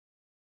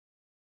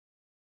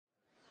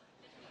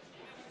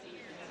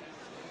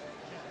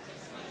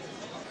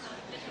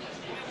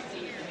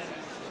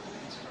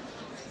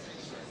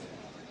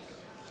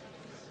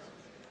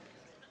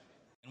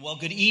Well,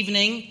 good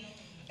evening,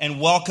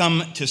 and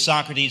welcome to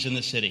Socrates in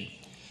the City.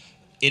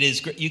 It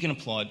is you can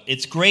applaud.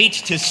 It's great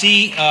to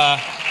see.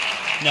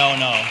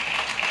 No,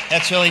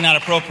 that's really not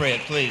appropriate.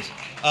 Please,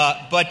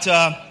 but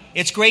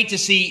it's great to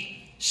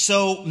see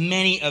so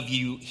many of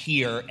you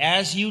here.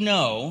 As you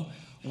know,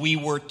 we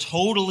were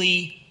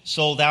totally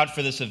sold out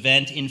for this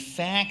event. In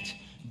fact,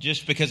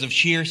 just because of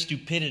sheer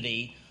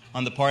stupidity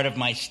on the part of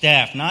my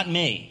staff, not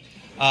me.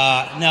 All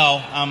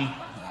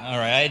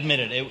right, I admit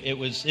it. It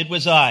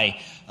was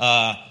I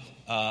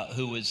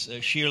who was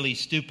sheerly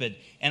stupid.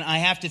 And I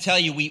have to tell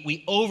you,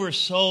 we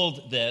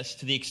oversold this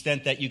to the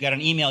extent that you got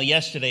an email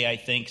yesterday, I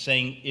think,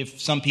 saying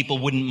if some people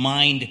wouldn't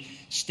mind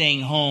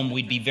staying home,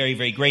 we'd be very,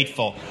 very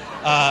grateful.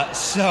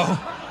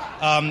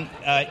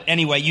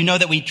 Anyway, you know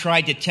that we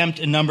tried to tempt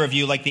a number of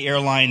you, like the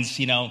airlines,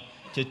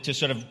 to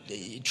sort of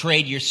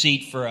trade your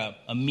seat for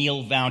a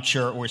meal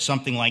voucher or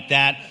something like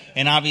that.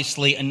 And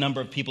obviously, a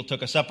number of people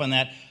took us up on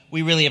that.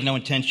 We really have no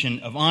intention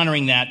of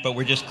honoring that, but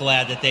we're just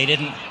glad that they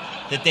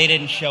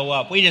didn't show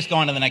up. We just go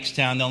on to the next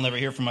town. They'll never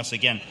hear from us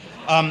again.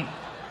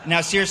 Now,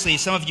 seriously,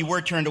 some of you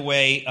were turned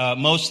away,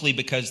 mostly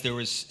because there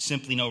was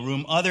simply no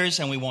room. Others,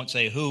 and we won't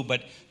say who,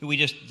 but we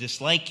just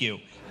dislike you.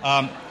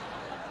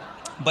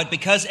 But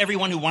because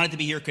everyone who wanted to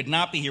be here could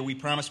not be here, we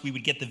promised we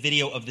would get the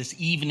video of this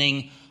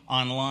evening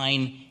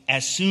online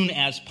as soon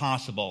as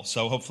possible.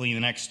 So hopefully in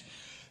the next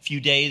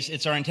few days.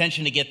 It's our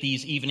intention to get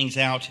these evenings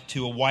out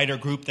to a wider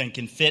group than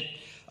can fit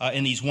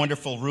in these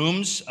wonderful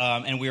rooms,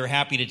 and we are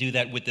happy to do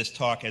that with this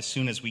talk as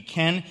soon as we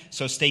can.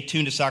 So stay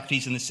tuned to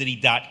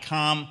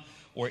SocratesInTheCity.com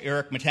or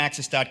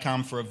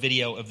EricMetaxas.com for a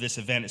video of this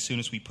event as soon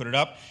as we put it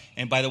up.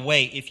 And by the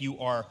way, if you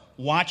are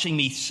watching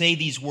me say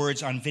these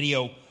words on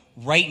video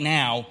right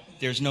now,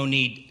 there's no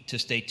need to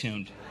stay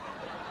tuned.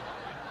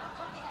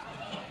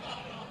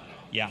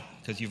 Yeah,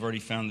 because you've already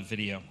found the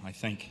video, I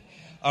think.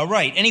 All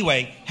right.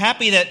 Anyway,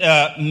 happy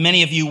that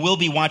many of you will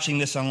be watching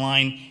this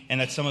online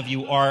and that some of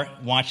you are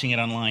watching it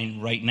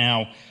online right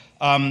now.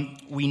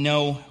 We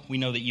know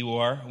that you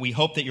are. We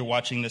hope that you're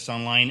watching this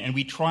online, and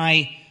we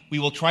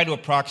will try to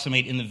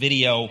approximate in the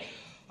video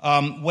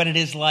what it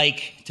is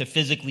like to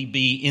physically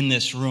be in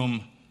this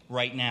room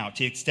right now, to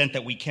the extent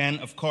that we can.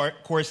 Of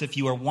course, if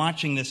you are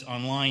watching this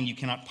online, you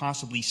cannot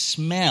possibly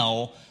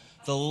smell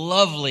the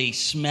lovely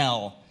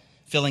smell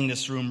filling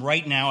this room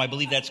right now. I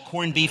believe that's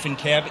corned beef and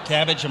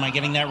cabbage. Am I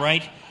getting that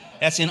right?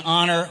 That's in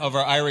honor of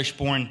our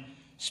Irish-born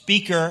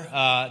speaker.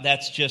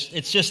 It's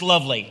just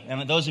lovely.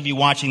 And those of you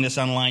watching this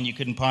online, you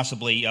couldn't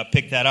possibly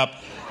pick that up.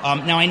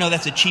 Now, I know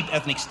that's a cheap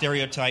ethnic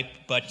stereotype,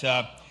 but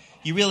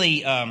you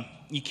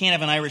can't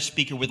have an Irish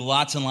speaker with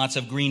lots and lots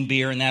of green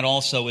beer, and that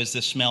also is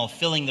the smell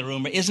filling the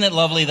room. Isn't it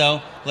lovely,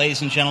 though,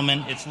 ladies and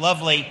gentlemen? It's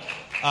lovely.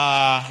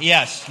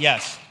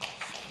 Yes.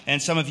 And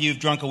some of you have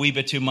drunk a wee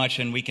bit too much,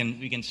 and we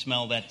can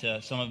smell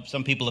that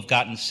some people have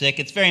gotten sick.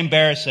 It's very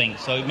embarrassing,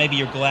 so maybe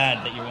you're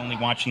glad that you're only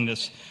watching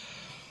this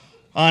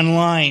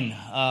online.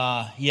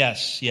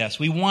 Yes.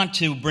 We want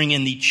to bring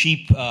in the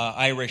cheap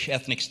Irish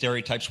ethnic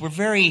stereotypes. We're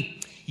very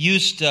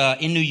used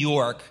in New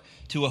York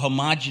to a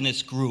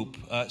homogenous group.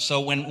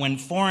 So when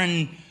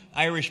foreign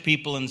Irish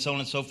people and so on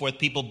and so forth,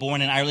 people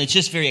born in Ireland, it's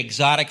just very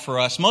exotic for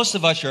us. Most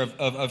of us are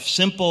of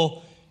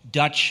simple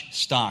Dutch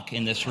stock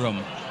in this room.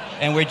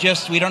 And we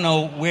don't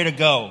know where to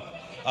go.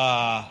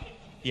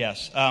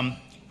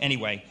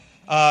 Anyway,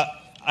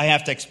 I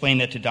have to explain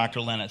that to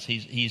Dr. Lennis.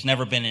 He's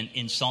never been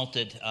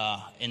insulted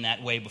in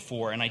that way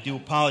before, and I do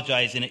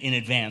apologize in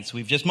advance.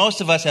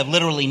 Most of us have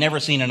literally never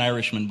seen an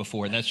Irishman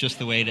before. That's just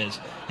the way it is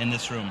in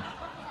this room.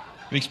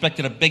 We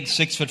expected a big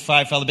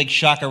 6'5" fellow, big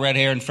shock of red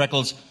hair and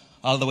freckles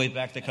all the way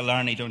back to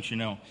Killarney, don't you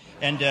know?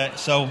 And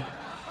so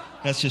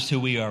that's just who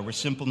we are. We're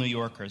simple New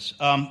Yorkers.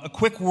 A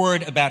quick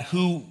word about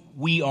who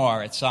we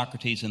are at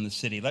Socrates in the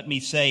City. Let me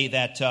say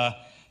that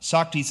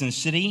Socrates in the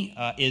City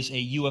is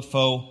a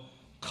UFO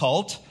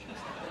cult.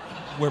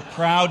 We're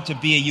proud to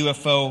be a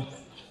UFO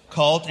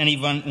cult.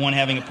 Anyone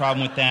having a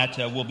problem with that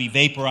will be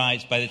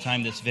vaporized by the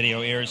time this video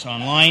airs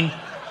online.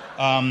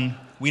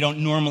 We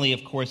don't normally,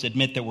 of course,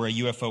 admit that we're a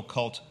UFO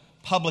cult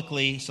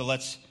publicly, so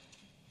let's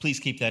please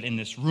keep that in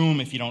this room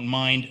if you don't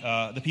mind.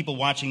 The people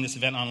watching this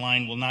event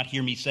online will not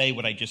hear me say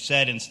what I just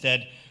said.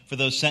 Instead, for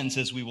those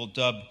sentences, we will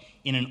dub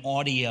in an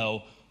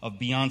audio of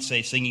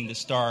Beyonce singing the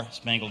Star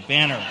Spangled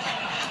Banner.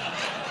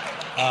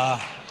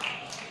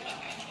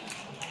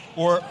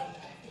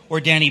 Or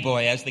Danny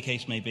Boy, as the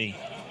case may be.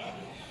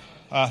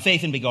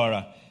 Faith in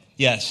Begorra,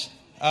 yes.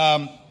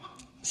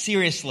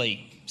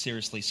 Seriously,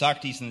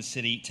 Socrates in the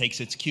City takes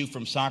its cue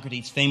from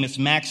Socrates' famous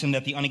maxim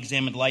that the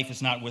unexamined life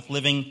is not worth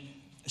living.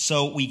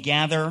 So we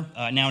gather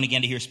now and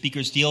again to hear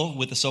speakers deal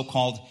with the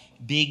so-called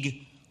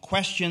big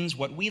questions,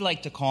 what we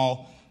like to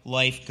call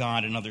life,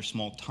 God, and other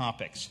small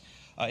topics.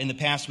 In the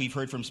past, we've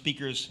heard from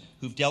speakers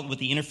who've dealt with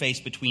the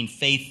interface between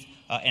faith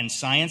and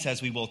science,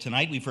 as we will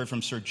tonight. We've heard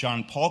from Sir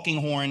John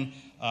Polkinghorne,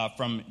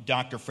 from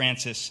Dr.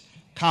 Francis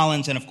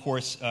Collins, and of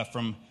course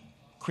from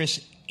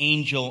Chris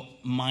Angel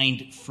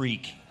Mind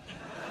Freak.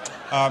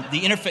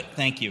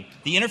 Thank you.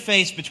 The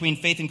interface between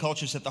faith and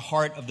culture is at the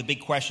heart of the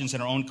big questions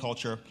in our own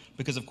culture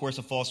because, of course,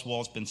 a false wall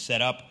has been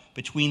set up.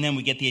 Between them,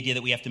 we get the idea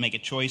that we have to make a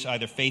choice,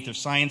 either faith or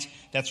science.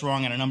 That's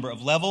wrong on a number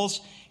of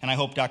levels, and I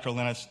hope Dr.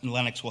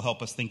 Lennox will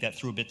help us think that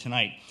through a bit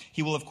tonight.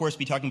 He will, of course,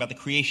 be talking about the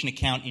creation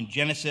account in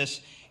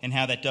Genesis and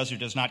how that does or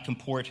does not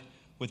comport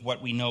with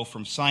what we know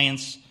from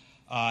science.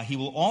 He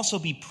will also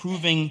be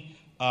proving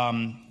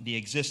the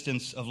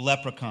existence of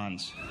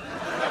leprechauns.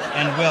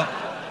 And, well,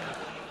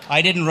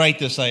 I didn't write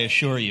this, I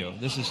assure you.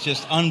 This is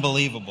just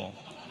unbelievable.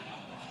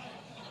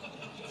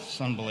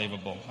 It's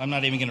unbelievable. I'm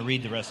not even going to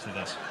read the rest of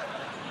this.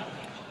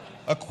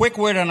 A quick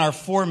word on our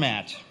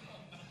format.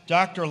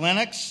 Dr.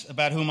 Lennox,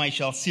 about whom I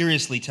shall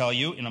seriously tell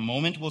you in a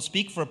moment, will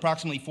speak for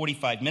approximately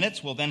 45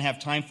 minutes. We'll then have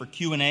time for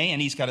Q&A,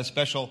 and he's got a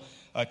special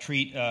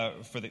treat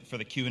for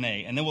the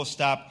Q&A. And then we'll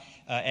stop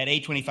at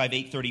 8:25,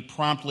 8:30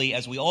 promptly,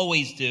 as we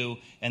always do,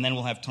 and then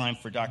we'll have time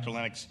for Dr.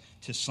 Lennox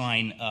to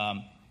sign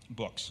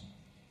books.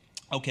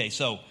 Okay,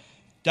 so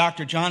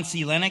Dr. John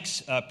C.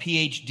 Lennox,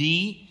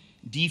 Ph.D.,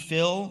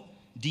 D.Phil,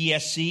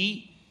 D.Sc.,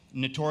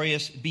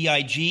 notorious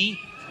B.I.G.,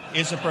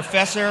 is a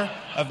professor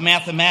of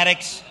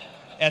mathematics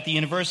at the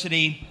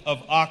University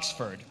of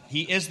Oxford.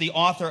 He is the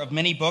author of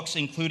many books,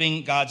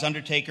 including God's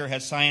Undertaker,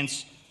 Has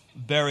Science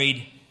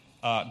Buried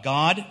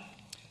God?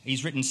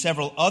 He's written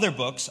several other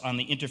books on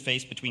the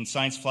interface between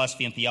science,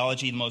 philosophy, and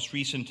theology, the most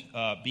recent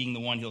being the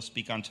one he'll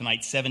speak on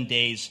tonight, 7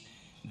 Days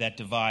That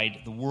Divide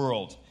the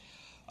World.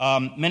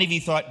 Many of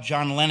you thought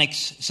John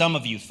Lennox, some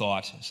of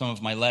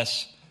my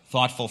less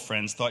thoughtful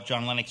friends thought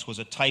John Lennox was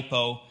a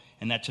typo,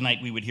 and that tonight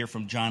we would hear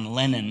from John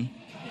Lennon.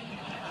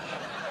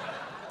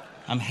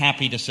 I'm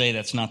happy to say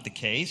that's not the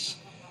case.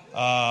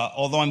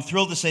 Although I'm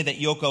thrilled to say that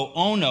Yoko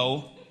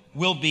Ono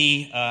will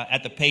be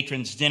at the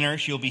patrons' dinner.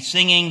 She'll be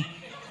singing.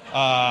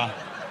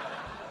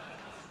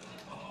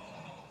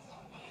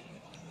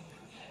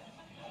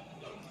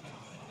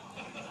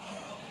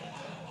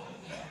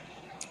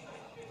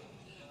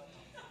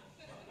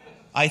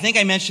 I think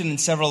I mentioned in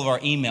several of our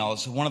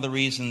emails, one of the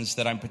reasons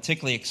that I'm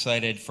particularly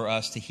excited for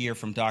us to hear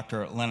from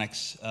Dr.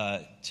 Lennox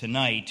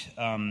tonight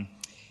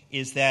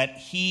is that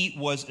he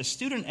was a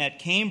student at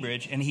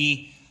Cambridge, and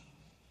he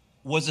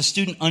was a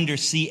student under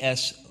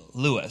C.S.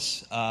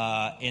 Lewis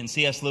in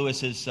C.S.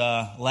 Lewis's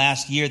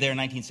last year there in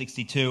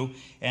 1962,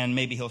 and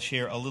maybe he'll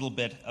share a little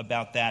bit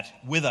about that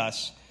with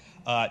us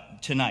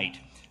tonight.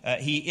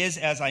 He is,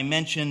 as I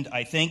mentioned,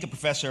 I think, a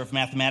professor of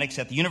mathematics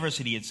at the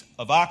University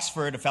of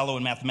Oxford, a fellow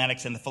in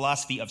mathematics and the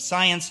philosophy of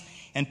science,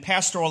 and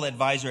pastoral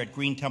advisor at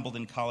Green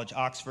Templeton College,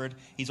 Oxford.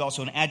 He's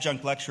also an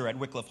adjunct lecturer at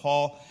Wycliffe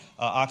Hall,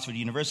 Oxford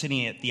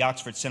University, at the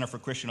Oxford Center for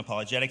Christian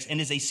Apologetics, and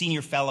is a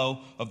senior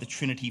fellow of the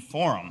Trinity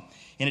Forum.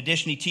 In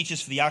addition, he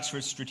teaches for the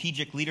Oxford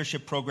Strategic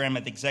Leadership Program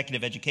at the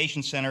Executive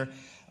Education Center.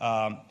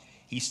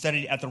 He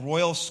studied at the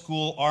Royal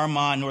School,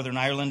 Armagh, Northern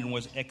Ireland, and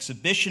was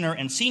exhibitioner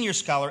and senior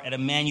scholar at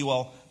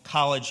Emmanuel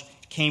College,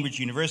 Cambridge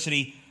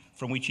University,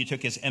 from which he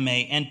took his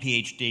MA and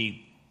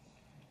PhD,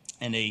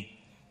 and a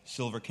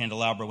silver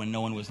candelabra when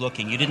no one was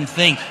looking. He didn't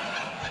think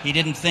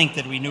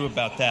that we knew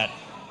about that.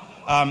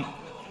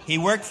 He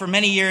worked for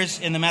many years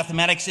in the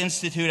Mathematics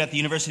Institute at the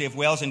University of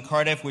Wales in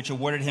Cardiff, which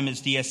awarded him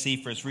his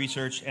DSc for his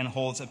research, and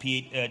holds a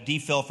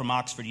DPhil from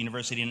Oxford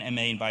University and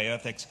MA in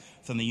bioethics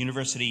from the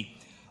University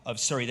of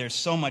Surrey. There's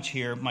so much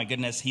here, my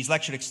goodness. He's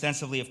lectured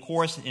extensively, of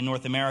course, in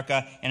North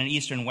America and in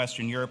Eastern and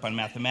Western Europe on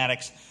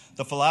mathematics,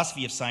 the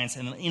philosophy of science,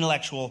 and the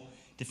intellectual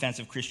defense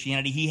of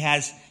Christianity. He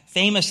has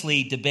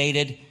famously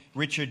debated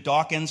Richard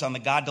Dawkins on the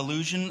God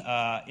delusion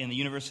in the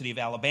University of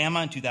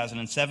Alabama in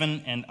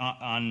 2007, and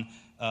on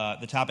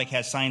the topic,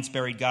 Has Science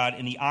Buried God,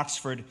 in the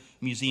Oxford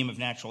Museum of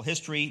Natural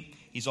History.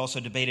 He's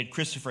also debated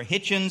Christopher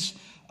Hitchens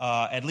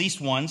at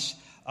least once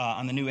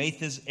on the new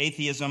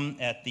atheism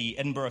at the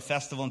Edinburgh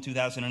Festival in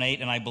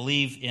 2008, and I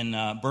believe in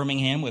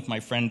Birmingham with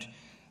my friend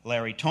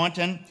Larry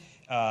Taunton.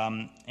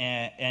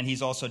 And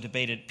he's also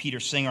debated Peter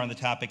Singer on the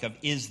topic of,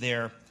 is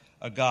there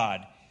a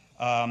God?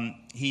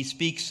 He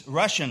speaks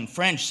Russian,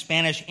 French,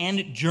 Spanish,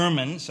 and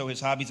German, so his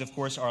hobbies, of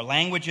course, are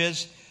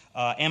languages,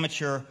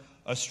 amateur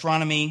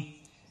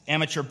astronomy,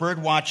 amateur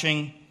bird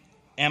watching,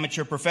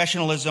 amateur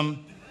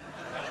professionalism.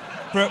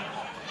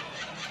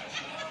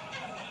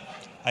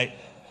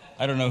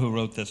 I don't know who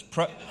wrote this.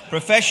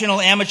 Professional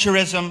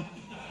amateurism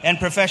and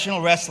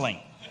professional wrestling.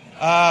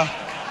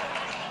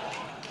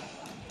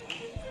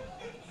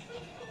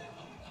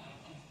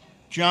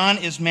 John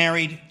is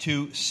married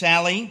to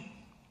Sally.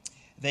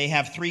 They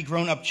have 3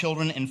 grown-up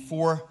children and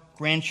 4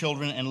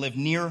 grandchildren and live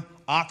near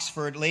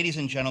Oxford. Ladies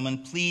and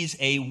gentlemen, please,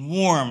 a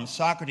warm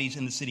Socrates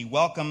in the City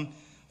welcome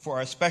for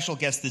our special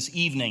guest this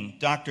evening,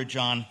 Dr.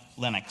 John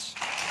Lennox.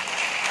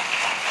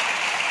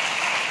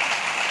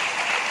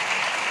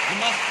 You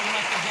must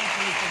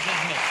eventually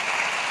forgive me.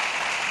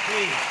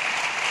 Please.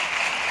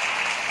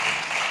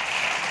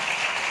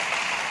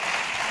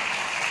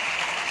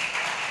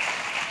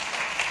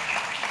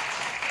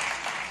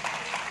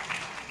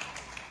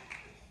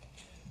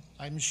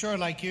 I'm sure,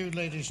 like you,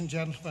 ladies and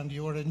gentlemen,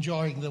 you're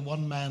enjoying the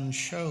one-man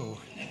show.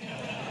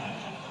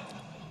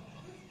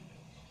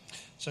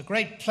 It's a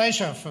great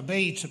pleasure for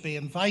me to be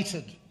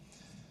invited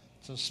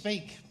to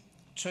speak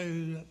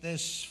to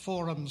this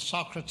forum,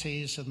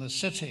 Socrates in the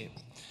City,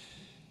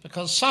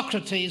 because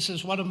Socrates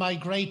is one of my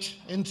great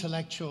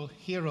intellectual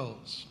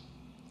heroes.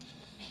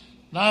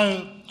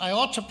 Now, I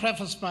ought to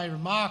preface my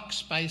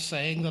remarks by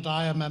saying that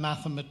I am a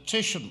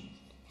mathematician,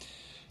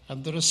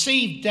 and the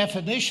received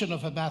definition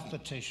of a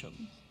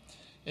mathematician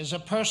is a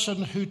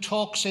person who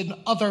talks in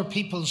other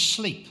people's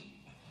sleep.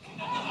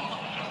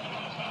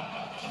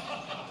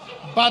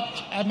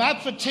 But a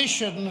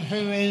mathematician who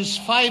is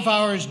 5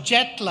 hours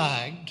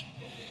jet-lagged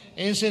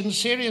is in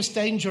serious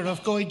danger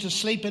of going to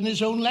sleep in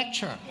his own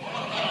lecture,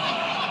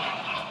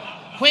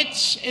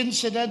 which,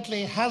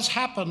 incidentally, has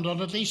happened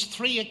on at least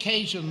 3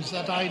 occasions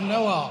that I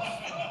know of.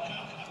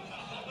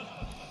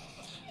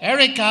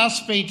 Eric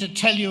asked me to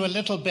tell you a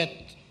little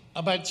bit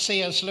about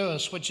C.S.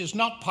 Lewis, which is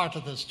not part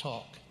of this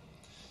talk.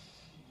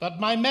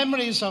 But my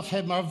memories of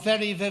him are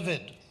very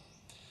vivid.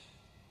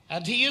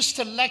 And he used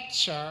to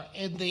lecture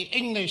in the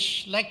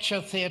English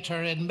Lecture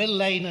Theatre in Mill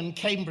Lane in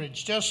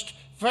Cambridge, just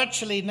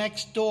virtually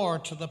next door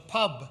to the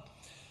pub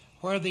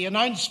where the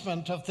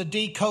announcement of the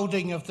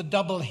decoding of the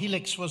double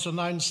helix was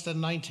announced in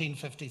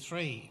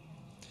 1953.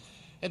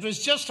 It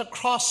was just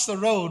across the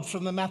road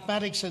from the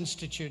Mathematics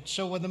Institute,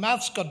 so when the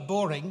maths got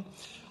boring,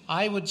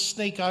 I would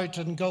sneak out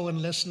and go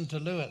and listen to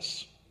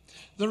Lewis.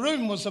 The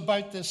room was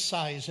about this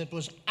size. It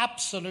was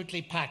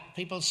absolutely packed,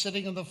 people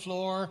sitting on the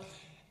floor,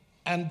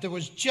 and there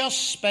was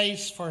just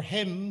space for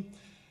him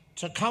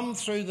to come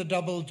through the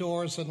double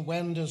doors and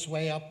wend his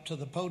way up to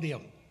the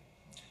podium.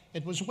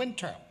 It was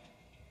winter.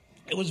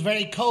 It was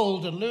very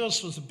cold, and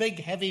Lewis was a big,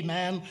 heavy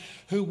man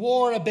who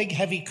wore a big,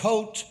 heavy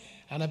coat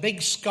and a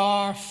big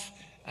scarf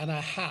and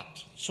a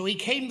hat. So he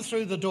came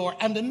through the door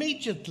and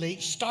immediately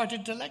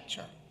started to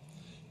lecture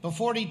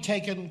before he'd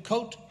taken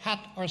coat, hat,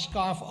 or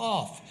scarf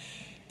off.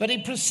 But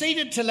he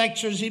proceeded to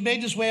lecture as he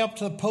made his way up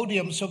to the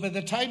podium, so by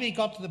the time he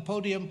got to the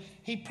podium,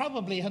 he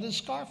probably had his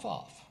scarf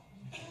off.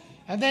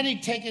 And then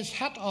he'd take his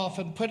hat off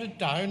and put it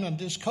down and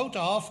his coat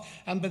off,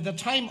 and by the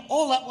time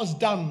all that was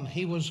done,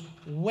 he was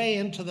way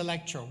into the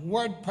lecture,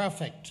 word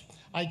perfect.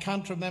 I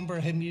can't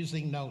remember him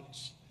using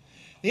notes.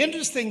 The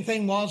interesting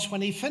thing was,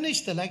 when he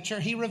finished the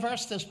lecture, he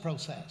reversed this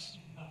process.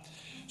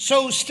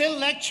 So still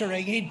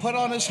lecturing, he'd put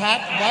on his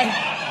hat,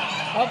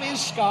 right, up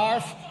his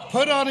scarf,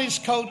 put on his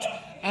coat,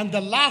 and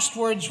the last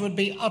words would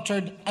be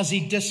uttered as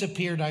he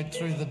disappeared out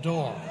through the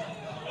door.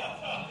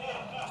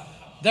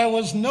 There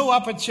was no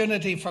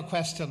opportunity for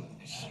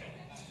questions.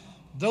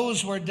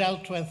 Those were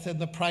dealt with in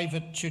the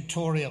private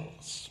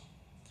tutorials.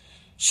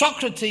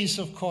 Socrates,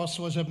 of course,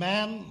 was a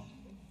man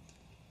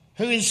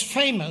who is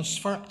famous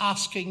for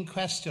asking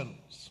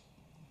questions.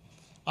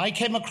 I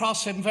came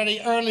across him very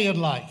early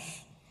in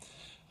life,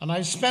 and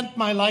I spent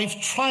my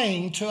life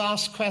trying to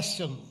ask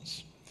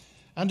questions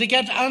and to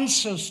get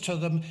answers to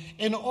them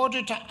in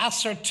order to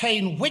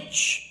ascertain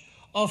which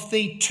of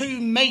the 2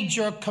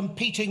 major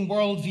competing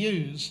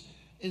worldviews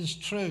is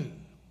true.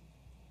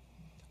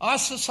 Our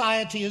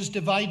society is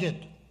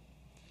divided,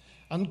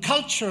 and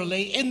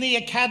culturally, in the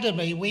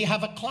academy, we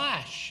have a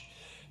clash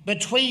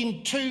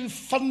between 2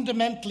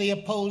 fundamentally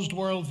opposed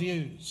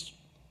worldviews.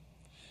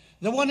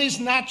 The one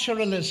is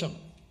naturalism,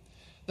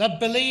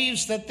 that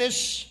believes that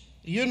this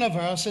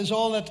universe is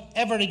all that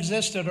ever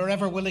existed or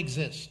ever will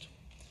exist,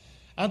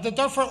 and that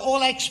therefore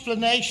all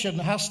explanation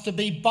has to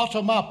be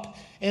bottom-up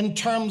in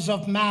terms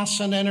of mass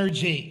and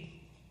energy.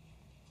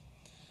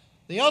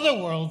 The other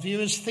worldview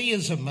is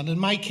theism, and in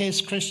my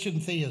case, Christian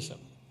theism,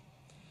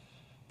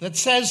 that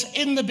says,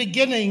 in the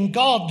beginning,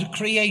 God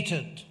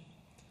created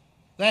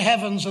the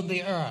heavens and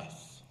the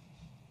earth.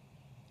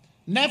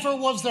 Never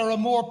was there a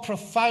more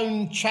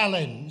profound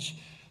challenge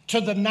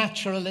to the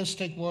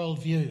naturalistic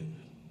worldview.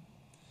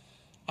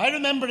 I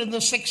remember in the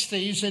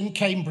 60s in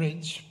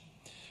Cambridge,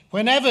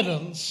 when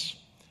evidence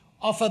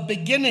of a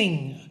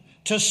beginning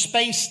to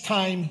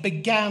space-time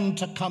began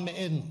to come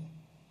in.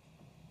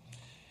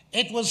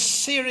 It was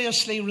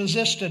seriously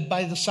resisted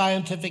by the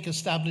scientific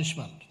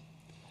establishment.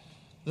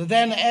 The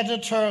then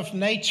editor of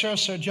Nature,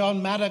 Sir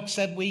John Maddox,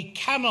 said, we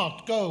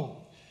cannot go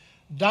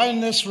down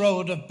this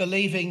road of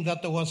believing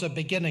that there was a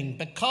beginning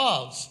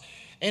because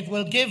it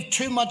will give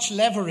too much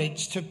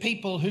leverage to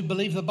people who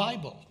believe the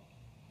Bible.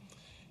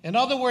 In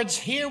other words,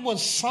 here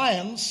was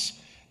science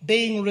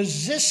being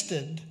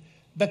resisted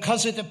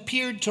because it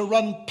appeared to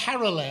run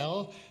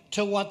parallel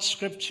to what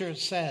Scripture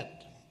said.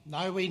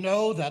 Now we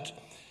know that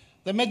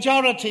the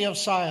majority of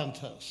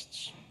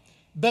scientists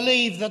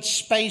believe that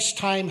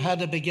space-time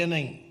had a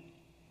beginning.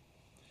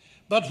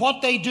 But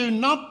what they do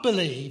not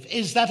believe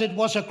is that it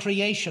was a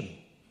creation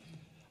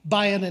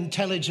by an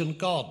intelligent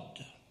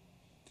God.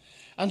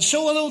 And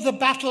so although the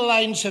battle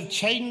lines have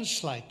changed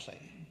slightly,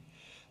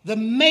 the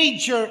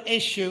major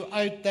issue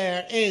out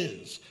there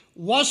is,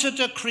 was it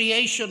a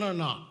creation or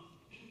not?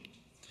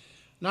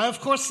 Now,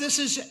 of course, this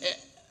has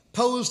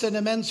posed an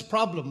immense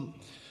problem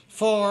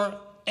for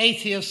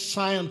atheist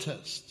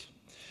scientists,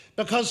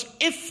 because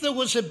if there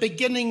was a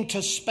beginning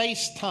to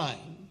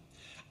space-time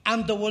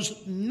and there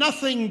was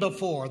nothing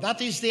before,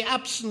 that is the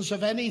absence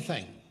of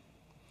anything,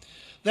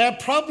 Their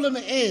problem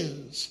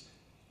is,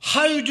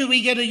 how do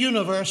we get a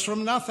universe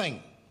from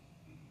nothing?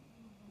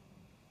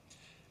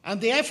 And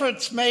the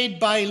efforts made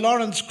by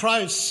Lawrence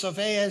Krauss of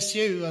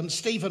ASU and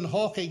Stephen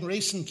Hawking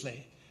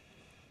recently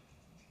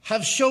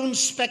have shown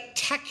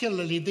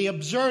spectacularly the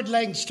absurd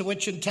lengths to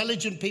which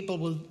intelligent people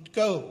will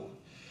go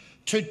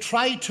to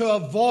try to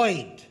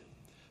avoid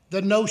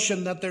the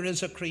notion that there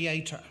is a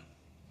creator.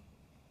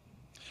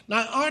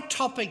 Now, our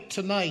topic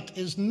tonight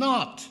is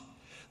not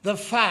the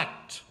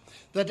fact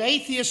that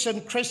atheists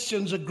and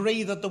Christians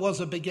agree that there was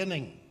a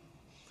beginning.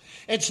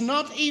 It's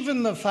not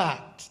even the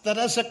fact that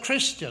as a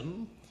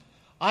Christian,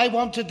 I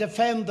want to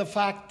defend the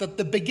fact that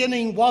the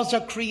beginning was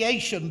a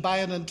creation by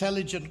an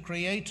intelligent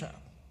creator.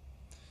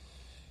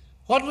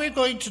 What we're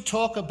going to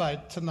talk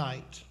about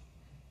tonight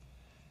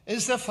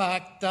is the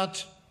fact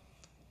that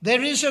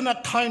there is an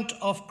account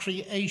of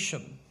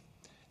creation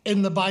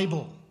in the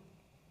Bible.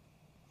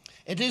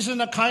 It is an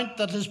account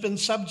that has been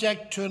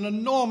subject to an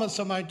enormous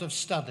amount of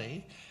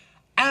study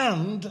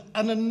and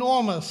an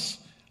enormous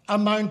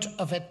amount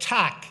of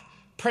attack,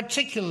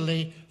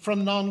 particularly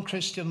from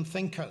non-Christian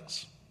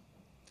thinkers.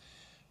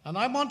 And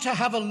I want to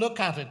have a look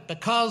at it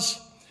because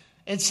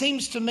it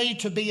seems to me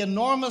to be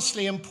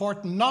enormously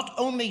important not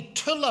only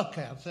to look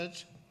at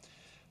it,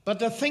 but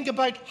to think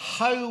about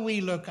how we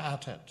look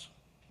at it.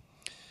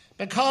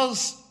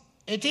 Because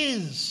it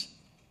is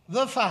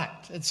the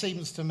fact, it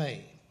seems to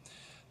me,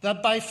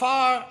 that by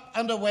far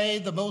and away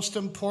the most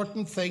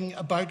important thing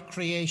about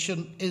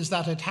creation is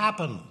that it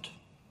happened.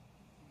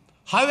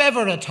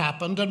 However it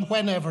happened and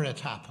whenever it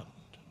happened.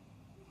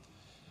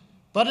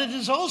 But it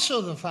is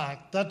also the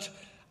fact that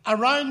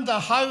around the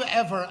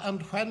however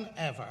and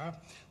whenever,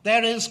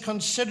 there is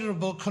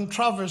considerable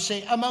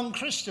controversy among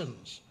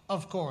Christians,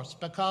 of course,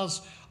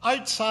 because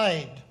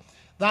outside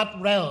that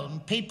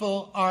realm,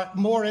 people are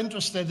more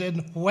interested in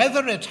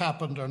whether it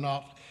happened or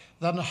not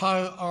than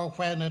how or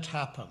when it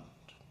happened.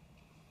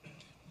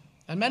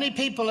 And many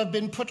people have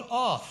been put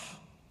off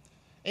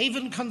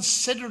even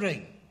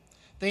considering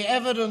the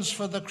evidence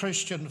for the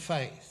Christian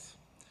faith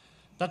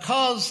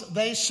because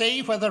they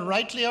see, whether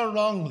rightly or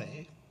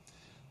wrongly,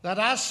 that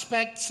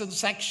aspects and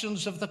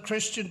sections of the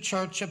Christian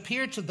church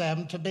appear to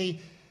them to be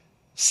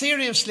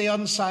seriously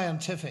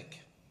unscientific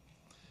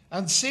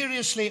and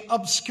seriously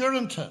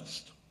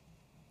obscurantist.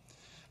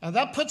 And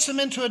that puts them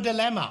into a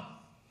dilemma,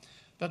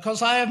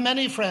 because I have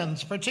many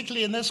friends,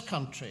 particularly in this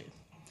country,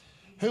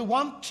 who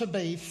want to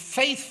be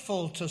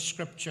faithful to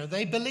Scripture.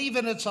 They believe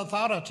in its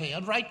authority,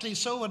 and rightly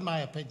so, in my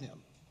opinion.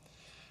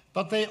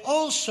 But they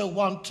also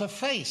want to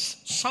face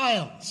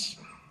science.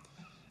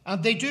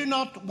 And they do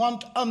not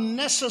want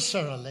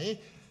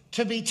unnecessarily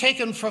to be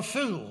taken for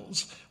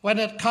fools when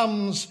it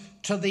comes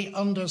to the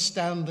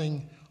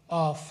understanding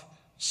of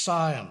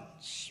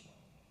science.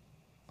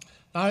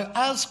 Now,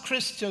 as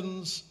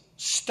Christians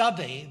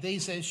study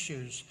these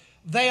issues,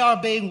 they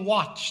are being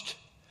watched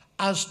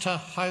as to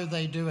how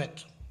they do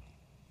it.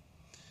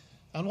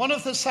 And one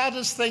of the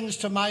saddest things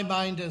to my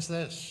mind is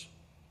this.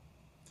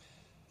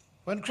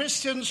 When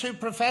Christians who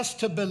profess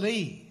to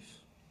believe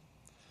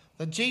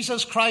that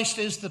Jesus Christ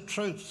is the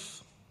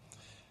truth,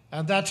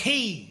 and that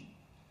he,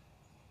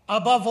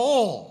 above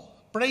all,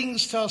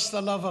 brings to us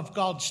the love of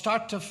God,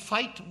 start to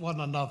fight one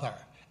another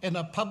in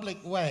a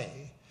public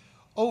way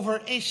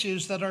over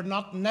issues that are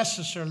not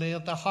necessarily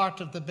at the heart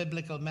of the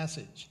biblical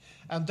message,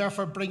 and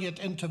therefore bring it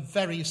into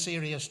very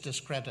serious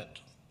discredit.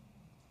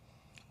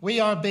 We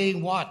are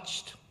being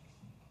watched.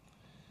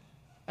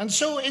 And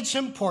so it's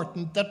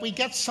important that we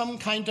get some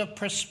kind of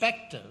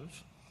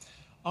perspective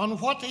on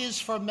what is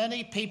for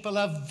many people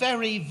a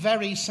very,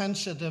 very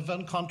sensitive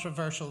and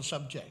controversial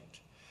subject.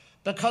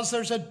 Because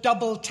there's a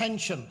double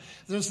tension.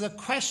 There's the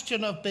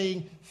question of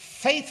being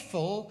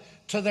faithful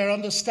to their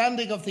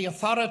understanding of the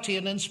authority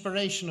and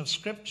inspiration of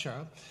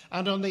Scripture,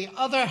 and on the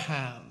other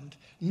hand,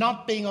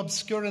 not being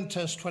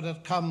obscurantist when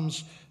it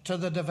comes to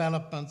the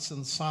developments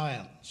in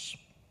science.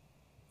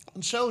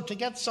 And so to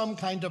get some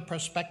kind of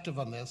perspective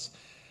on this,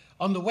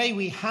 on the way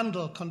we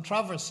handle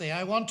controversy,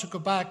 I want to go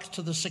back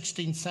to the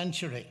 16th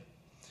century.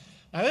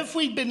 Now, if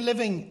we'd been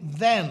living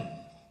then,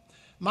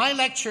 my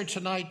lecture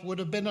tonight would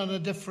have been on a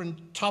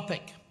different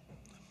topic.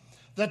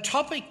 The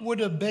topic would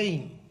have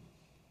been,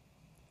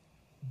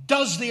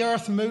 does the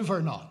earth move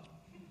or not?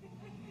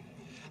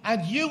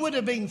 And you would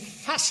have been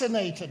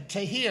fascinated to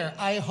hear,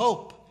 I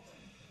hope,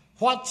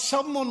 what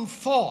someone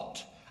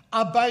thought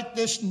about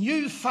this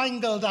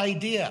newfangled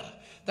idea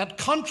that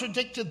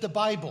contradicted the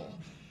Bible,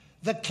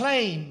 the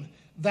claim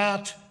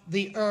that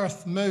the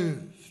earth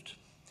moved.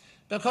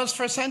 Because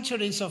for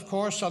centuries, of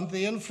course, under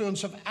the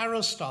influence of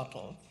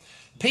Aristotle,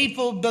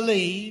 people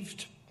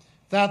believed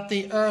that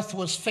the earth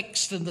was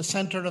fixed in the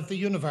center of the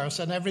universe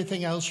and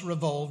everything else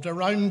revolved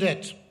around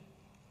it.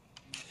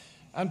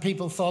 And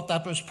people thought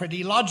that was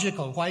pretty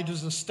logical. Why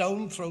does a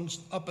stone thrown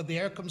up in the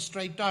air come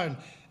straight down?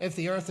 If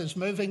the earth is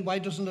moving, why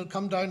doesn't it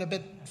come down a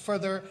bit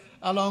further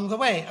along the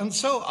way? And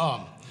so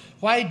on.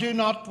 Why do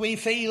not we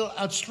feel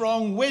a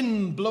strong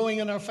wind blowing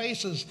in our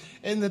faces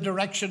in the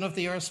direction of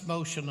the earth's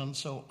motion, and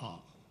so on?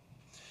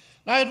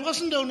 Now, it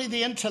wasn't only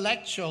the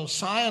intellectual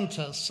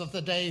scientists of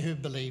the day who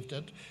believed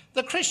it.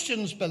 The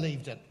Christians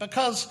believed it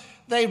because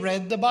they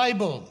read the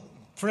Bible.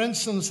 For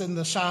instance, in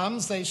the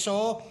Psalms, they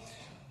saw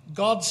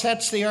God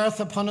sets the earth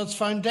upon its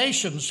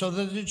foundation so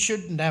that it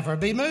should never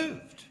be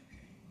moved.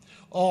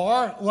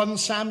 Or 1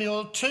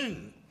 Samuel 2,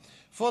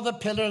 for the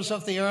pillars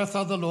of the earth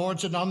are the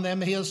Lord's, and on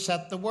them he has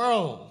set the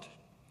world.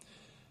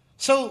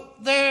 So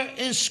there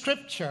is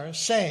scripture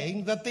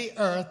saying that the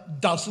earth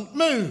doesn't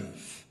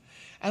move.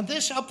 And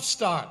this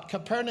upstart,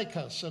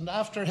 Copernicus, and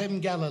after him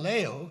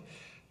Galileo,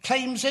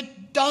 claims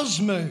it does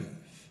move.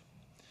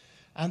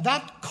 And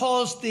that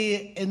caused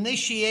the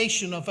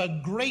initiation of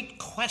a great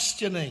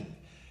questioning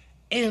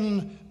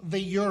in the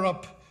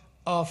Europe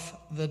of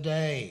the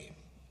day.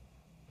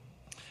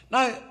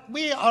 Now,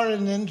 we are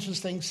in an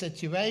interesting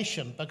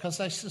situation because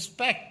I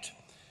suspect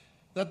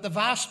that the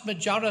vast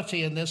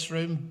majority in this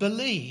room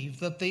believe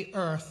that the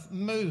earth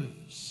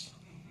moves.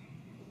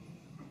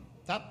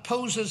 That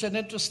poses an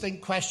interesting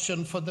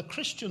question for the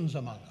Christians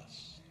among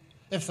us,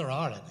 if there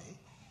are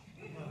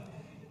any.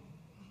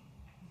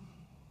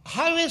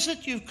 How is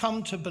it you've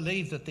come to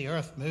believe that the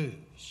earth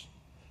moves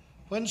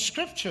when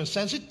Scripture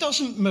says it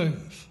doesn't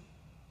move?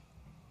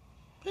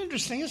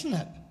 Interesting, isn't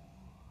it?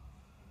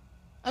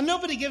 And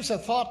nobody gives a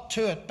thought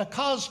to it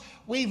because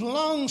we've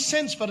long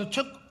since, but it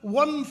took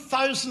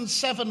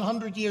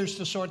 1,700 years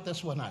to sort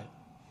this one out.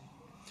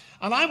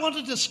 And I want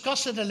to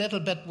discuss it a little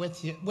bit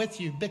with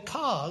you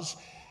because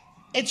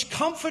it's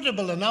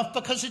comfortable enough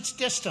because it's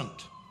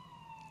distant.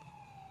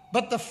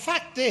 But the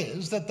fact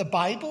is that the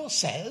Bible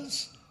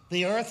says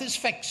the earth is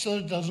fixed so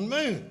it doesn't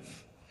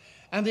move.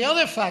 And the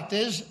other fact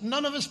is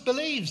none of us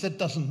believes it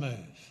doesn't move.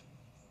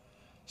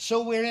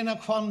 So we're in a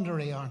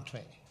quandary, aren't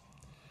we?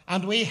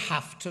 And we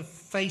have to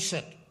face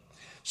it.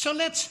 So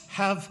let's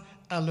have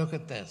a look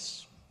at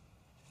this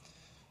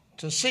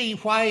to see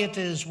why it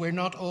is we're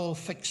not all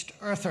fixed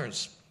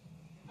earthers.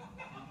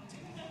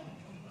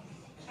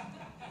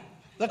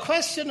 The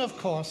question, of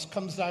course,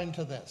 comes down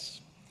to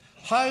this.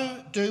 How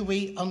do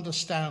we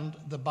understand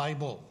the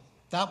Bible?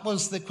 That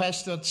was the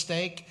question at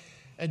stake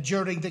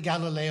during the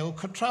Galileo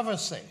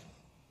controversy.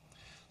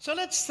 So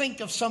let's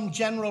think of some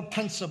general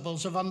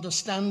principles of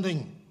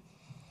understanding.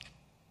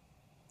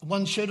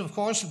 One should, of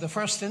course, in the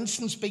first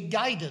instance, be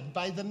guided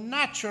by the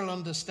natural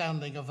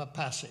understanding of a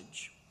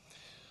passage.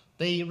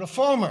 The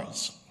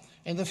reformers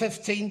in the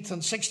 15th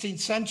and 16th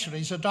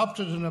centuries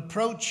adopted an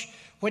approach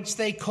which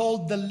they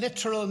called the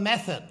literal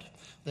method.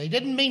 They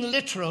didn't mean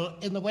literal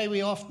in the way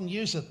we often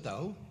use it,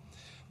 though.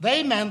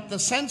 They meant the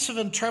sense of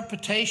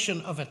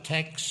interpretation of a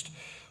text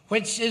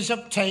which is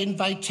obtained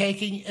by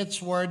taking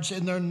its words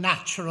in their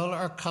natural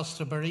or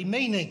customary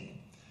meaning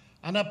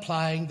and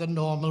applying the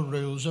normal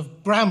rules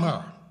of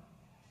grammar.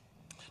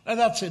 Now,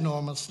 that's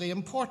enormously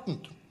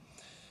important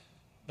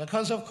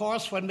because, of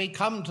course, when we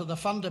come to the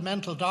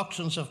fundamental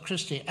doctrines of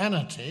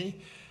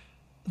Christianity,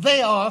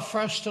 they are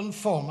first and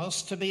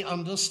foremost to be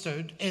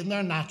understood in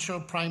their natural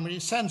primary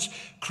sense.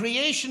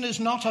 Creation is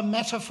not a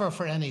metaphor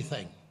for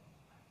anything.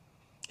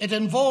 It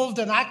involved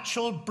an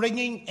actual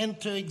bringing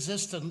into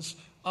existence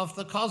of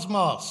the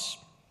cosmos.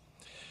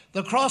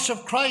 The cross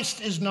of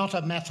Christ is not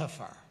a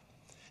metaphor.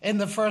 In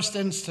the first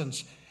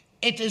instance,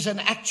 it is an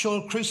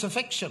actual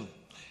crucifixion.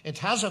 It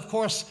has, of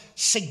course,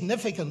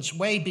 significance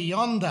way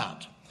beyond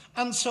that,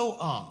 and so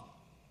on.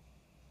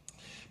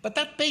 But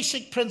that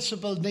basic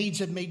principle needs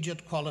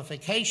immediate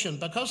qualification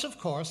because, of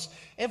course,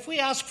 if we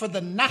ask for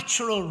the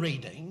natural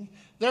reading,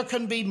 there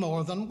can be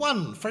more than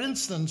one. For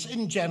instance,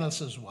 in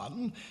Genesis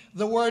 1,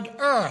 the word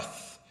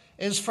earth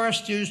is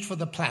first used for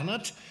the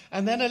planet,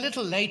 and then a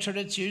little later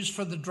it's used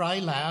for the dry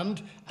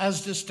land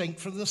as distinct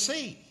from the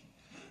sea.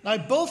 Now,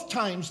 both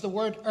times the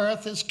word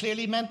earth is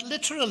clearly meant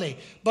literally,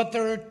 but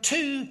there are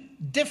two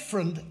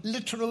different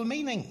literal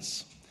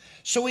meanings.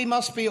 So we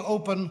must be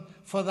open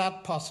for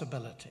that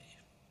possibility.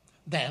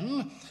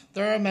 Then,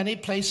 there are many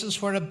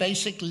places where a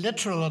basic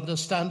literal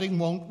understanding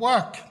won't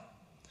work.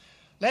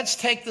 Let's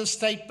take the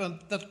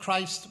statement that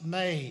Christ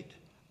made,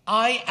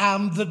 I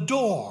am the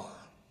door.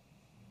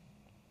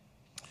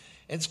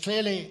 It's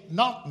clearly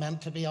not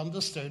meant to be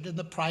understood in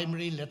the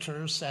primary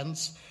literal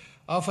sense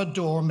of a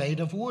door made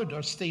of wood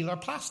or steel or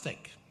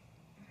plastic.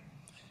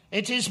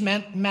 It is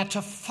meant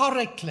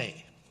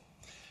metaphorically.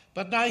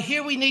 But now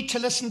here we need to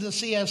listen to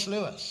C.S.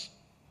 Lewis.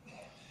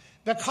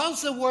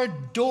 Because the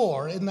word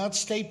door in that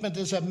statement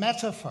is a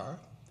metaphor,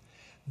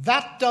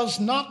 that does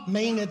not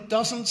mean it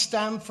doesn't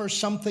stand for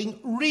something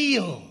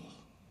real.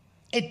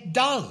 It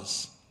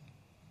does.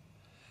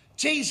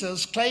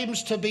 Jesus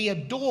claims to be a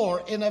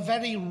door in a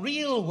very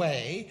real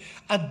way,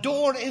 a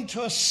door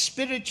into a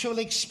spiritual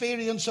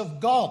experience of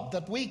God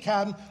that we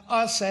can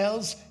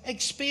ourselves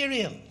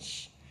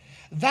experience.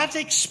 That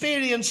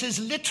experience is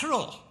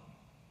literal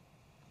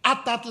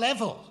at that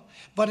level,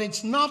 but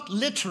it's not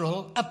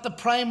literal at the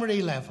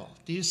primary level.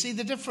 Do you see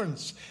the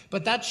difference?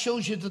 But that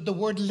shows you that the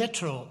word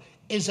literal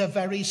is a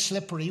very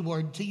slippery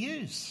word to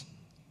use.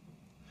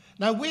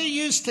 Now, we're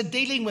used to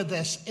dealing with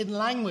this in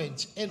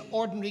language, in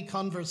ordinary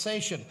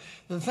conversation.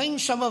 The thing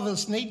some of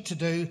us need to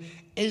do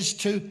is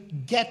to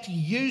get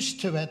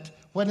used to it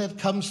when it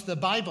comes to the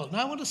Bible.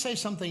 Now I want to say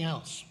something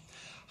else.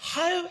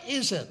 How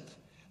is it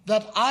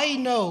that I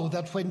know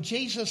that when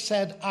Jesus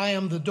said, I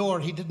am the door,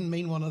 he didn't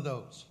mean one of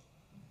those?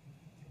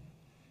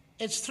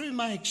 It's through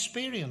my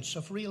experience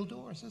of real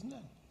doors, isn't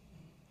it?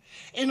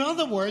 In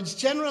other words,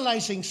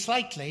 generalizing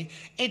slightly,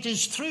 it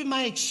is through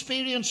my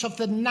experience of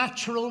the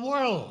natural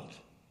world.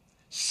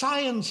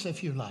 Science,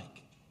 if you like.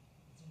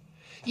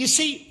 You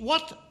see,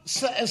 what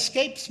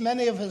escapes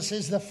many of us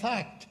is the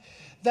fact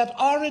that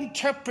our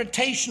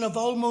interpretation of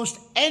almost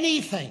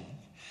anything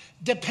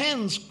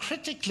depends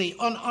critically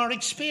on our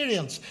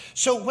experience.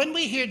 So when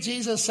we hear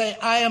Jesus say,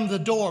 I am the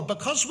door,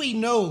 because we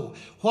know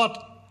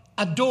what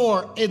a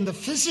door in the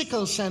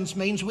physical sense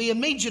means, we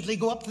immediately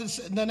go up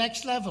to the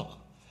next level.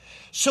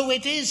 So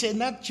it is, in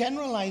that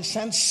generalized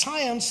sense,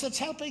 science that's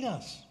helping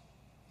us.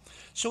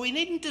 So we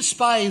needn't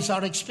despise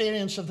our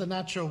experience of the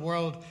natural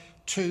world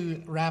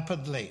too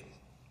rapidly.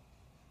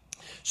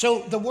 So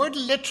the word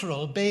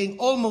literal, being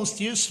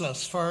almost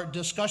useless for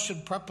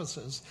discussion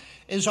purposes,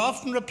 is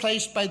often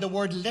replaced by the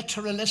word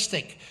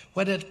literalistic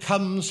when it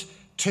comes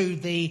to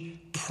the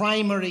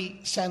primary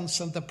sense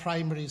and the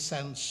primary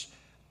sense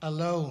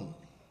alone.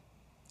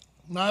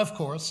 Now, of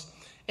course,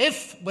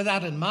 if with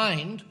that in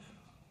mind,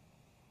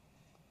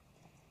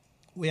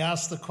 we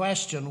ask the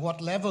question,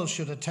 what level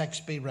should a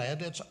text be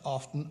read? It's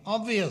often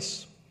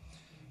obvious.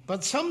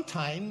 But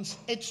sometimes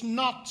it's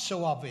not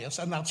so obvious,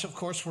 and that's, of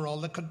course, where all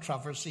the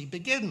controversy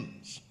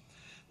begins.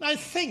 Now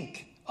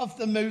think of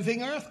the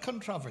moving earth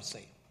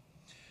controversy.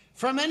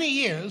 For many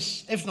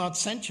years, if not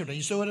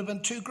centuries, there would have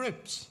been two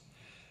groups.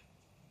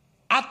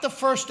 At the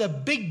first, a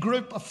big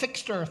group of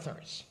fixed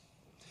earthers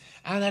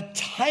and a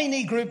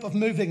tiny group of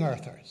moving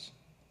earthers.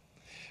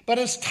 But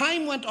as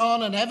time went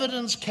on and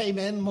evidence came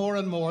in more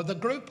and more, the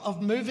group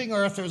of moving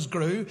earthers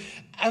grew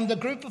and the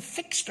group of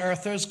fixed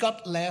earthers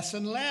got less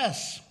and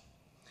less.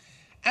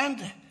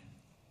 And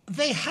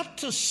they had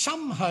to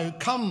somehow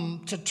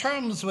come to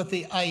terms with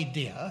the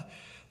idea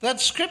that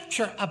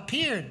Scripture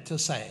appeared to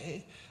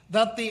say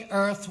that the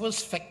earth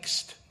was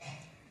fixed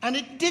and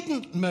it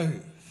didn't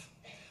move.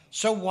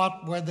 So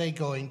what were they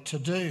going to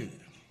do?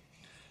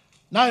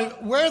 Now,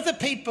 were the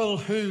people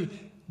who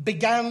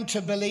began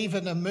to believe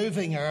in a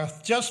moving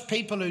earth just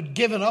people who'd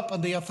given up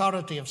on the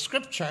authority of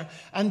Scripture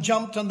and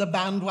jumped on the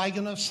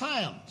bandwagon of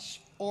science?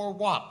 Or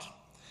what?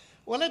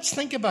 Well, let's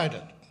think about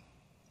it.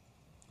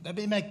 Let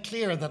me make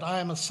clear that I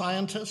am a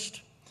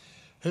scientist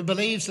who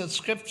believes that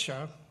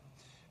Scripture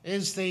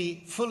is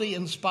the fully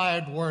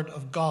inspired word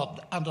of God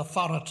and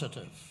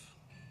authoritative.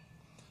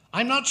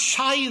 I'm not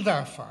shy,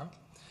 therefore,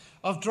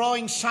 of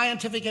drawing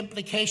scientific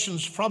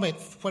implications from it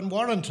when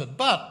warranted,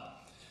 but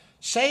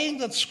saying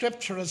that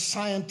Scripture has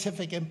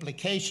scientific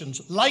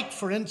implications, like,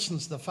 for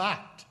instance, the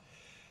fact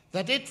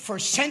that it for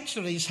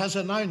centuries has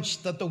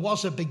announced that there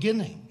was a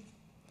beginning,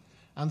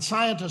 and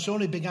scientists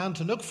only began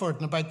to look for it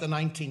in about the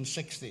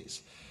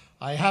 1960s.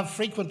 I have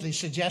frequently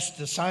suggested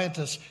to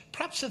scientists,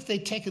 perhaps if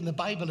they'd taken the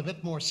Bible a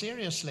bit more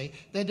seriously,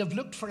 they'd have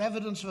looked for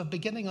evidence of a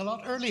beginning a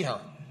lot earlier.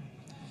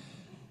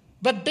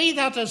 But be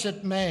that as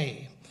it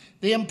may,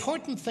 the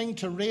important thing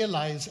to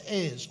realize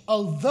is,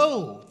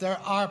 although there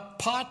are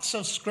parts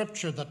of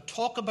Scripture that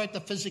talk about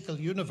the physical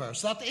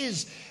universe, that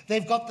is,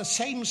 they've got the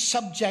same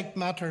subject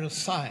matter as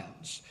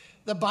science,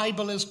 the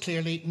Bible is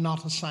clearly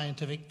not a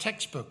scientific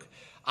textbook.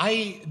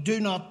 I do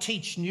not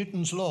teach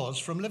Newton's laws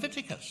from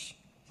Leviticus.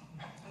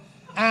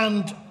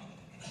 And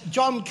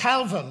John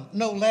Calvin,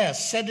 no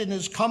less, said in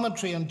his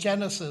commentary on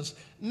Genesis,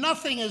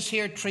 nothing is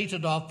here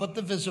treated of but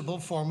the visible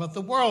form of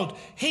the world.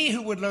 He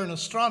who would learn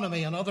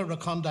astronomy and other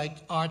recondite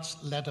arts,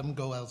 let him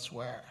go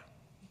elsewhere.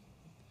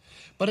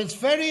 But it's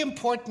very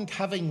important,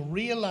 having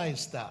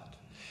realized that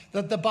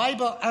the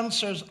Bible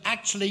answers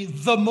actually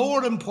the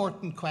more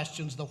important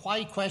questions, the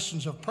why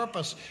questions of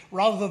purpose,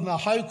 rather than the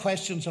how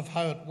questions of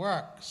how it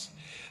works.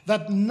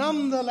 That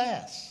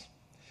nonetheless,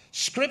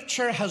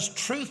 Scripture has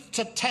truth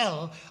to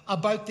tell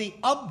about the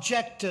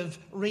objective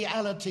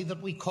reality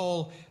that we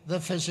call the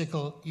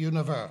physical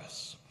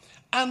universe.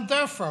 And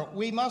therefore,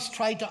 we must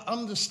try to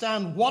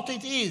understand what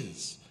it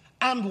is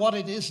and what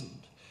it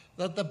isn't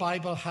that the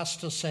Bible has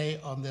to say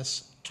on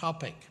this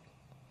topic.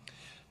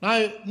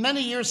 Now,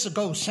 many years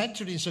ago,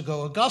 centuries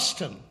ago,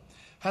 Augustine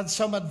had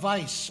some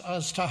advice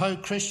as to how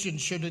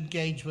Christians should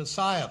engage with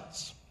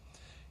science.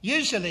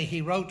 Usually, he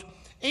wrote,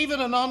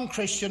 even a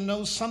non-Christian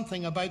knows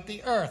something about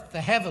the earth,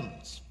 the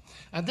heavens,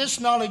 and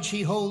this knowledge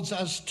he holds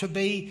as to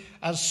be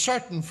as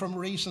certain from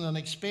reason and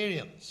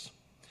experience.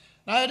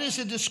 Now, it is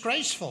a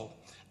disgraceful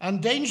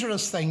and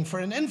dangerous thing for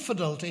an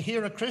infidel to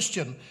hear a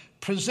Christian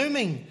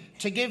presuming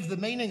to give the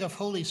meaning of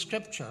Holy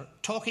Scripture,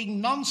 talking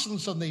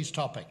nonsense on these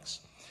topics.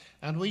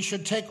 And we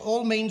should take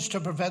all means to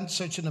prevent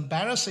such an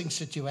embarrassing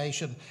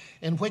situation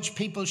in which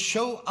people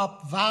show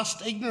up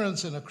vast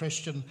ignorance in a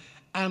Christian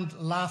and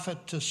laugh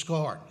it to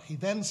scorn. He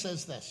then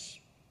says this: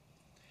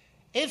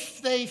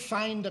 if they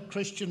find a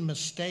Christian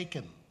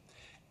mistaken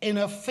in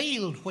a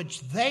field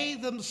which they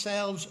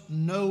themselves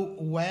know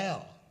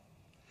well,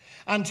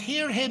 and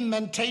hear him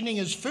maintaining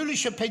his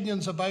foolish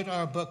opinions about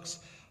our books,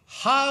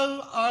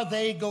 How are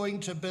they going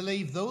to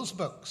believe those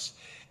books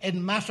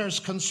in matters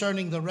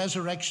concerning the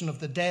resurrection of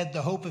the dead,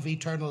 the hope of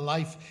eternal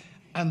life,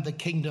 and the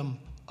kingdom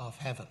of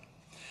heaven?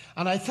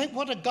 And I think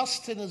what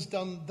Augustine has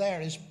done there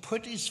is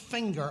put his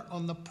finger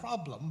on the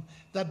problem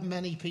that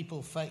many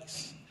people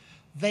face.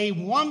 They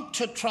want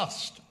to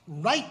trust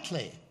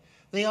rightly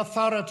the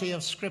authority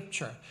of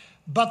Scripture,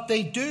 but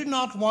they do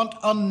not want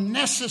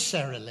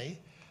unnecessarily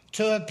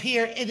to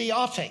appear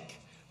idiotic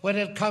when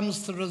it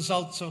comes to the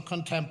results of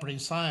contemporary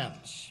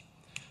science.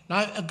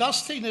 Now,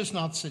 Augustine is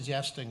not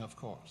suggesting, of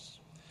course,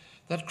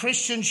 that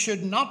Christians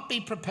should not be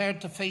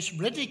prepared to face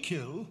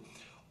ridicule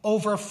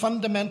over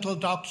fundamental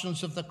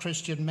doctrines of the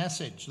Christian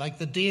message, like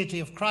the deity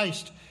of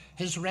Christ,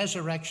 his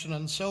resurrection,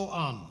 and so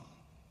on.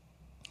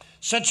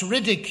 Such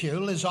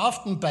ridicule is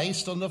often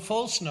based on the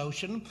false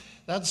notion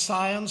that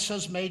science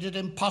has made it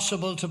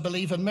impossible to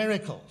believe in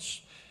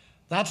miracles.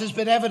 That has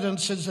been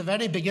evident since the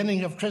very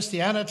beginning of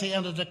Christianity,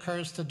 and it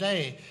occurs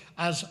today,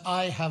 as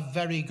I have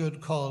very good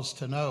cause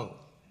to know.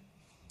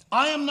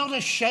 I am not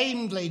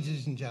ashamed,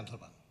 ladies and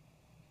gentlemen,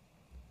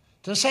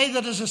 to say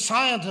that as a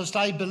scientist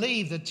I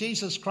believe that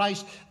Jesus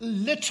Christ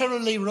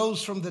literally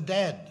rose from the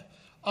dead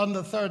on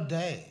the third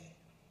day.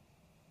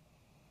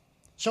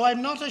 So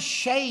I'm not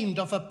ashamed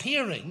of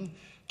appearing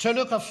to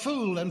look a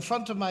fool in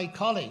front of my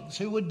colleagues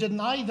who would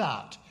deny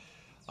that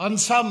on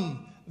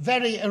some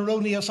very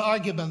erroneous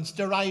arguments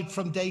derived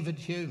from David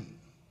Hume.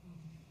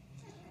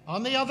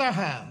 On the other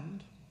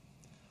hand,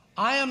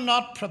 I am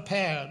not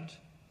prepared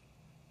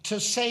to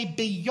say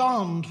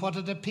beyond what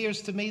it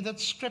appears to me that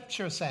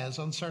Scripture says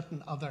on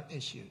certain other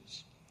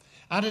issues.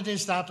 And it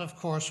is that, of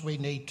course, we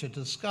need to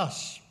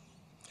discuss.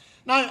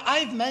 Now,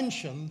 I've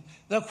mentioned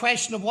the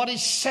question of what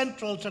is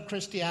central to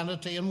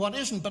Christianity and what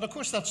isn't, but of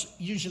course that's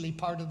usually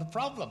part of the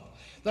problem,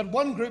 that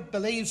one group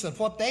believes that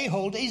what they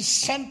hold is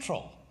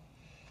central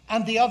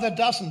and the other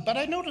doesn't. But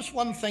I notice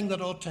one thing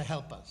that ought to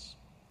help us.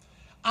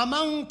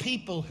 Among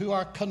people who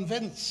are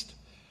convinced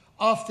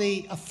of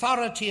the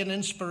authority and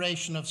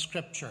inspiration of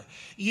Scripture,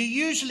 you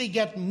usually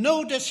get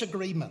no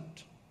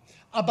disagreement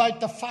about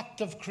the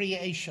fact of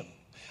creation,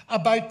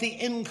 about the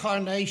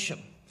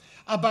incarnation,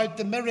 about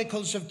the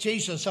miracles of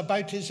Jesus,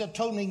 about his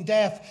atoning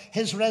death,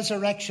 his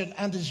resurrection,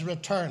 and his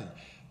return.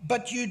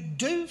 But you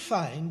do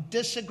find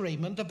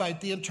disagreement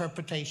about the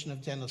interpretation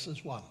of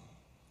Genesis 1.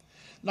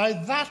 Now,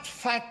 that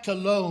fact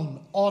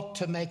alone ought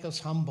to make us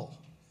humble.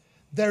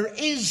 There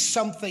is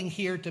something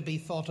here to be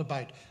thought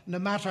about, no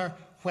matter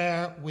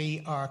where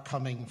we are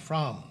coming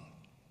from.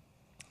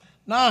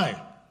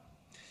 Now,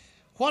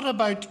 what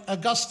about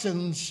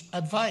Augustine's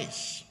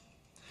advice?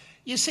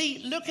 You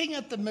see, looking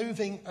at the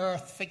moving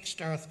earth,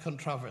 fixed earth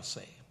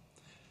controversy,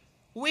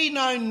 we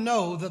now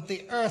know that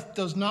the earth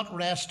does not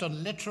rest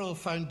on literal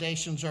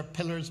foundations or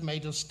pillars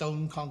made of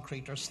stone,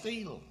 concrete, or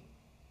steel.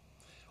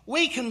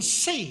 We can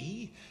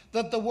see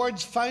that the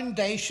words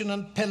foundation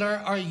and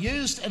pillar are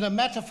used in a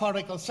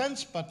metaphorical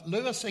sense, but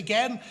Lewis,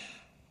 again,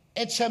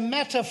 it's a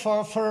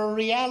metaphor for a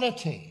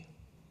reality.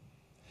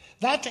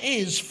 That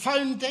is,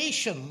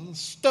 foundation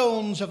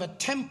stones of a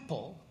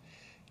temple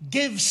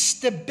give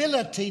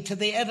stability to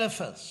the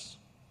edifice.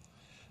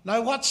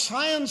 Now, what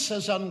science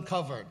has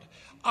uncovered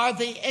are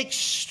the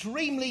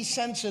extremely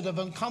sensitive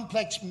and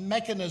complex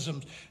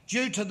mechanisms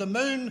due to the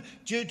moon,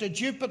 due to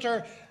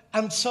Jupiter,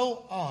 and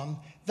so on,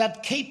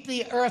 that keep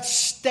the earth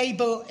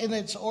stable in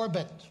its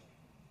orbit.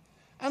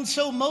 And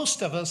so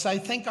most of us, I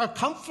think, are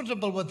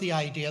comfortable with the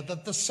idea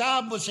that the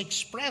psalm was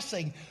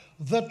expressing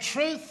the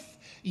truth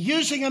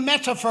using a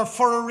metaphor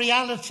for a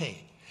reality.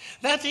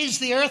 That is,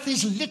 the earth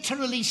is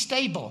literally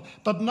stable,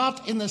 but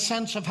not in the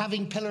sense of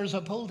having pillars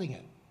upholding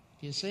it.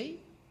 Do you see?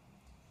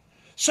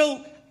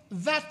 So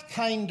that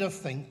kind of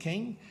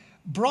thinking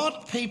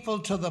brought people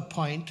to the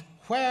point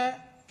where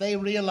they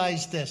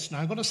realized this. Now,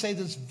 I'm going to say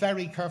this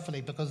very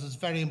carefully because it's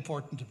very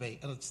important to me,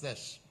 and it's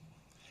this.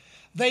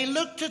 They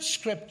looked at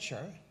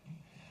Scripture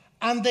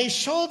and they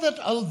saw that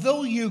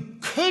although you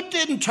could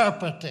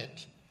interpret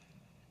it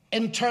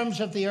in terms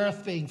of the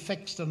earth being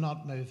fixed and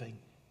not moving,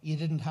 you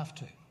didn't have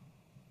to.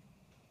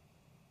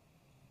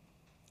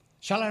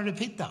 Shall I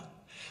repeat that?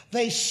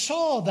 They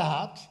saw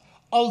that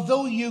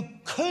although you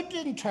could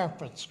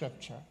interpret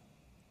Scripture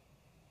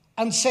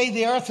and say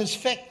the earth is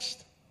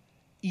fixed,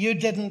 you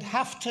didn't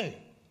have to.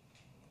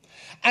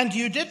 And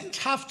you didn't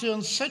have to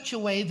in such a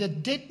way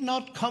that did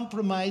not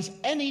compromise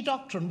any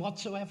doctrine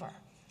whatsoever.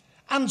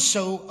 And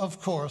so,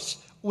 of course,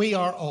 we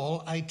are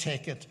all, I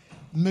take it,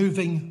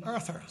 moving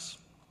earthers.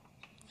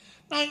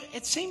 Now,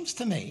 it seems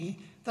to me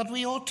that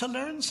we ought to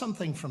learn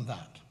something from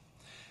that.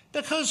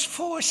 Because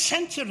for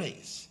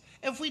centuries,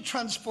 if we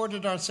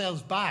transported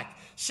ourselves back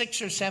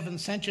 6 or 7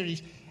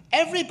 centuries,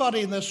 everybody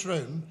in this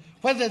room,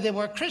 whether they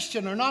were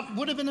Christian or not,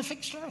 would have been a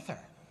fixed earther.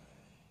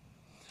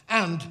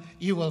 And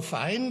you will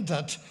find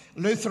that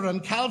Luther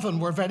and Calvin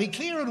were very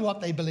clear in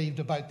what they believed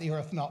about the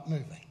earth not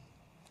moving.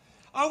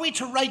 Are we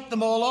to write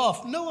them all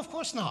off? No, of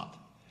course not.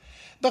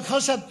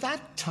 Because at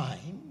that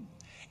time,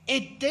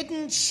 it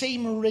didn't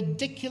seem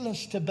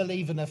ridiculous to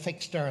believe in a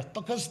fixed earth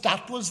because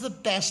that was the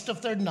best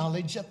of their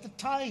knowledge at the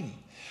time.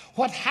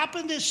 What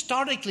happened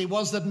historically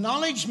was that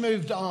knowledge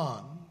moved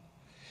on,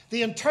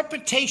 the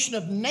interpretation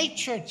of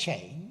nature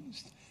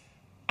changed,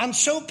 and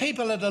so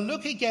people had a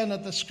look again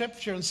at the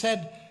scripture and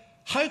said,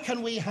 how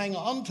can we hang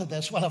on to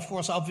this? Well, of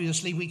course,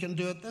 obviously we can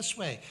do it this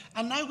way.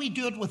 And now we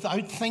do it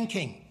without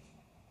thinking.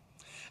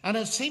 And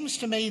it seems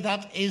to me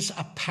that is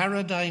a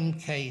paradigm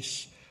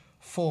case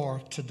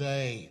for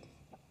today.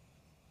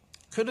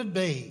 Could it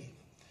be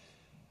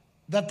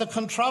that the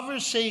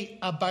controversy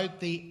about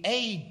the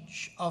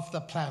age of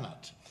the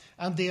planet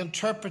and the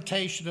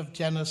interpretation of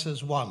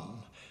Genesis 1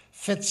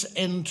 fits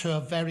into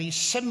a very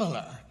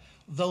similar,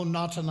 though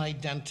not an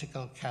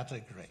identical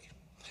category?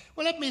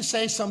 Well, let me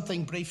say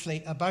something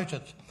briefly about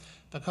it,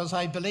 because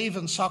I believe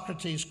in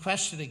Socrates'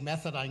 questioning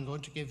method. I'm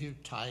going to give you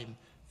time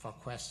for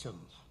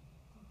questions.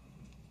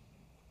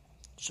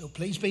 So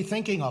please be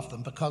thinking of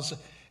them, because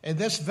in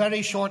this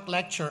very short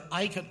lecture,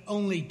 I can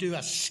only do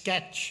a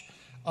sketch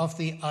of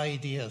the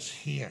ideas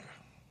here.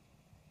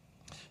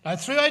 Now,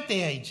 throughout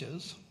the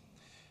ages,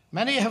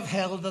 many have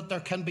held that there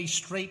can be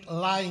straight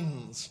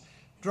lines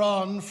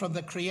drawn from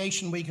the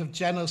creation week of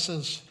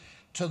Genesis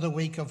to the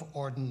week of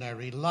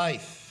ordinary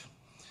life.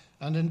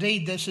 And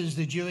indeed, this is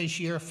the Jewish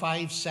year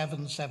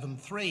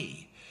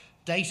 5773,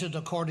 dated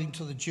according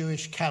to the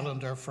Jewish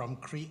calendar from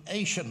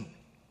creation.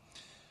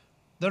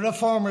 The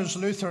reformers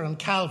Luther and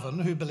Calvin,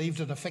 who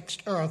believed in a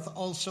fixed earth,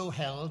 also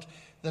held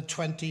the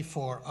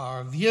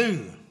 24-hour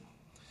view.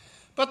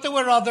 But there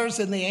were others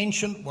in the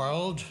ancient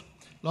world,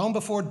 long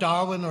before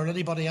Darwin or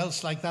anybody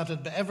else like that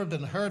had ever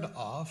been heard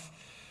of,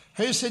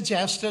 who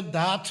suggested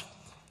that,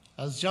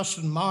 as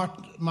Justin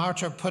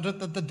Martyr put it,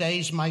 that the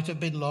days might have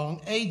been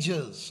long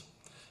ages.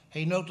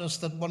 He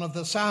noticed that one of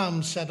the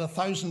Psalms said,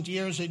 1,000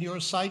 years in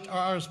your sight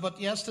are ours but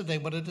yesterday,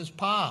 but it is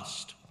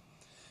past.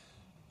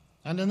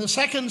 And in the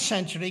 2nd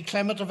century,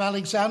 Clement of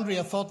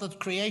Alexandria thought that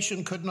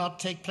creation could not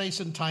take place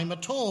in time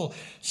at all,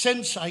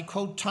 since, I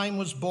quote, time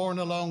was born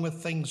along with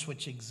things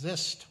which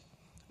exist.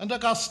 And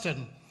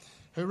Augustine,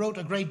 who wrote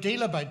a great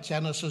deal about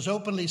Genesis,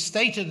 openly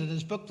stated in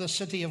his book, The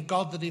City of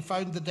God, that he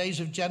found the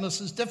days of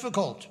Genesis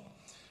difficult.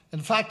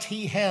 In fact,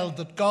 he held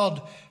that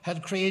God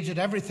had created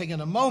everything in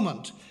a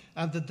moment,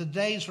 and that the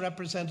days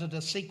represented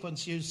a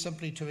sequence used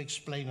simply to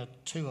explain it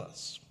to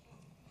us.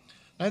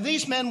 Now,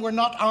 these men were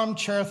not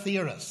armchair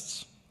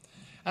theorists,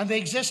 and they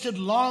existed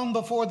long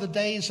before the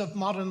days of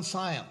modern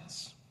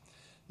science.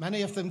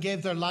 Many of them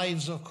gave their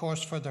lives, of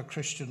course, for their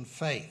Christian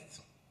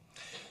faith.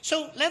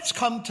 So let's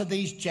come to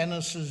these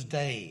Genesis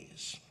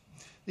days.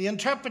 The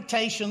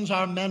interpretations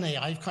are many.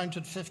 I've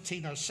counted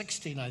 15 or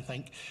 16, I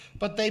think,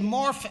 but they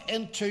morph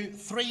into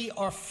 3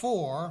 or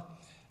 4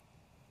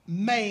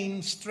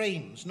 main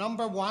streams.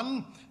 Number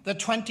 1, the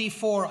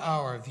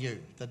 24-hour view.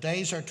 The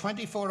days are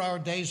 24-hour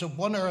days of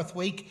one earth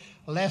week,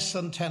 less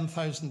than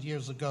 10,000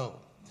 years ago.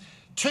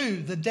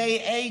 2, the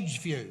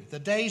day-age view. The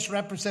days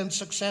represent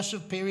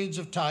successive periods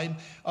of time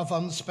of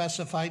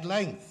unspecified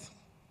length.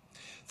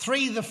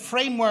 3, the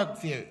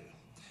framework view.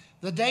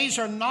 The days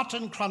are not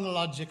in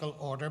chronological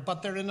order,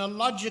 but they're in a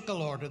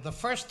logical order. The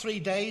first 3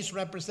 days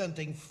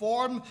representing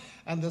form,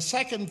 and the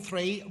second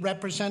 3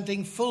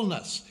 representing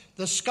fullness.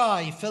 The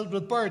sky filled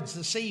with birds,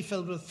 the sea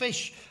filled with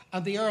fish,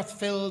 and the earth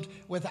filled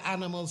with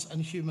animals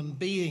and human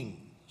beings.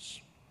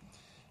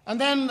 And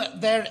then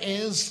there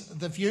is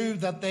the view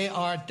that they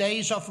are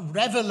days of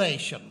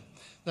revelation,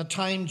 the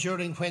time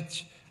during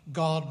which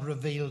God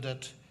revealed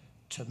it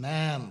to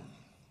man.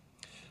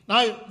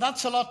 Now,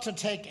 that's a lot to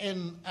take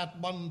in at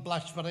one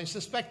blush, but I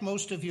suspect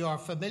most of you are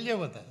familiar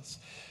with this.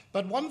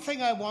 But one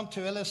thing I want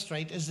to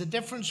illustrate is the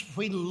difference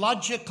between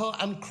logical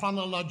and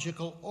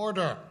chronological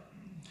order.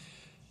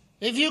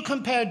 If you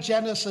compare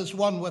Genesis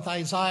 1 with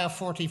Isaiah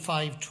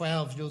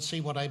 45:12, you'll see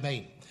what I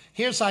mean.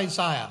 Here's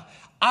Isaiah.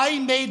 I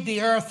made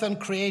the earth and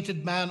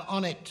created man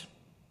on it.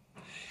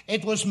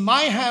 It was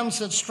my hands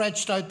that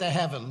stretched out the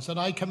heavens, and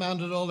I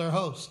commanded all their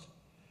host.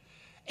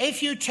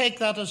 If you take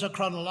that as a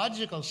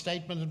chronological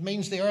statement, it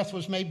means the earth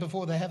was made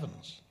before the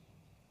heavens.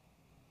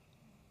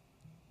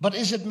 But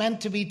is it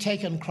meant to be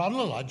taken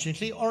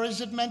chronologically, or is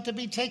it meant to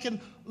be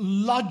taken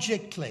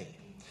logically?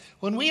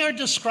 When we are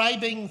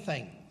describing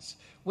things,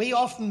 we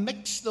often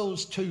mix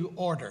those two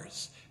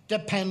orders,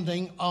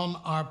 depending on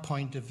our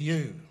point of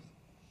view.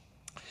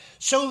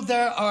 So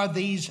there are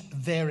these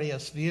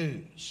various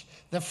views.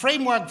 The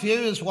framework view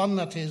is one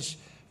that is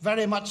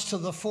very much to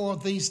the fore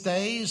these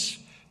days,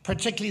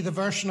 particularly the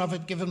version of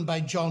it given by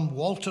John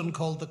Walton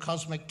called the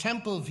Cosmic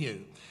Temple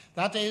view.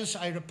 That is,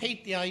 I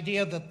repeat, the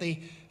idea that the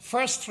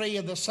first 3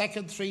 and the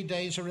second 3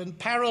 days are in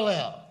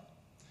parallel.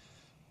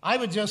 I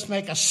would just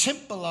make a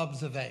simple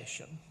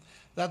observation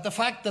that the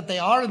fact that they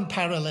are in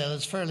parallel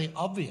is fairly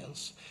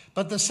obvious.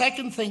 But the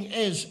second thing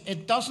is,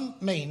 it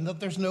doesn't mean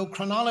that there's no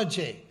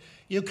chronology.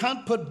 You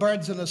can't put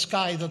birds in a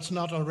sky that's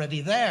not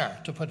already there,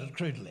 to put it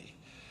crudely.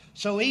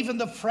 So even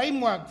the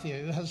framework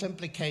view has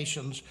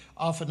implications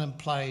of an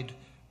implied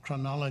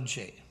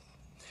chronology.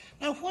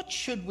 Now, what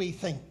should we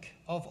think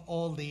of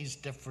all these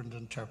different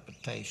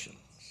interpretations?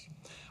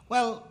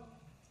 Well,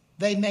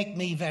 they make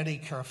me very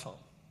careful.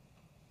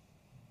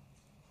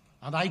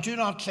 And I do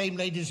not claim,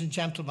 ladies and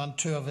gentlemen,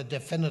 to have a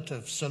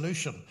definitive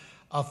solution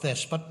of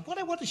this. But what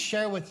I want to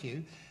share with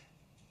you,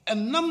 a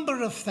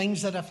number of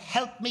things that have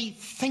helped me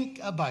think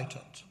about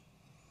it.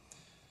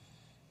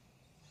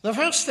 The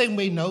first thing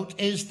we note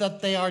is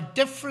that they are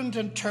different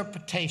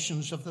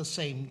interpretations of the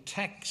same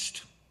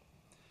text.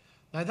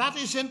 Now that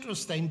is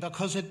interesting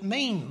because it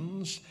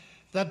means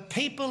that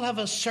people have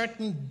a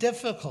certain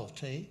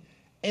difficulty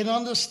in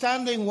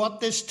understanding what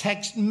this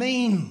text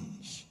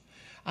means.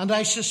 And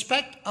I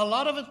suspect a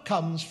lot of it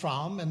comes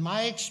from, in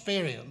my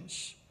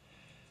experience,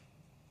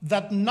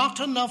 that not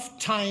enough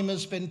time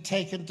has been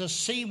taken to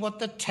see what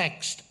the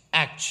text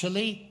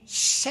actually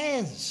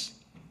says,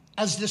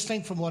 as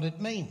distinct from what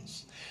it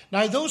means.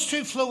 Now, those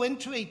two flow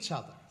into each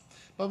other.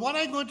 But what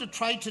I'm going to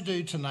try to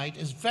do tonight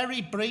is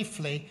very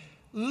briefly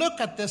look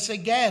at this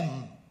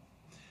again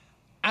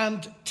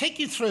and take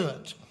you through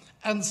it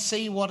and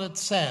see what it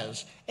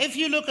says. If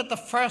you look at the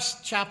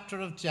first chapter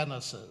of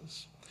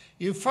Genesis,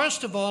 you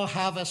first of all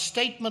have a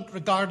statement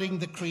regarding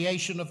the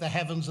creation of the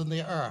heavens and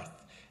the earth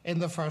in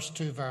the first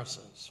two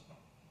verses.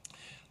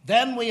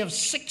 Then we have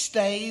 6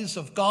 days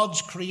of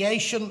God's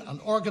creation and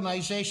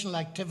organizational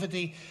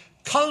activity,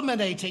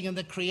 culminating in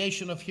the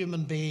creation of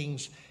human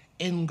beings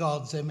in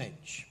God's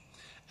image.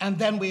 And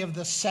then we have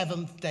the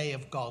 7th day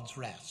of God's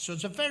rest. So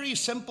it's a very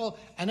simple,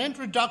 an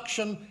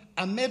introduction,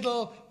 a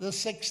middle, the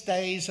 6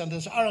 days, and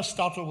as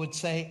Aristotle would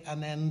say,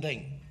 an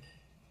ending.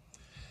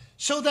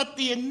 So that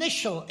the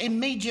initial,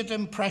 immediate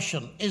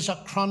impression is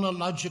a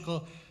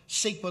chronological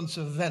sequence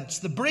of events,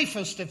 the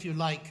briefest, if you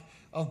like,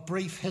 of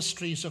brief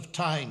histories of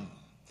time.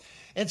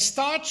 It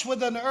starts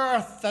with an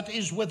earth that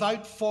is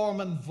without form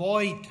and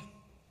void.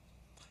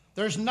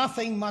 There's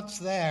nothing much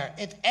there.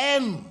 It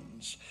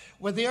ends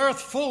with the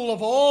earth full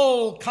of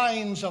all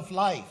kinds of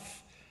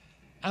life.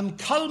 And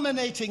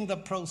culminating the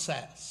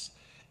process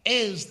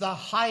is the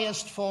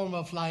highest form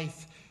of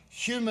life,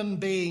 human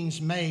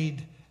beings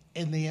made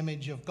in the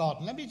image of God.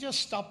 And let me just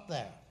stop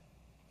there.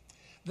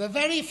 The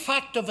very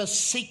fact of a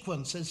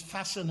sequence is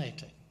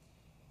fascinating,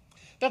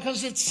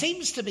 because it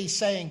seems to be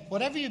saying,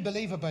 whatever you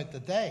believe about the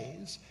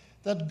days,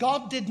 that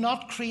God did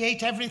not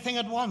create everything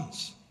at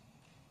once.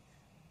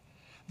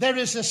 There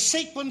is a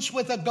sequence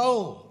with a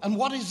goal. And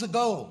what is the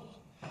goal?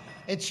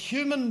 It's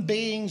human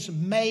beings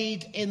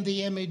made in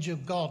the image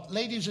of God.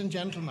 Ladies and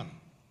gentlemen,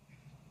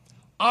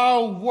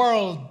 our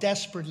world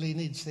desperately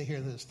needs to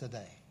hear this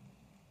today.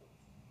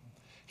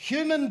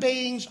 Human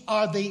beings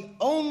are the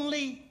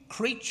only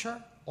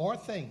creature or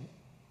thing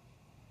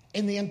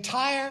in the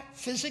entire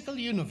physical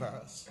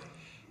universe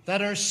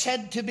that are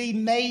said to be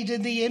made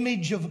in the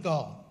image of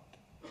God.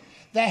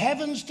 The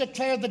heavens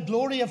declare the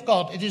glory of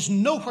God. It is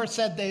nowhere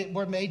said they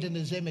were made in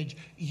his image.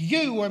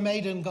 You were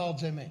made in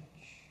God's image.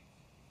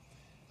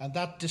 And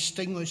that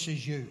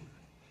distinguishes you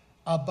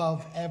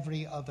above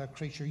every other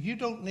creature. You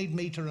don't need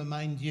me to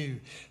remind you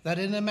that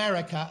in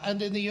America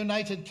and in the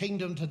United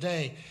Kingdom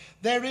today,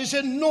 there is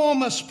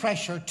enormous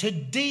pressure to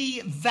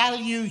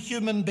devalue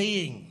human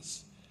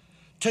beings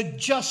to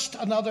just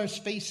another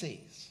species.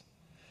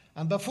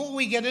 And before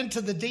we get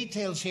into the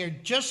details here,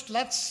 just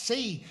let's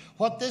see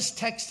what this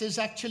text is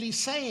actually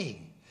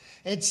saying.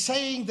 It's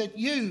saying that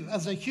you,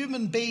 as a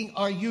human being,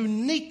 are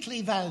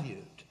uniquely valued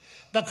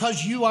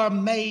because you are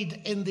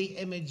made in the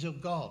image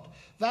of God.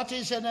 That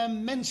is an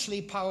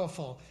immensely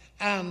powerful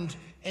and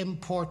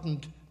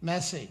important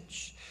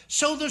message.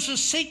 So there's a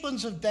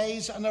sequence of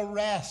days and a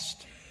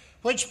rest,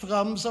 which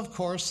becomes, of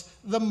course,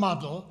 the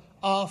model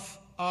of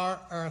our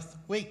Earth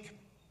Week.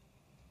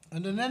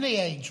 And in any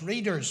age,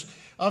 readers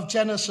of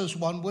Genesis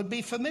 1 would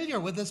be familiar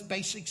with this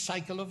basic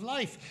cycle of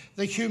life,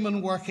 the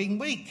human working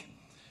week.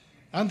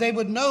 And they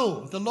would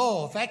know the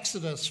law of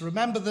Exodus.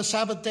 Remember the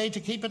Sabbath day to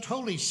keep it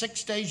holy.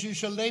 6 days you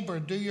shall labor,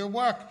 do your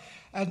work,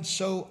 and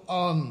so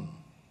on.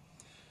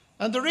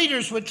 And the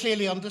readers would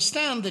clearly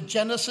understand that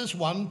Genesis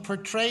 1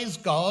 portrays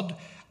God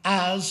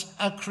as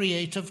a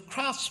creative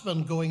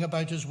craftsman going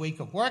about his week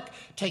of work,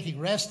 taking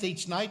rest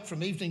each night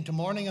from evening to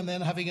morning, and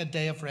then having a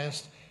day of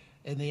rest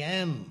in the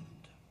end.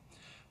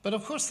 But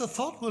of course, the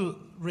thoughtful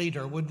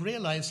reader would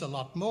realize a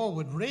lot more,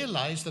 would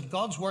realize that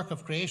God's work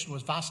of creation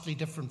was vastly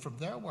different from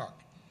their work.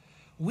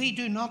 We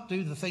do not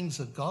do the things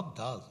that God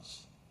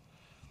does.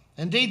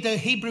 Indeed, the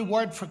Hebrew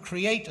word for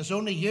create is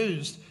only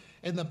used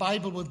in the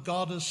Bible with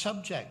God as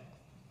subject.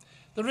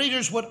 The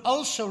readers would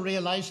also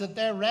realize that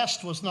their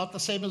rest was not the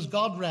same as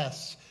God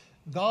rests.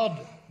 God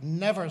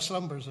never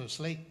slumbers or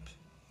sleeps.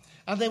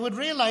 And they would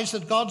realize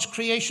that God's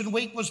creation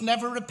week was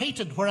never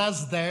repeated,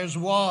 whereas theirs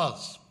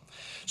was.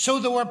 So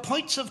there were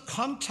points of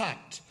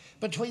contact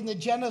between the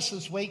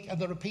Genesis week and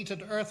the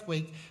repeated Earth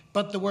week,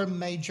 but there were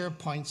major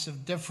points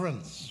of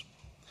difference.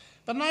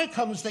 But now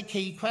comes the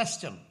key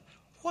question.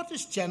 What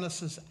does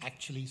Genesis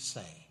actually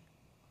say?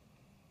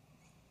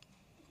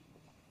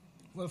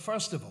 Well,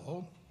 first of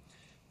all,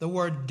 the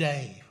word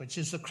day, which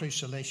is the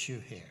crucial issue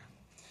here.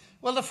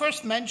 Well, the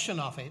first mention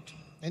of it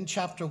in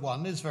chapter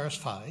 1 is verse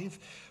 5,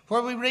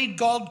 where we read,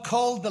 God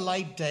called the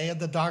light day and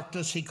the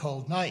darkness he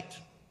called night.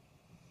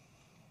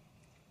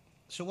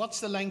 So what's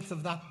the length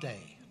of that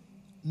day?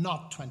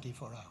 Not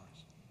 24 hours.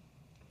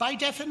 By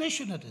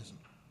definition, it isn't.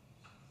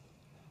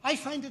 I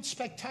find it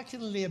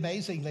spectacularly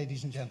amazing,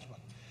 ladies and gentlemen,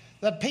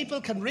 that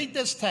people can read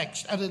this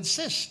text and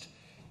insist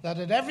that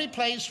in every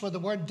place where the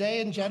word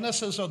day in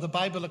Genesis or the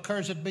Bible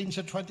occurs, it means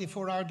a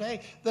 24-hour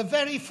day. The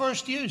very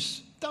first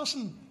use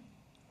doesn't.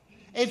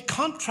 It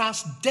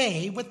contrasts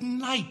day with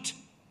night.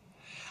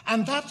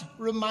 And that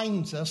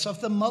reminds us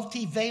of the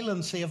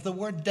multivalency of the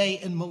word day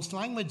in most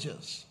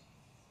languages.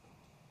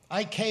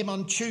 I came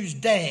on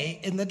Tuesday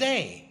in the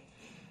day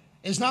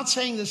is not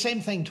saying the same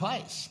thing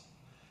twice.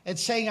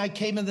 It's saying I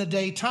came in the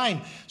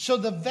daytime. So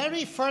the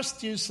very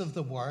first use of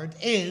the word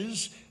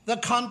is the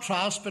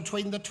contrast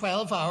between the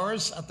 12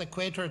 hours, at the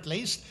equator at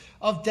least,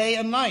 of day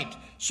and night.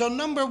 So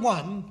number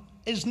one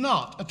is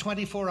not a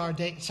 24-hour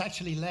day. It's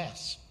actually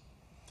less.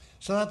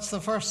 So that's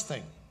the first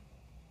thing.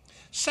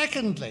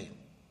 Secondly,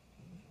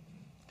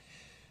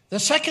 the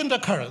second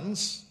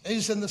occurrence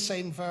is in the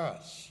same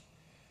verse.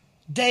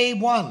 Day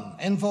one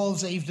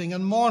involves evening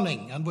and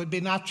morning and would be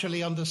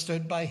naturally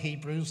understood by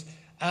Hebrews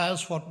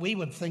as what we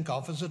would think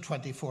of as a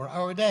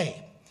 24-hour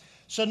day.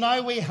 So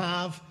now we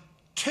have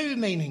two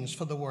meanings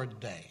for the word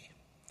day,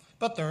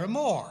 but there are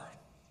more.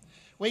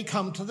 We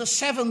come to the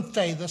seventh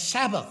day, the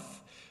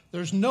Sabbath.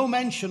 There's no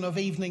mention of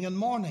evening and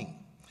morning.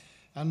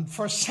 And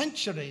for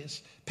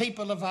centuries,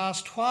 people have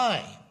asked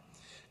why.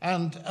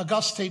 And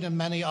Augustine and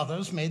many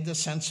others made the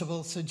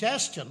sensible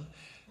suggestion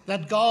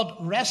that God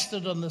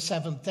rested on the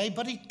seventh day,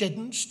 but he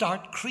didn't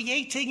start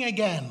creating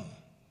again.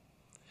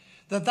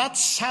 That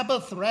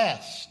Sabbath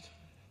rest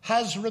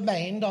has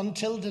remained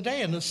until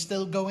today and is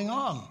still going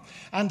on.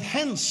 And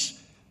hence,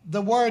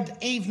 the word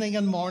evening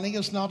and morning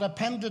is not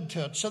appended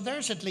to it. So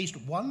there's at least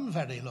one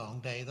very long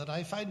day that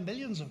I find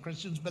millions of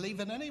Christians believe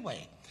in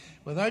anyway,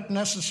 without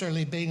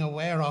necessarily being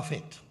aware of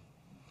it.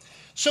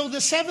 So the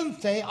seventh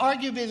day,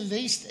 arguably at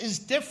least, is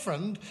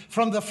different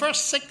from the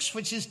first six,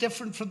 which is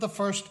different from the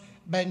first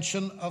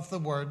mention of the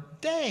word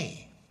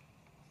day.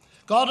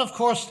 God, of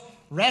course,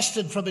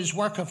 rested from his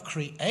work of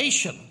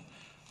creation,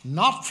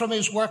 not from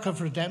his work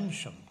of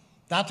redemption.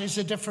 That is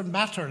a different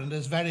matter and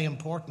is very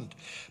important.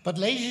 But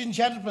ladies and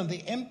gentlemen,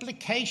 the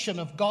implication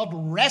of God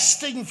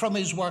resting from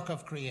his work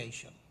of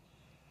creation,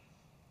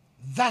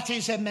 that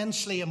is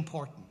immensely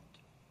important.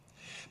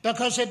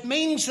 Because it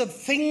means that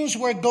things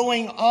were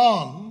going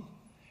on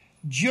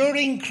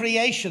during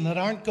creation that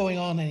aren't going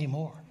on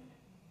anymore.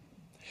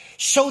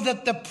 So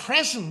that the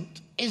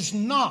present is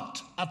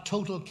not a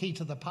total key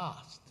to the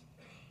past.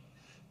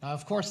 Now,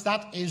 of course,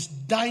 that is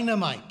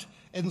dynamite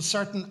in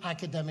certain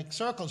academic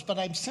circles, but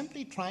I'm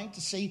simply trying to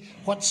see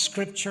what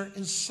Scripture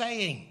is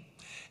saying.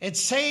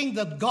 It's saying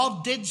that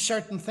God did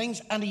certain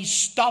things and he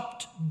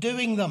stopped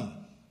doing them.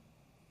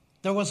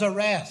 There was a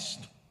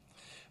rest.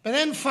 But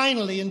then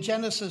finally, in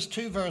Genesis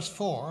 2 verse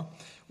 4,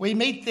 we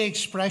meet the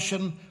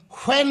expression,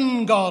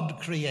 when God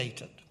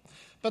created.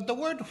 But the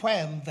word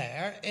when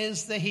there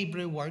is the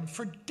Hebrew word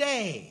for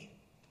day.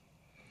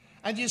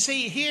 And you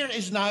see, here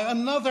is now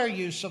another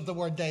use of the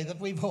word day that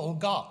we've all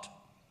got.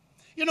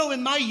 You know,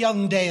 in my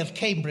young day at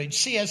Cambridge,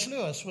 C.S.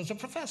 Lewis was a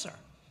professor.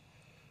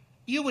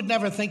 You would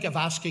never think of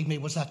asking me,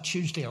 was that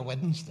Tuesday or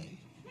Wednesday?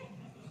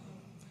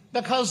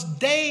 Because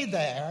day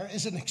there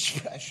is an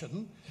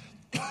expression,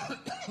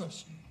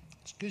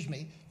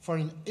 for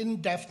an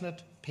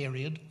indefinite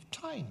period of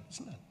time,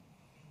 isn't it?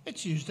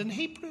 It's used in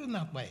Hebrew in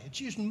that way. It's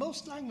used in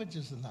most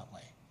languages in that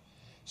way.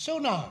 So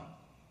now,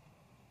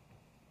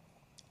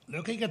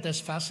 looking at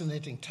this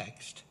fascinating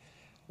text,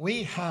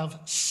 we have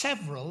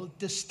several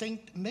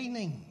distinct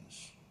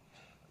meanings.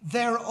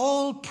 They're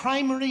all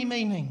primary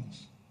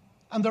meanings,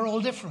 and they're all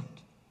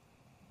different.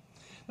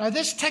 Now,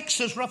 this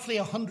text is roughly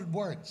 100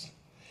 words.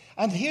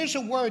 And here's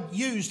a word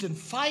used in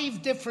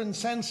 5 different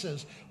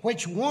senses,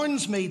 which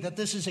warns me that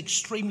this is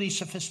extremely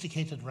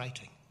sophisticated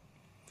writing.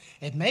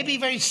 It may be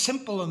very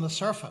simple on the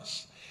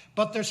surface,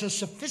 but there's a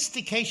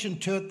sophistication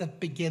to it that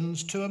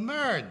begins to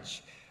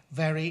emerge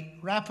very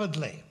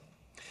rapidly.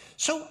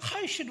 So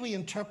how should we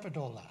interpret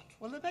all that?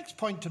 Well, the next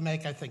point to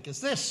make, I think,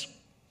 is this.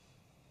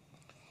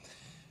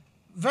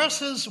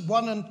 Verses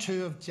 1 and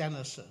 2 of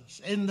Genesis,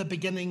 in the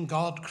beginning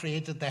God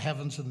created the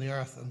heavens and the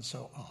earth, and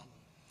so on.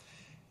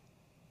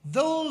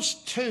 Those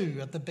two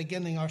at the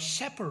beginning are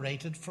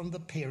separated from the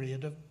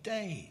period of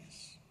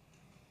days.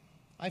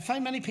 I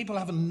find many people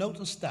haven't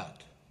noticed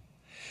that.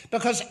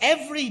 Because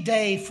every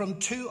day from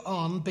 2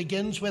 on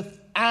begins with,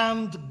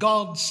 and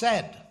God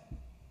said.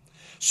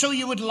 So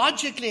you would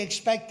logically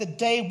expect that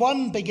day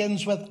 1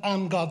 begins with,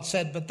 and God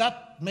said, but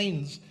that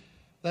means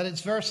that it's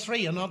verse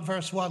 3 and not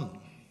verse 1.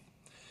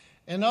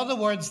 In other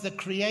words, the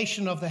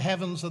creation of the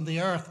heavens and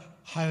the earth,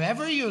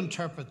 however you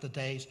interpret the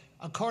days,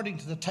 according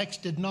to the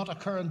text, did not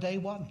occur on day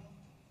 1.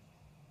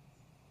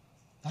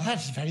 Now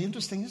that's very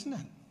interesting, isn't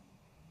it?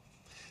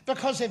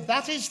 Because if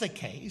that is the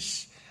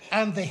case,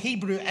 and the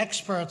Hebrew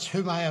experts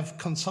whom I have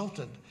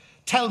consulted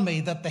tell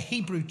me that the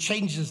Hebrew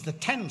changes the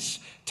tense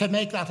to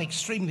make that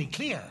extremely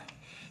clear,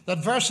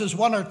 that verses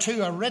 1 or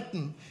 2 are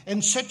written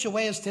in such a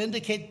way as to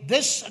indicate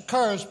this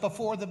occurs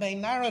before the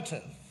main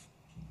narrative.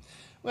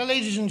 Well,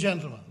 ladies and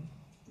gentlemen,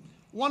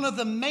 one of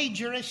the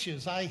major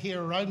issues I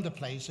hear around the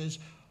place is,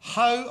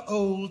 how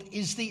old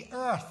is the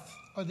earth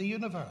or the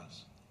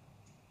universe?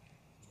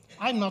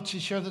 I'm not so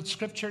sure that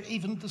Scripture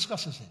even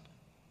discusses it.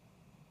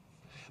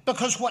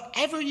 Because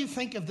whatever you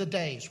think of the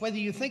days, whether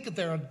you think that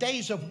there are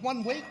days of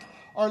 1 week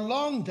or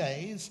long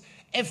days,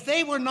 if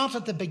they were not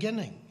at the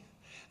beginning,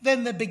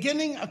 then the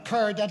beginning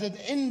occurred at an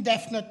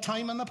indefinite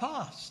time in the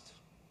past.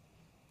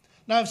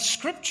 Now, if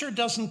Scripture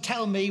doesn't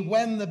tell me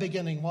when the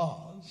beginning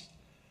was,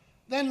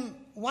 then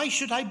why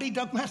should I be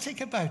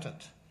dogmatic about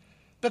it?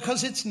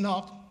 Because it's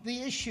not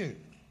the issue.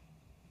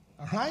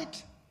 All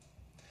right?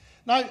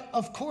 Now,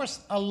 of course,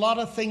 a lot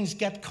of things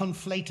get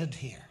conflated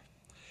here.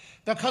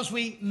 Because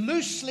we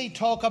loosely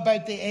talk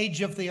about the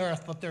age of the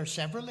earth, but there are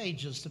several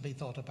ages to be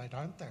thought about,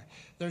 aren't there?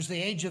 There's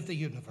the age of the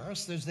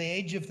universe, there's the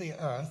age of the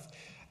earth,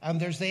 and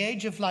there's the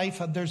age of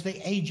life, and there's the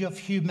age of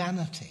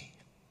humanity.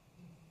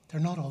 They're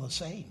not all the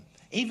same.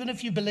 Even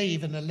if you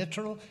believe in a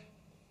literal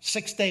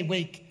 6-day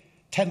week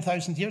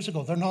 10,000 years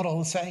ago, they're not all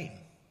the same.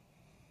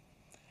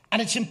 And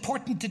it's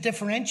important to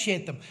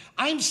differentiate them.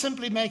 I'm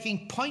simply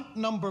making point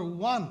number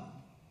 1,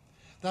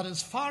 that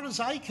as far as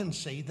I can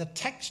see, the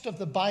text of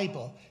the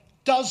Bible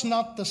does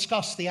not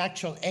discuss the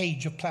actual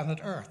age of planet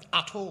Earth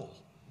at all.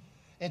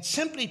 It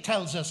simply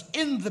tells us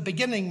in the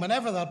beginning,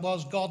 whenever that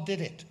was, God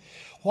did it.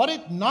 What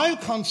it now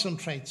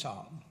concentrates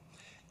on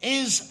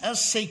is a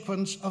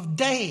sequence of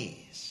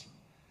days.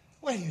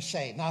 Well, you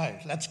say, now,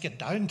 let's get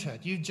down to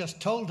it. You just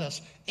told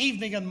us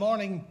evening and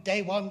morning,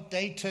 day 1,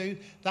 day 2,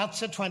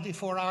 that's a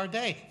 24-hour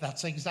day.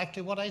 That's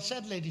exactly what I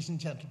said, ladies and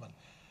gentlemen.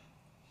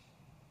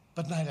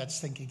 But now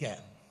let's think again.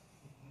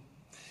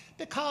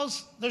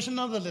 Because there's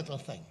another little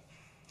thing.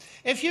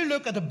 If you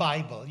look at the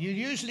Bible, you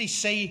usually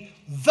see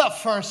the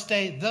first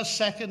day, the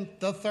second,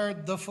 the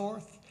third, the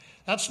fourth.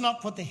 That's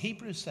not what the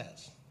Hebrew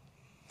says.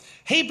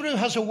 Hebrew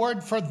has a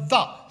word for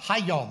the,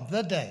 hayom,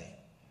 the day.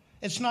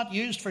 It's not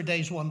used for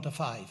days 1 to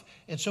 5.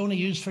 It's only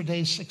used for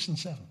days 6 and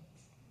 7.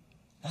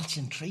 That's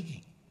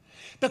intriguing.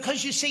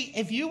 Because you see,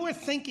 if you were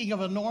thinking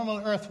of a normal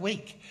earth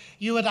week,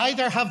 you would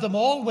either have them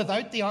all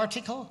without the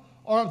article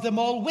or them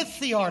all with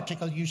the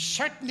article. You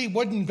certainly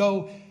wouldn't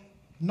go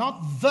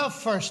not the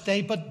first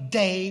day, but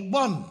day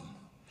 1,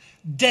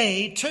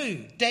 day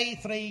 2, day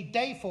 3,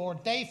 day 4,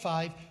 day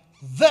 5,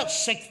 the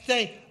 6th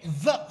day,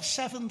 the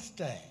 7th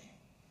day.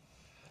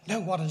 Now,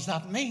 what does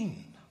that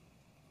mean?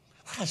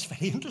 Well, that's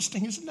very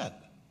interesting, isn't it?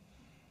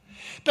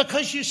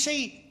 Because you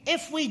see,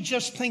 if we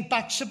just think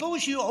back,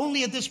 suppose you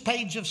only had this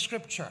page of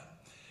Scripture.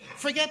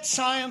 Forget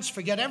science,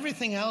 forget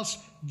everything else,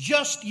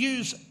 just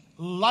use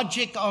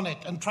logic on it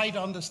and try to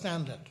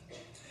understand it.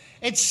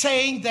 It's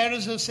saying there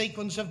is a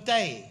sequence of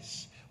days.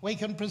 We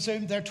can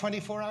presume they're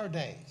 24-hour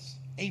days,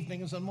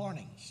 evenings and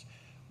mornings.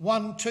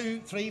 1,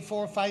 2, 3,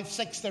 4, 5,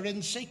 6, they're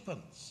in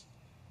sequence.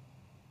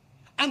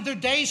 And they're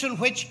days in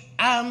which,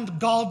 and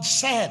God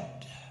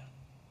said.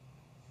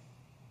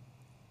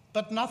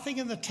 But nothing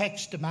in the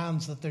text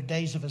demands that they're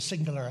days of a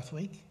single earth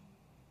week.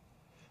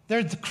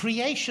 They're the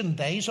creation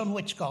days on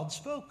which God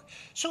spoke.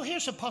 So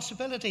here's a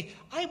possibility.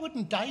 I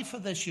wouldn't die for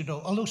this, you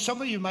know, although some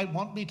of you might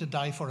want me to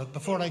die for it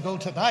before I go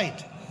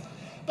tonight.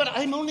 But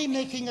I'm only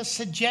making a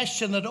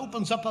suggestion that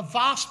opens up a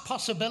vast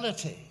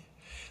possibility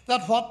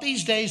that what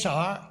these days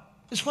are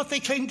is what they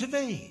claim to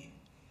be.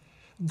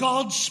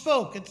 God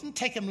spoke. It didn't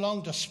take him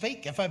long to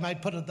speak, if I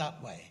might put it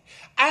that way.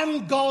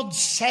 And God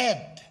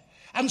said,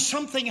 and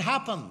something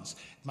happens.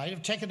 It might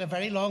have taken a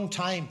very long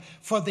time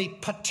for the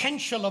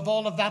potential of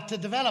all of that to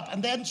develop.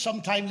 And then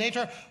sometime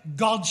later,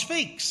 God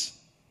speaks.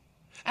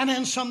 And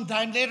then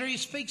sometime later, he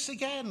speaks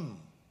again.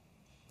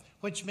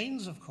 Which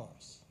means, of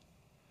course,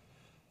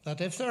 that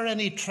if there are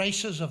any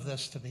traces of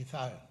this to be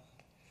found,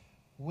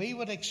 we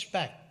would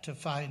expect to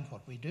find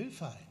what we do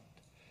find,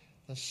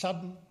 the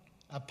sudden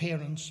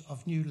appearance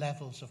of new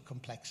levels of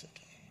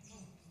complexity.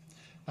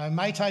 Now,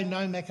 might I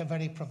now make a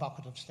very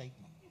provocative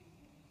statement?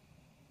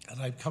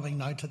 And I'm coming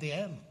now to the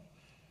end,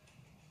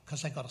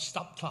 because I've got a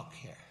stop clock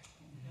here.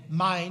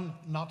 Mine,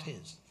 not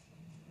his.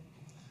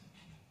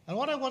 And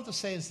what I want to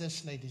say is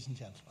this, ladies and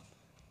gentlemen.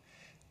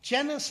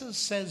 Genesis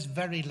says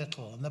very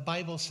little, and the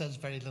Bible says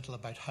very little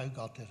about how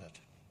God did it.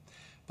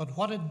 But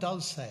what it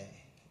does say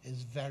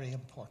is very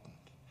important.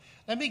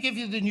 Let me give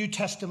you the New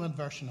Testament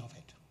version of it.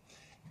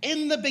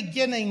 In the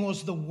beginning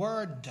was the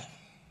Word.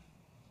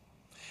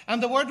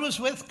 And the Word was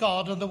with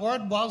God, and the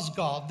Word was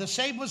God. The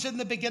same was in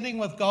the beginning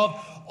with God.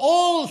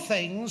 All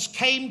things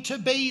came to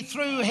be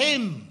through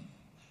him.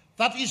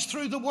 That is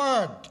through the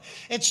Word.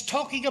 It's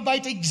talking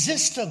about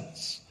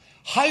existence.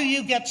 How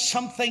you get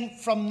something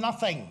from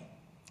nothing.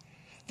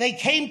 They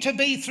came to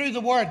be through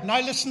the Word.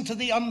 Now listen to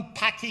the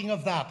unpacking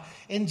of that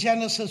in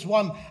Genesis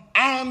 1.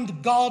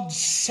 And God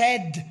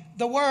said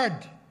the Word.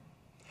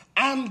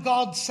 And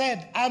God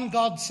said, and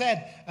God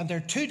said. And there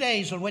are 2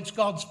 days on which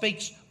God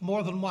speaks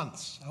more than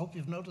once. I hope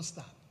you've noticed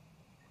that.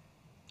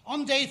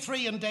 On day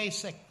 3 and day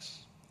 6.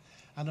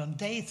 And on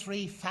day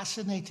 3,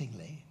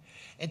 fascinatingly,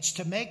 it's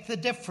to make the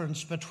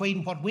difference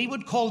between what we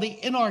would call the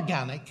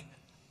inorganic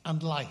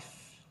and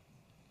life.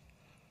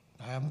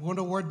 Now, I'm going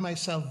to word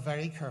myself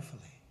very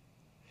carefully.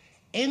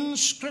 In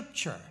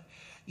Scripture,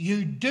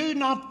 You do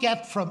not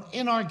get from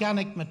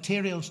inorganic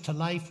materials to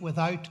life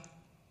without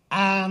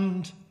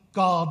 "and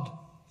God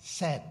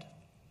said."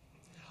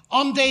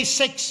 On day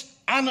 6,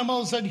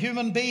 animals and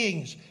human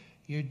beings.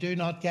 You do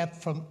not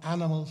get from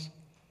animals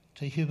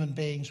to human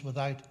beings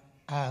without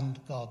 "and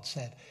God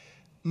said."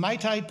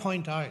 Might I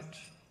point out,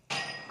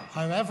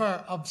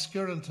 however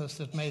obscurantist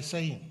it may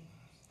seem,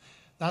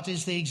 that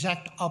is the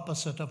exact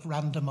opposite of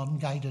random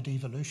unguided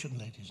evolution,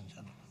 ladies and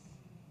gentlemen.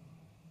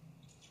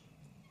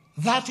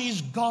 That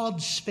is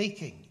God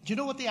speaking. Do you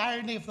know what the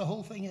irony of the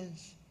whole thing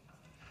is?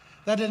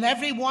 That in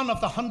every one of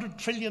the 100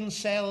 trillion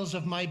cells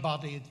of my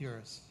body and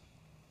yours,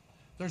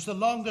 there's the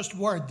longest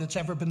word that's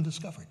ever been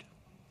discovered.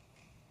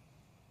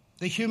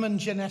 The human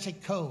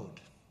genetic code.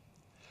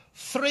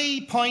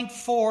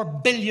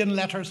 3.4 billion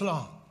letters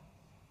long.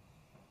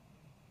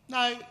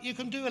 Now, you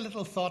can do a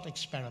little thought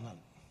experiment.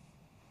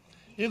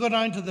 You go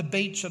down to the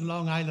beach on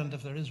Long Island,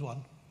 if there is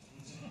one,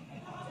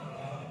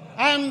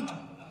 and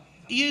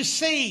you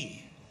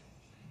see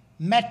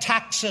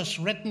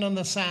Metaxas written on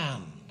the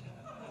sand.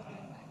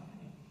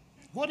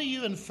 What do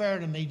you infer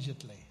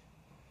immediately?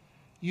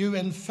 You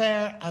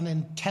infer an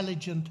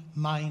intelligent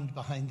mind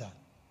behind that.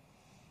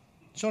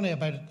 It's only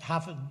about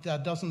half a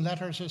dozen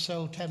letters or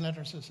so, 10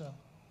 letters or so.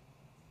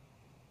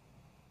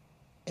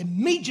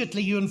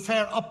 Immediately you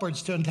infer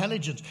upwards to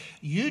intelligence.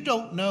 You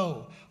don't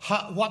know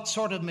what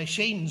sort of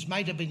machines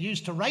might have been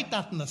used to write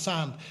that in the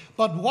sand,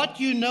 but what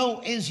you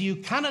know is you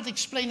cannot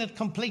explain it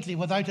completely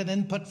without an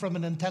input from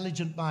an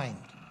intelligent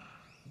mind.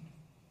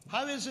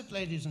 How is it,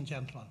 ladies and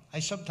gentlemen? I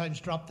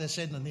sometimes drop this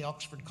in the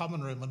Oxford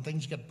Common Room when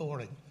things get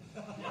boring.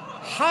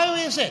 How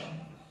is it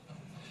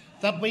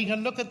that we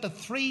can look at the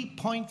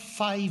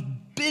 3.5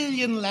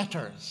 billion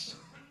letters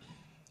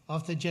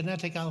of the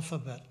genetic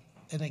alphabet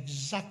in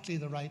exactly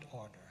the right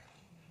order?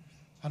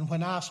 And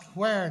when asked,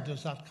 where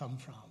does that come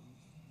from?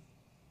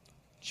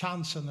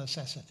 Chance and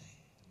necessity.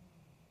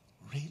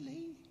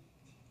 Really?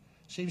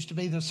 Seems to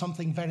be there's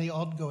something very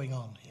odd going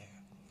on here.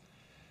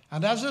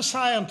 And as a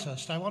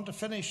scientist, I want to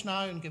finish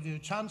now and give you a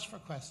chance for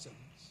questions.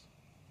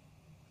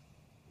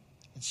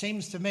 It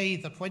seems to me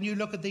that when you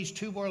look at these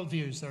two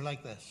worldviews, they're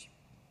like this.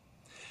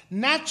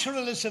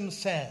 Naturalism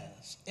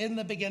says, in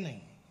the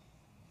beginning,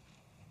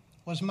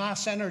 was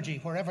mass energy,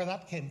 wherever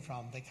that came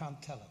from, they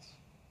can't tell us.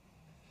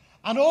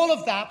 And all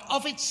of that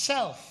of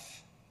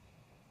itself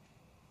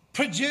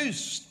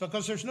produced,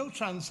 because there's no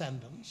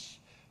transcendence,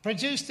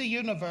 produced the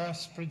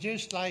universe,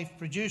 produced life,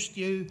 produced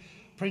you,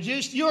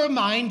 produced your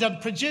mind, and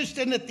produced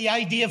in it the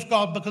idea of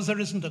God, because there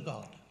isn't a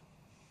God.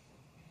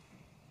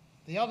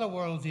 The other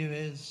worldview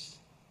is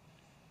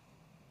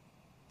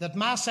that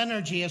mass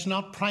energy is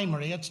not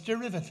primary, it's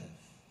derivative.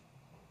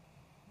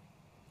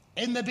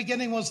 In the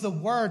beginning was the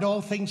Word,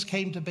 all things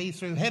came to be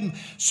through him.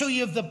 So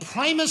you have the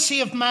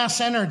primacy of mass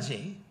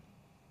energy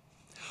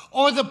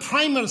or the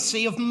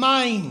primacy of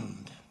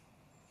mind.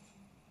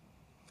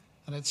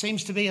 And it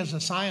seems to me, as a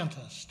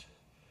scientist,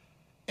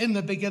 in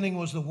the beginning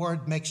was the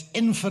Word makes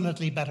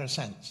infinitely better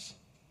sense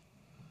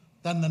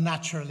than the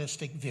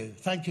naturalistic view.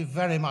 Thank you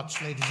very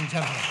much, ladies and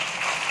gentlemen.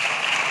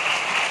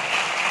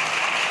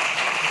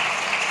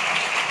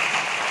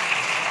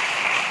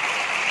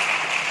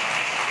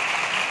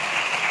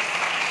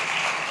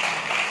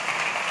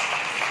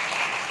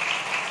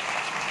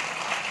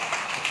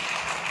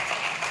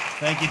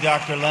 Thank you,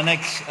 Dr.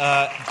 Lennox.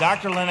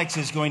 Dr. Lennox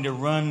is going to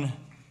run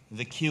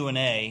the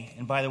Q&A.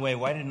 And by the way,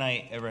 why didn't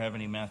I ever have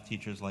any math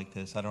teachers like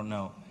this? I don't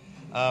know.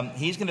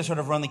 He's going to sort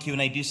of run the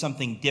Q&A, do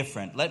something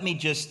different. Let me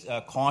just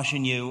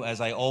caution you, as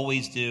I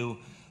always do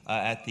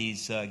at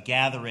these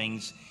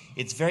gatherings.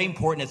 It's very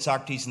important at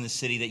Socrates in the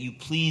City that you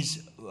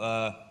please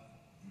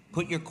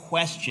put your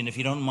question, if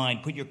you don't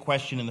mind, put your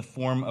question in the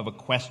form of a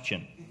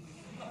question.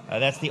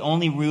 That's the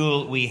only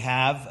rule we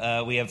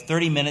have. We have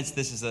 30 minutes.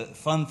 This is a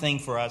fun thing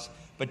for us.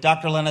 But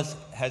Dr. Lennox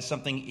has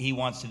something he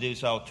wants to do,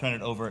 so I'll turn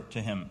it over to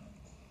him.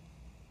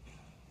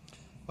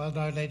 Well,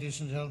 now,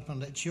 ladies and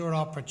gentlemen, it's your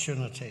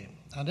opportunity.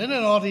 And in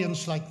an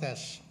audience like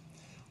this,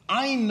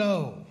 I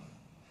know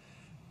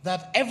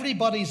that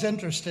everybody's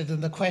interested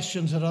in the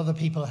questions that other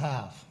people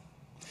have.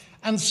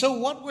 And so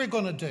what we're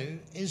going to do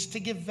is to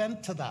give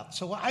vent to that.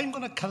 So I'm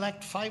going to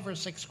collect 5 or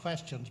 6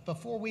 questions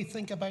before we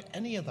think about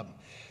any of them.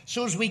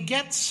 So as we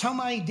get some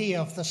idea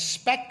of the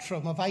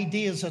spectrum of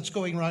ideas that's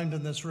going around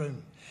in this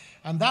room.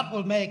 And that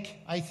will make,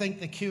 I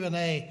think, the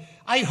Q&A,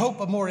 I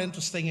hope, a more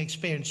interesting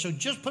experience. So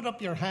just put up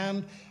your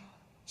hand,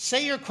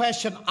 say your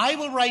question. I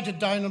will write it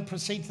down and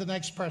proceed to the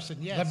next person.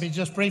 Yes. Let me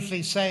just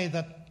briefly say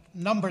that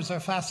numbers are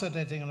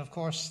fascinating. And, of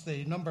course,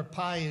 the number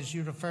pi is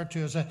you refer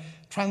to as a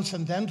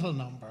transcendental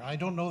number. I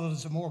don't know that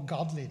it's a more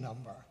godly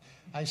number.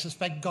 I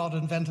suspect God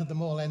invented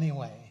them all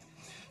anyway.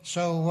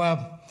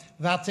 So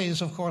that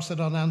is, of course,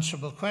 an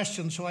unanswerable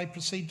question. So I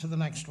proceed to the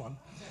next one.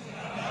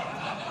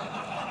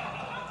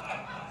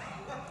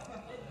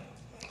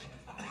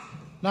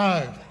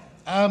 Now,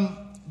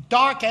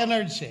 dark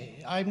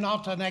energy. I'm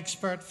not an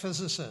expert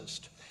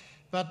physicist,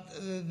 but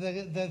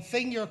the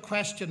thing your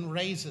question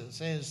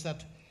raises is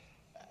that,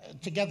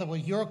 together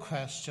with your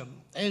question,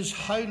 is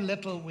how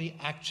little we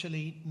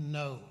actually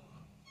know.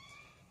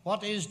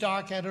 What is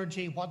dark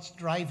energy? What's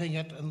driving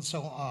it? And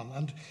so on.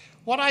 And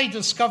what I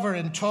discover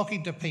in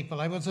talking to people,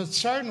 I was at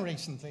CERN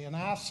recently and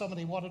asked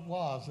somebody what it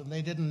was, and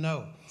they didn't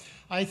know.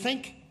 I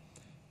think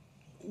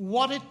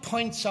what it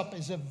points up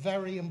is a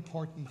very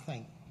important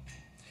thing.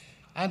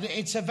 And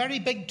it's a very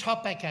big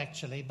topic,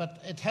 actually,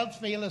 but it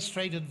helps me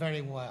illustrate it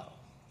very well.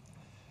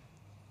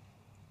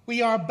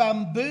 We are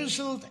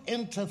bamboozled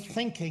into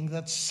thinking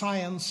that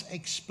science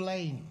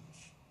explains.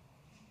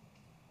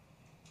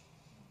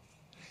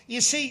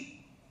 You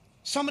see,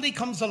 somebody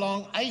comes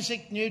along,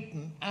 Isaac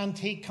Newton, and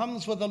he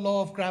comes with the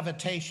law of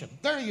gravitation.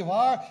 There you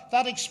are.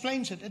 That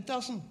explains it. It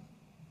doesn't.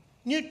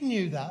 Newton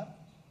knew that.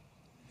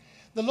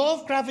 The law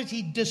of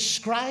gravity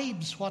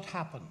describes what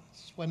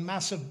happens when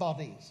massive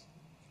bodies.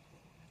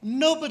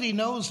 Nobody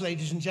knows,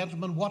 ladies and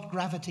gentlemen, what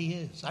gravity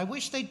is. I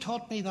wish they'd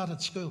taught me that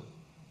at school.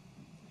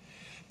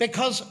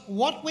 Because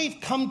what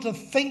we've come to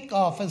think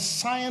of as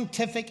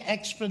scientific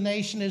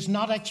explanation is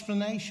not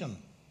explanation.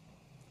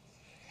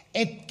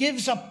 It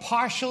gives a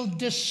partial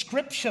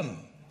description.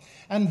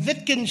 And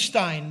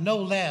Wittgenstein, no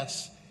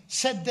less,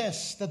 said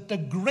this, that the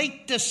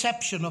great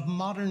deception of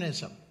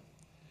modernism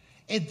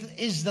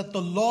is that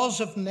the laws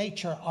of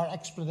nature are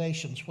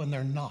explanations when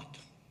they're not.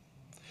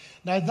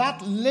 Now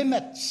that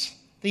limits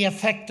the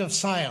effect of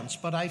science,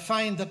 but I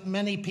find that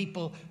many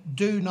people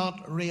do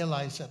not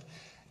realize it.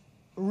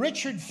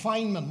 Richard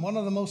Feynman, one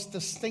of the most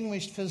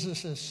distinguished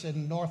physicists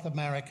in North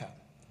America,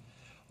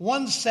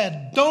 once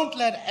said, "Don't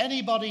let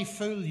anybody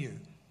fool you.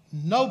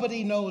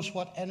 Nobody knows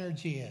what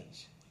energy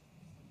is."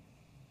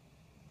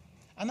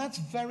 And that's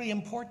very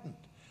important.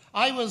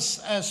 I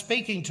was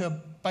speaking to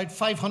about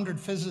 500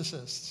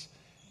 physicists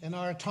in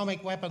our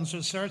atomic weapons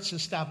research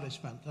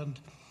establishment, and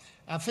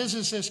a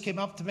physicist came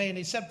up to me and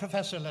he said,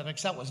 "Professor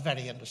Lennox, that was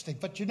very interesting,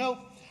 but you know,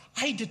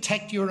 I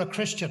detect you're a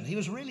Christian." He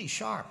was really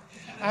sharp.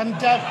 And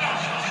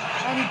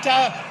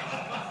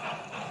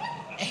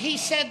he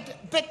said,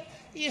 "But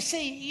you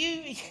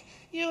see,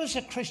 you as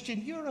a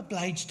Christian, you're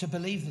obliged to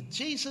believe that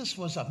Jesus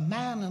was a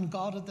man and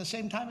God at the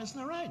same time, isn't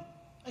that right?"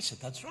 I said,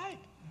 "That's right."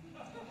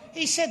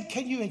 He said,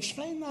 "Can you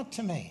explain that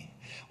to me?"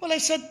 Well, I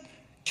said,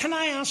 "Can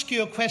I ask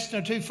you a question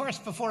or two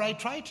first before I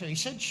try to?" He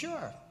said,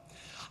 "Sure."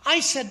 I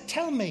said,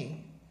 "Tell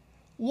me,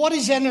 what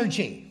is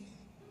energy?"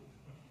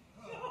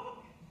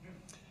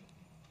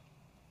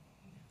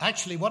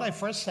 Actually, what I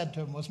first said to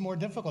him was more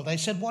difficult. I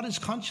said, "What is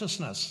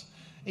consciousness?"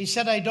 He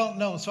said, "I don't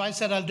know." So I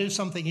said, "I'll do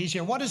something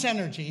easier. What is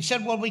energy?" He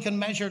said, "Well, we can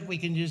measure it, we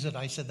can use it."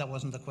 I said, "That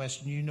wasn't the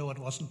question. You know it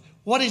wasn't.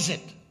 What is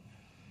it?"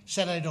 He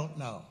said, "I don't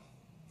know."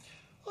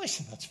 Oh, I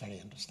said, "That's very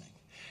interesting.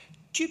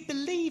 Do you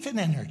believe in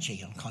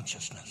energy and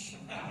consciousness?"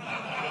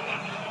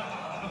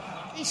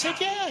 He said,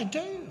 "Yeah, I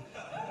do."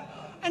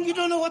 "And you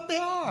don't know what they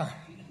are?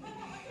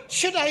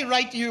 Should I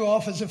write you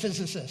off as a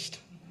physicist?"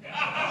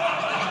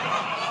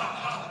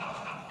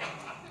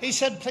 He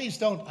said, "Please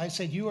don't." I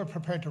said, "You are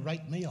prepared to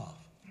write me off.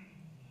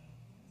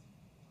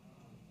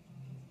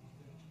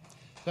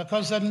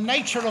 Because the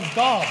nature of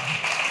God,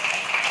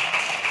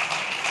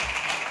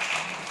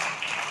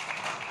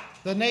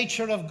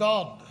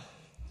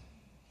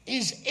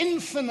 is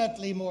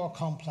infinitely more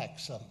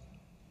complex than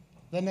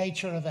the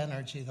nature of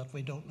energy, that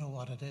we don't know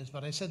what it is."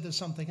 But I said, "There's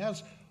something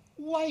else.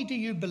 Why do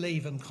you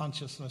believe in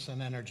consciousness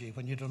and energy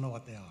when you don't know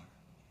what they are?"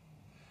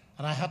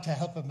 And I had to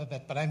help him a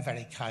bit, but I'm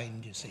very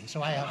kind, you see.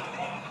 So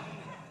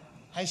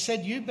I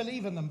said, "You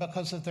believe in them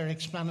because of their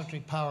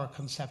explanatory power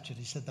conception."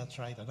 He said, "That's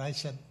right." And I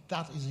said,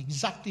 "That is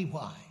exactly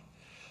why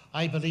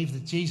I believe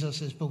that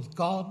Jesus is both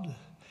God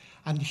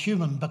and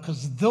human,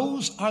 because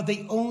those are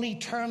the only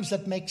terms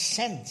that make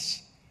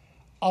sense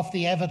of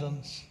the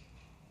evidence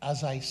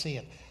as I see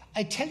it."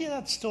 I tell you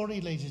that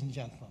story, ladies and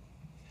gentlemen,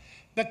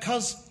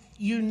 because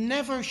you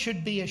never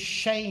should be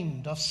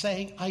ashamed of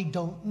saying, "I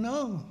don't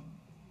know."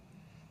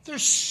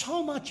 There's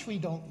so much we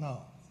don't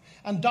know.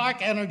 And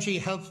dark energy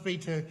helps me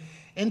to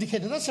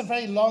indicate it. That's a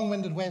very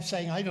long-winded way of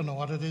saying I don't know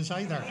what it is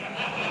either.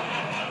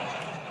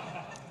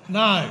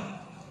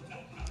 Now,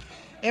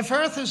 if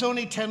Earth is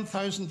only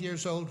 10,000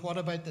 years old, what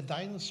about the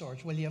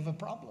dinosaurs? Well, you have a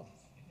problem.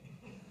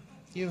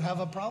 You have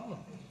a problem.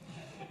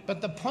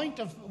 But the point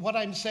of what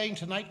I'm saying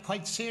tonight,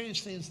 quite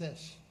seriously, is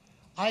this.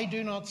 I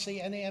do not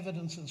see any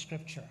evidence in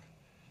Scripture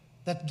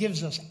that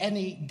gives us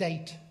any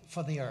date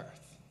for the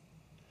Earth.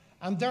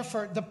 And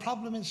therefore, the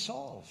problem is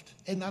solved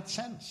in that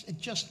sense. It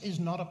just is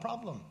not a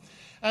problem.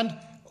 And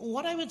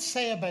what I would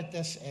say about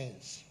this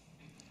is,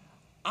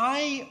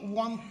 I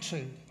want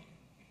to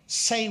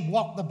say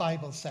what the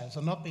Bible says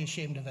and not be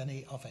ashamed of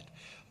any of it.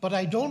 But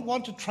I don't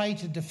want to try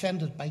to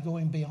defend it by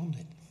going beyond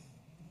it.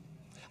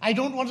 I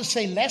don't want to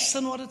say less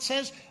than what it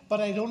says,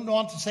 but I don't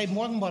want to say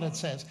more than what it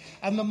says.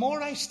 And the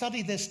more I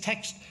study this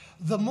text,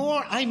 the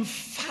more I'm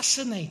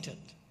fascinated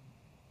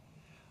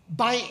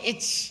by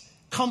its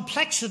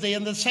complexity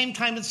and at the same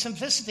time its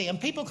simplicity.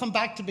 And people come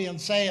back to me and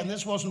say, and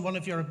this wasn't one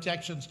of your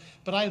objections,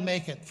 but I'll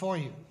make it for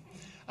you.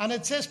 And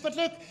it says, but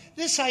look,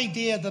 this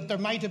idea that there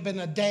might have been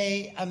a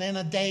day and then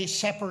a day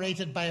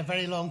separated by a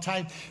very long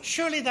time,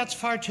 surely that's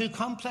far too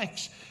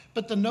complex.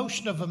 But the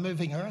notion of a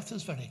moving earth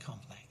is very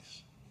complex,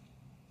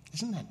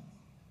 isn't it?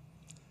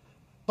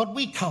 But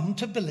we come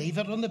to believe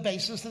it on the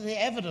basis of the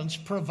evidence,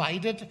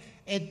 provided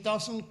it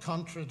doesn't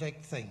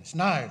contradict things.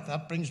 Now,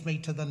 that brings me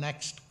to the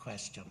next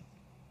question.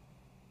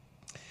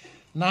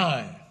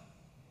 Now,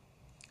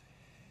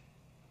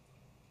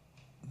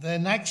 the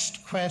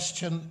next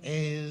question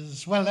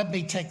is, well, let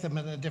me take them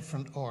in a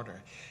different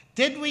order.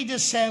 Did we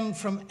descend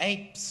from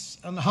apes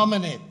and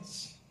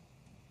hominids?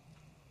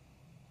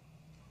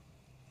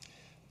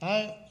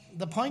 Now,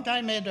 the point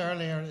I made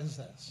earlier is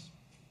this.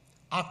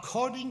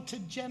 According to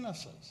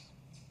Genesis,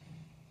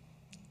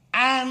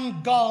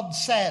 and God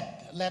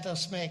said, let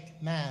us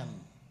make man.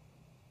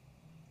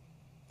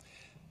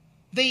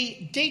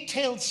 The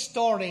detailed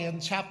story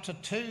in chapter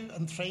 2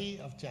 and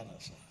 3 of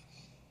Genesis,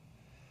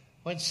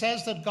 which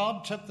says that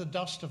God took the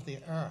dust of the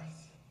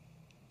earth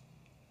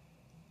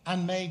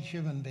and made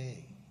human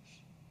beings.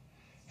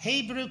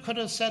 Hebrew could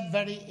have said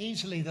very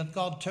easily that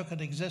God took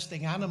an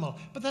existing animal,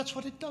 but that's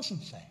what it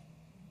doesn't say.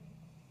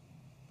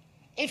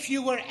 If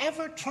you were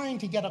ever trying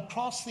to get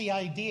across the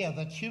idea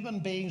that human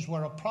beings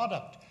were a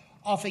product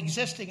of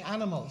existing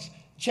animals,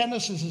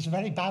 Genesis is a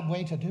very bad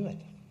way to do it,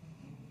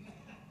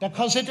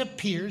 because it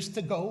appears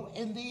to go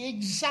in the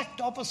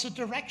exact opposite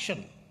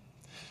direction.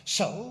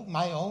 So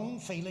my own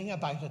feeling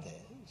about it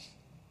is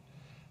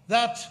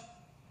that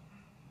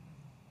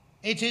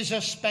it is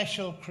a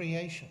special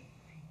creation,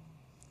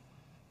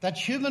 that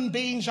human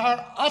beings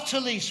are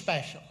utterly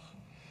special,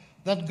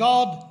 that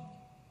God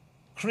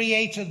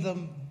created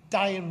them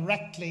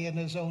directly in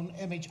his own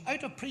image,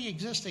 out of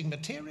pre-existing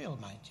material,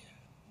 mind you.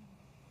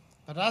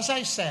 But as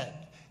I said,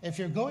 if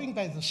you're going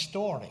by the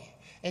story,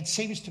 it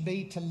seems to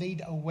be to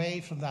lead away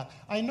from that.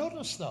 I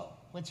notice, though,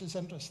 which is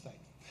interesting,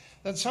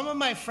 that some of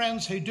my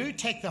friends who do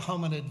take the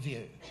hominid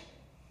view,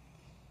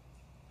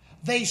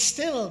 they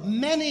still,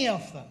 many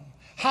of them,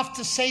 have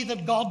to say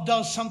that God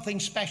does something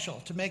special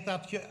to make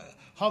that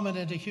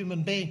hominid a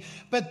human being.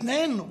 But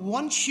then,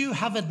 once you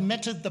have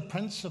admitted the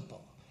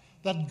principle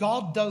that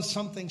God does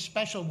something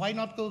special, why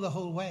not go the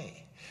whole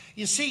way?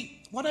 You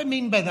see, what I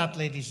mean by that,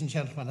 ladies and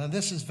gentlemen, and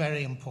this is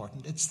very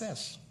important, it's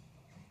this.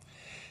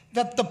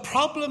 That the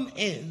problem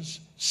is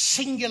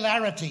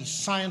singularities.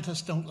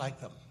 Scientists don't like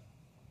them.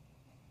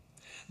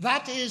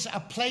 That is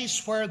a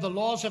place where the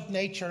laws of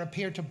nature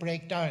appear to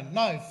break down.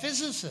 Now,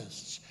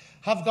 physicists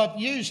have got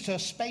used to a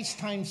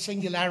space-time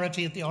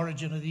singularity at the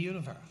origin of the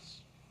universe.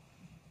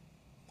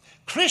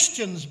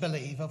 Christians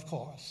believe, of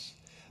course,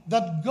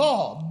 that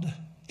God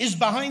is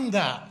behind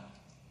that.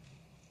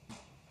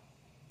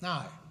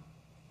 Now,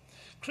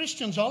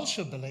 Christians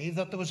also believe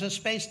that there was a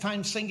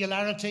space-time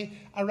singularity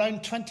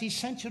around 20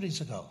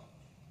 centuries ago.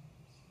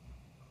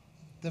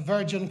 The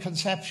virgin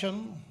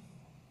conception,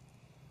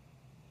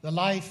 the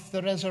life,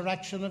 the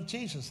resurrection of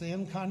Jesus, the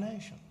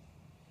incarnation.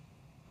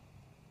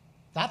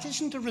 That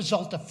isn't a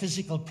result of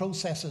physical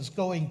processes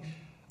going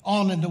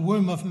on in the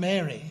womb of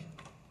Mary.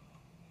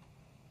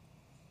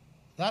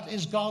 That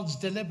is God's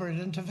deliberate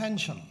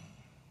intervention.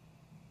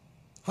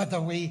 Whether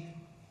we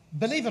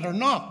believe it or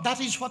not,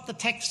 that is what the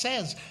text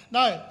says.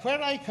 Now,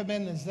 where I come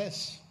in is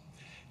this.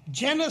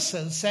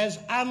 Genesis says,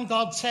 and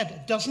God said.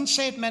 It doesn't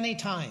say it many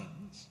times.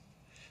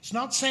 It's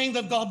not saying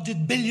that God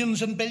did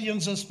billions and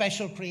billions of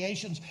special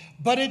creations,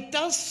 but it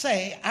does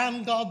say,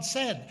 and God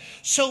said.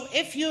 So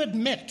if you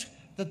admit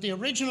that the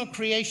original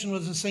creation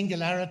was a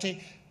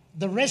singularity,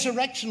 the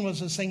resurrection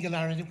was a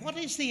singularity, what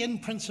is the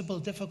in-principle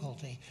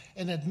difficulty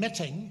in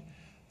admitting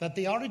that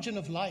the origin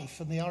of life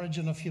and the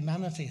origin of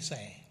humanity,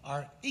 say,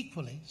 are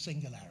equally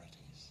singularities?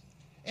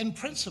 In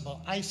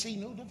principle, I see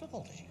no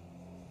difficulty.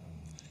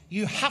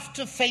 You have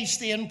to face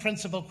the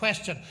in-principle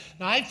question.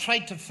 Now, I've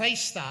tried to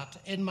face that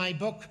in my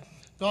book,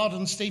 God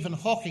and Stephen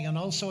Hawking, and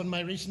also in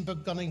my recent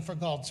book, Gunning for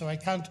God, so I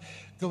can't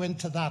go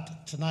into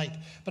that tonight.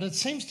 But it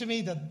seems to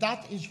me that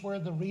that is where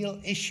the real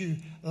issue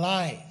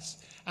lies.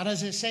 And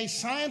as I say,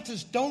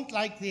 scientists don't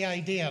like the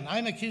idea, and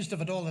I'm accused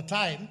of it all the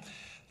time,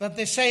 that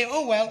they say,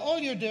 oh, well, all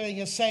you're doing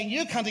is saying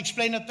you can't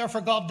explain it,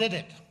 therefore God did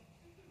it.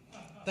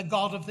 The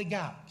God of the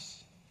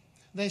gaps.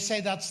 They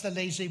say that's the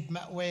lazy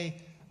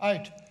way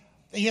out.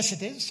 Yes,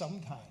 it is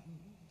sometimes.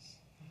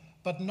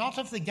 But not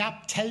if the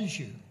gap tells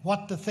you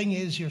what the thing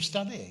is you're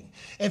studying.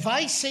 If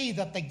I see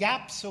that the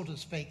gap, so to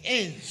speak,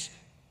 is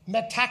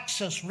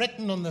metaxas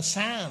written on the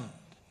sand,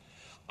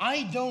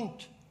 I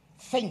don't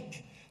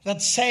think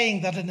that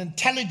saying that an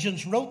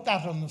intelligence wrote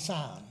that on the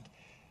sand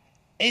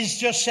is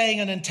just saying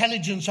an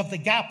intelligence of the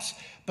gaps,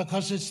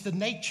 because it's the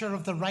nature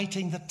of the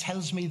writing that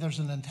tells me there's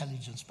an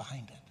intelligence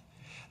behind it.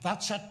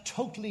 That's a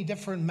totally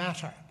different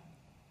matter.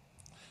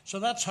 So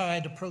that's how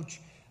I'd approach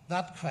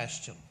that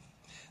question.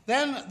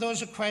 Then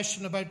there's a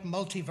question about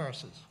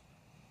multiverses.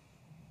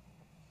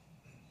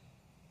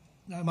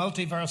 Now,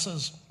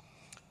 multiverses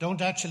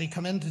don't actually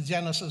come into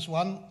Genesis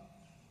 1,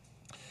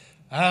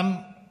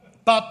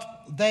 but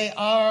they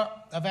are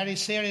a very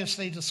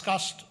seriously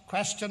discussed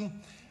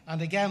question.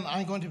 And again,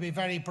 I'm going to be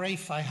very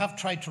brief. I have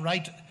tried to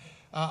write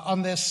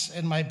on this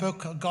in my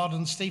book, God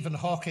and Stephen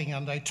Hawking,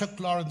 and I took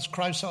Lawrence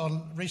Krauss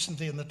on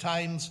recently in the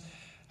Times,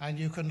 and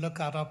you can look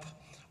that up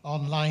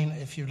online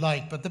if you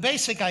like. But the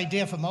basic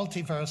idea for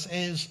multiverse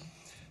is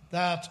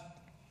that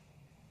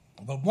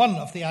But one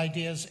of the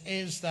ideas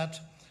is that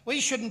we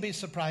shouldn't be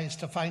surprised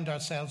to find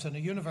ourselves in a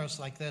universe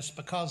like this,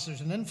 because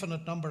there's an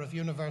infinite number of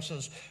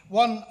universes,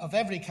 one of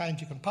every kind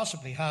you can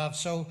possibly have.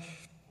 So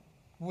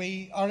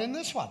we are in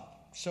this one.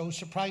 So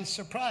surprise,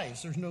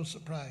 surprise, there's no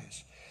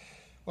surprise.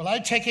 Well, I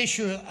take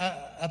issue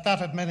at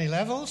that at many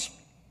levels.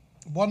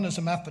 One, as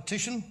a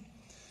mathematician,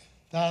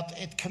 that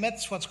it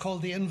commits what's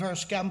called the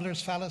inverse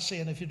gambler's fallacy,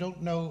 and if you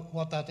don't know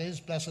what that is,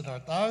 blessed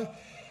art thou.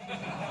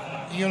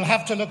 You'll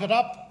have to look it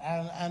up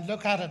and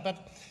look at it. But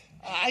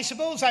I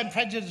suppose I'm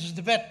prejudiced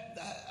a bit.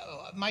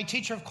 My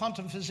teacher of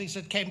quantum physics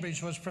at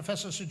Cambridge was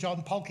Professor Sir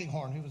John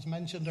Polkinghorne, who was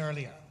mentioned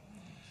earlier.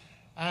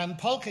 And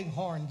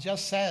Polkinghorne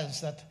just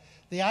says that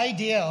the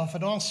idea of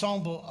an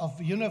ensemble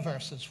of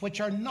universes, which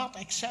are not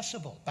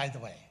accessible, by the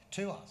way,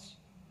 to us,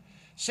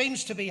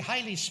 seems to be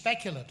highly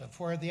speculative,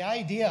 where the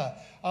idea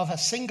of a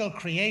single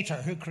creator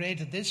who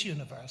created this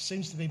universe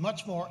seems to be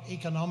much more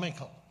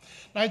economical.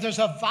 Now, there's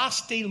a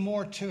vast deal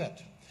more to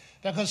it,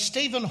 because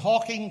Stephen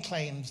Hawking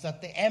claims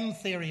that the M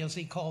theory, as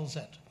he calls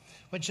it,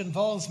 which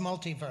involves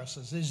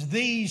multiverses, is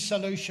the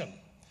solution.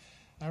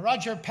 Now,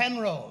 Roger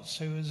Penrose,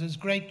 who is his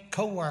great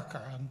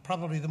co-worker and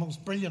probably the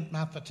most brilliant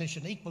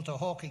mathematician, equal to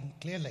Hawking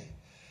clearly,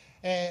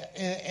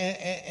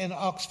 in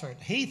Oxford,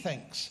 he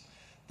thinks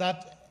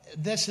that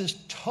this is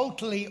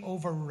totally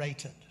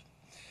overrated.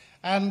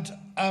 And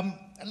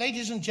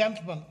ladies and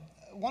gentlemen,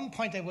 one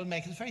point I will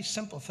make is a very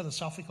simple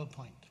philosophical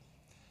point.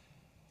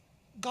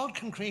 God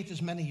can create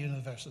as many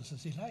universes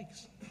as he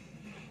likes.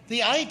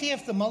 The idea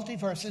of the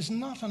multiverse is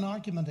not an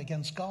argument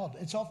against God.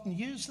 It's often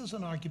used as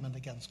an argument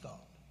against God.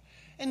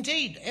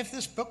 Indeed, if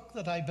this book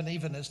that I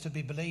believe in is to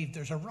be believed,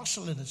 there's a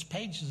rustle in its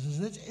pages.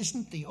 It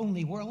isn't the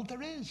only world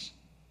there is.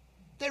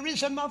 There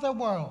is another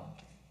world.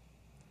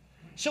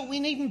 So we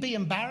needn't be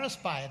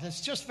embarrassed by it.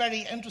 It's just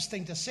very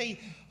interesting to see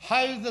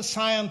how the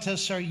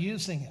scientists are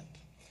using it.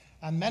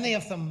 And many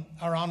of them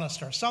are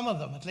honest, or some of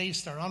them at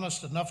least are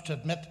honest enough to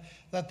admit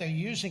that they're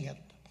using it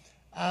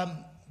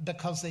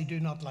because they do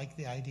not like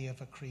the idea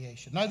of a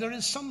creation. Now, there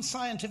is some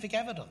scientific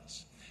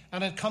evidence,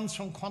 and it comes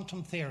from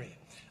quantum theory,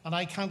 and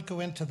I can't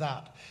go into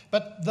that.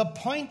 But the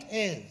point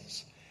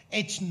is,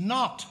 it's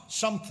not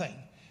something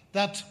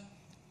that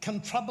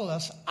can trouble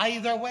us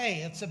either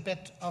way. It's a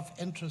bit of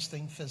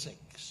interesting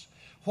physics.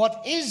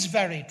 What is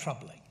very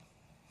troubling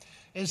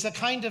is the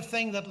kind of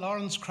thing that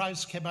Lawrence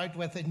Krauss came out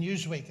with in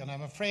Newsweek, and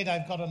I'm afraid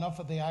I've got enough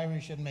of the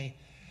Irish in me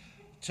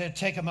to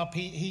take him up.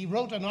 He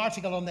wrote an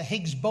article on the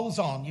Higgs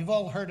boson. You've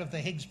all heard of the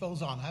Higgs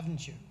boson,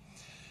 haven't you?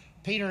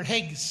 Peter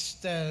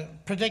Higgs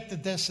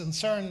predicted this, and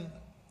CERN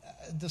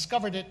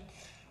discovered it.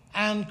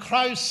 And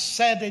Krauss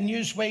said in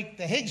Newsweek,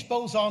 the Higgs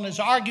boson is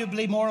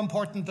arguably more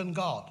important than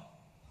God.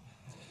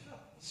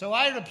 So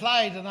I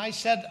replied, and I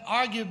said,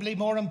 arguably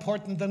more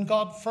important than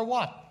God for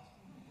what?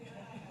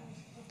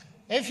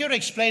 If you're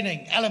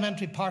explaining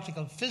elementary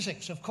particle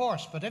physics, of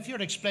course, but if you're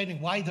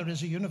explaining why there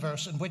is a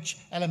universe in which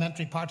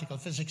elementary particle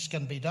physics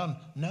can be done,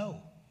 no.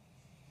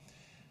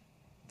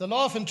 The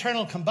law of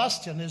internal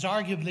combustion is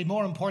arguably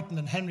more important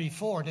than Henry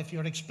Ford if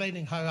you're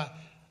explaining how a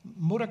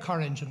motor car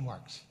engine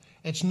works.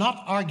 It's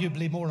not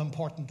arguably more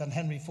important than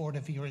Henry Ford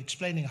if you're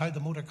explaining how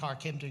the motor car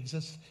came to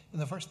exist in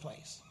the first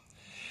place.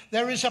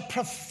 There is a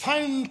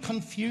profound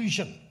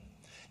confusion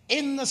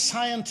in the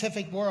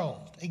scientific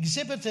world,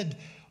 exhibited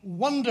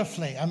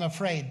wonderfully, I'm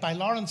afraid, by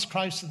Lawrence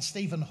Krauss and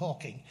Stephen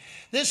Hawking.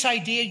 This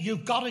idea,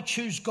 you've got to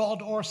choose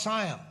God or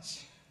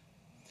science.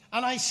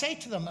 And I say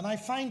to them, and I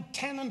find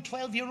 10 and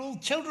 12-year-old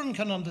children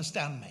can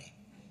understand me.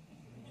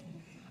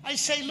 I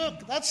say,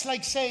 look, that's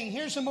like saying,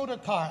 here's a motor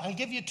car. I'll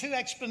give you two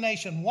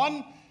explanations.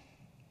 One,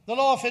 the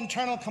law of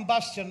internal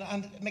combustion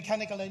and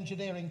mechanical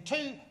engineering.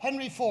 Two,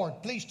 Henry Ford,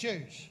 please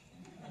choose.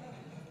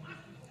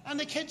 And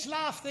the kids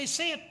laugh, they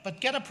see it, but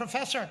get a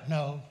professor?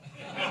 No.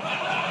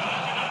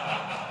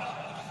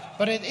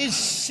 But it is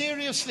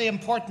seriously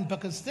important,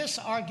 because this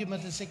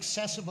argument is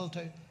accessible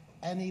to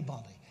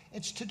anybody.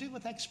 It's to do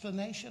with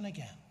explanation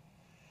again.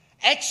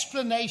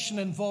 Explanation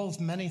involves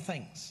many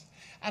things.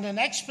 And an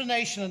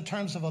explanation in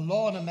terms of a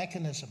law and a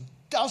mechanism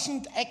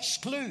doesn't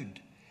exclude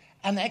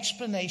an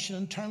explanation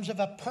in terms of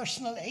a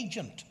personal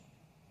agent.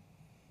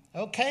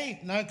 Okay,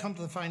 now come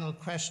to the final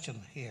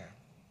question here.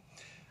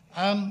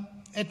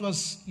 It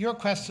was your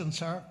question,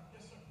 sir,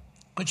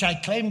 which I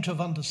claim to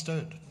have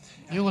understood.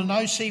 You will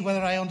now see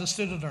whether I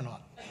understood it or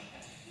not.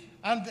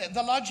 And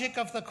the logic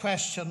of the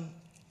question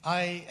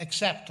I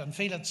accept and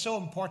feel it's so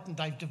important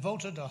I've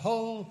devoted a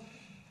whole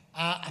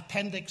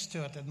appendix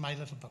to it in my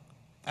little book.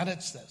 And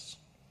it's this.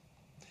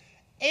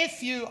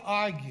 If you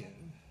argue,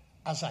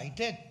 as I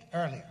did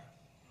earlier,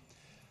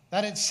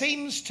 that it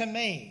seems to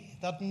me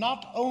that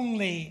not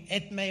only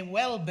it may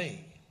well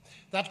be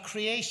that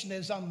creation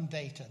is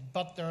undated,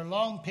 but there are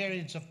long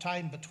periods of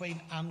time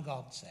between and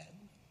God said,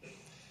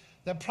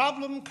 the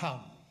problem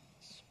comes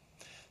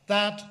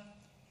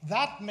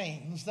that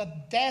means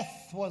that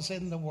death was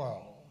in the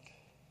world,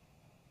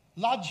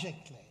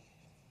 logically,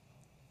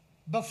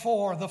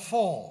 before the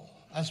fall,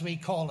 as we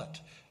call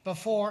it,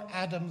 before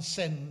Adam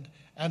sinned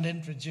and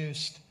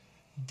introduced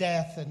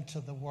death into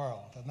the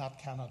world, and that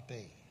cannot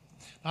be.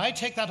 Now, I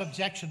take that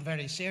objection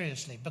very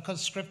seriously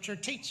because Scripture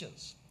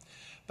teaches.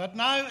 But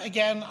now,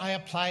 again, I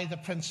apply the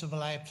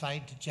principle I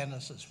applied to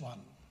Genesis 1.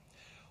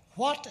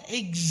 What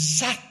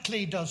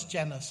exactly does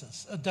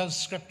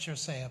Scripture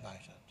say about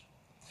it?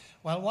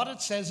 Well, what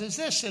it says is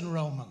this in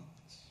Romans.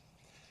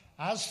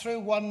 As through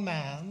one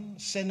man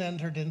sin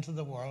entered into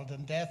the world,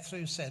 and death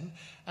through sin,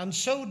 and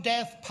so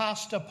death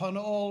passed upon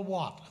all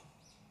what?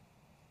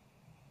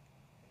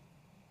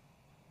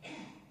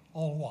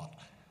 All what?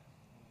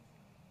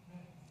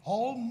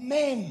 All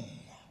men.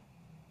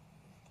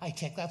 I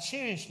take that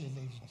seriously,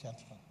 ladies and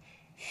gentlemen.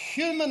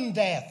 Human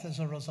death is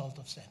a result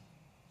of sin.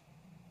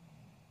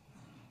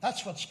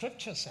 That's what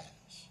Scripture says.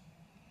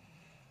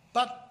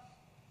 But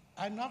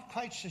I'm not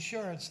quite so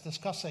sure it's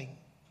discussing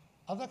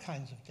other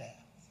kinds of death.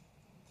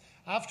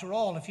 After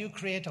all, if you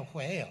create a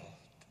whale,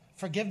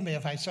 forgive me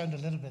if I sound a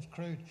little bit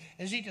crude,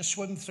 is he to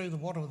swim through the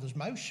water with his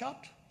mouth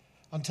shut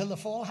until the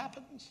fall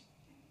happens?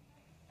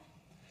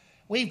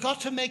 We've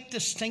got to make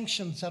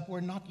distinctions that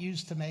we're not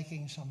used to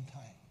making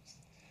sometimes.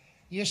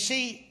 You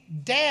see,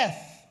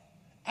 death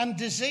and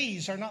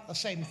disease are not the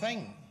same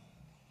thing.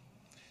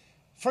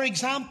 For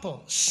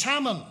example,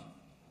 salmon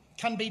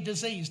can be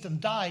diseased and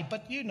die,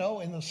 but you know,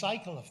 in the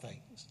cycle of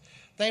things,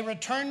 they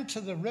return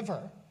to the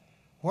river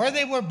where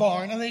they were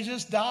born and they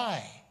just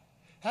die.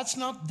 That's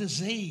not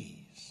disease.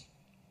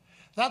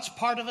 That's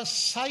part of a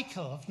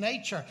cycle of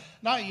nature.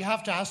 Now, you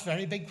have to ask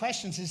very big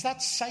questions. Is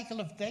that cycle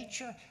of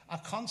nature a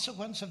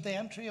consequence of the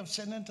entry of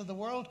sin into the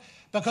world?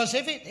 Because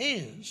if it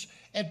is,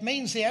 it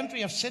means the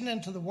entry of sin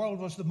into the world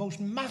was the most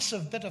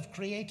massive bit of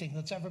creating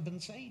that's ever been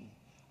seen.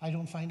 I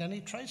don't find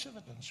any trace of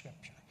it in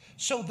Scripture.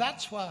 So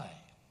that's why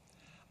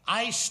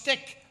I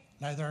stick.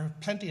 Now, there are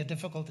plenty of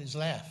difficulties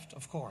left,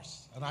 of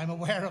course, and I'm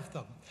aware of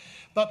them.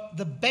 But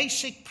the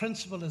basic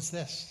principle is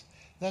this,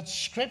 that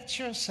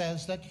Scripture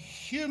says that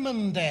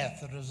human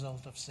death is a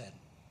result of sin.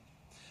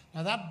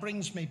 Now, that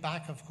brings me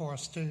back, of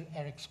course, to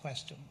Eric's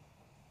question.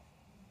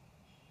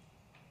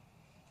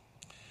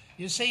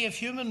 You see, if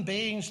human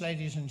beings,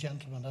 ladies and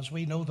gentlemen, as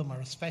we know them, are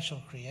a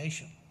special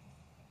creation,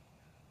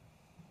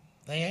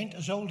 they ain't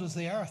as old as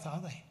the earth,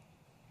 are they?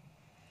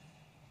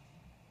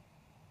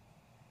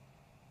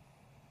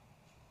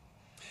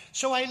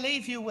 So I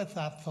leave you with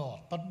that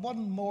thought. But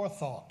one more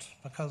thought,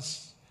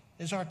 because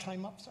is our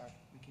time up, sir?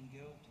 We can go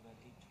to about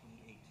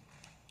 8:28.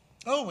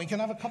 Oh, we can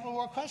have a couple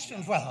more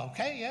questions. Well,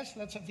 okay, yes,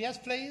 yes,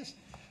 please.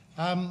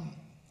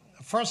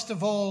 First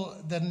of all,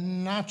 the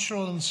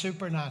natural and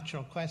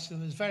supernatural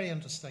question is very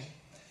interesting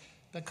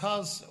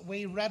because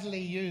we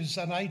readily use,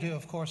 and I do,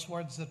 of course,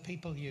 words that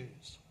people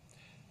use.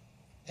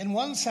 In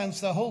one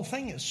sense, the whole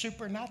thing is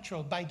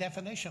supernatural by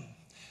definition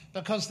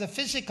because the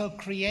physical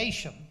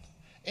creation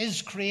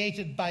is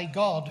created by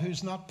God,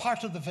 who's not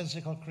part of the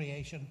physical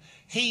creation.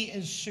 He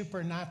is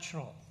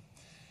supernatural.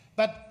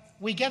 But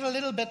we get a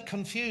little bit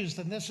confused,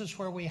 and this is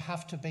where we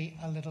have to be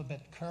a little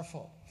bit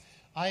careful.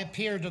 I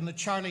appeared on the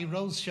Charlie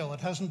Rose show. It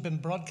hasn't been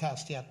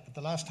broadcast yet, but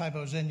the last time I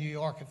was in New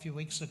York a few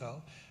weeks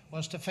ago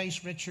was to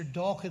face Richard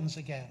Dawkins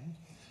again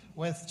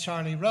with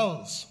Charlie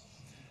Rose.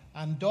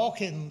 And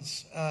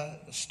Dawkins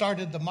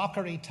started the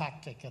mockery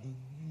tactic and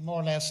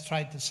more or less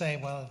tried to say,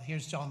 well,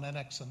 here's John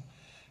Lennox, and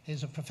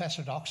he's a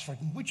professor at Oxford,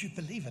 and would you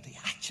believe it? He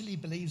actually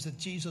believes that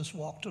Jesus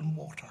walked on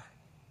water,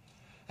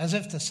 as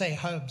if to say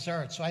how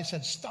absurd. So I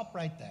said, stop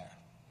right there.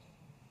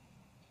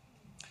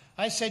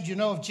 I said, you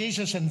know, if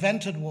Jesus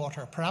invented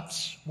water,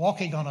 perhaps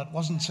walking on it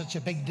wasn't such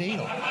a big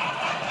deal.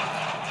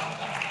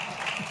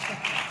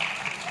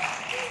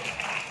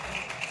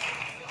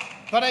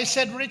 But I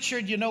said,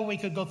 Richard, you know, we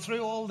could go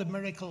through all the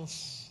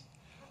miracles,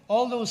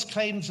 all those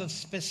claims of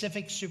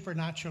specific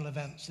supernatural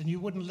events, and you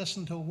wouldn't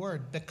listen to a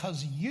word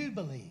because you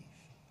believe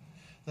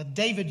that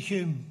David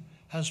Hume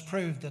has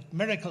proved that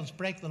miracles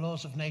break the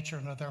laws of nature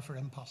and are therefore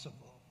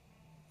impossible.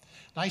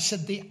 And I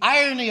said, the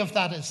irony of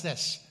that is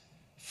this.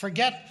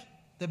 Forget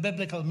the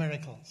biblical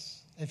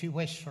miracles, if you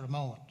wish, for a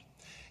moment.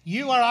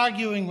 You are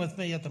arguing with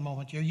me at the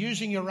moment. You're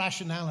using your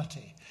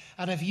rationality.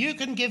 And if you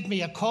can give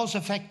me a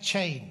cause-effect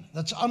chain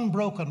that's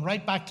unbroken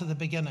right back to the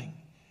beginning,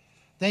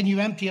 then you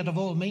empty it of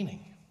all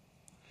meaning.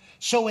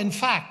 So in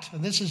fact,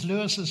 and this is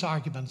Lewis's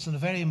argument, and a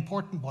very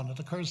important one, it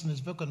occurs in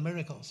his book on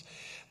miracles,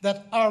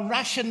 that our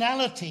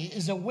rationality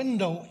is a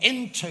window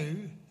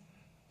into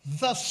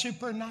the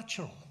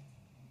supernatural.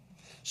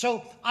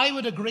 So I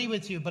would agree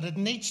with you, but it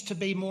needs to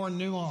be more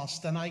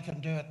nuanced than I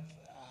can do it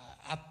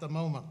at the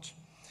moment.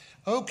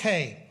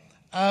 Okay,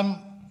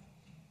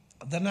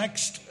 the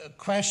next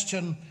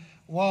question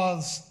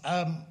was,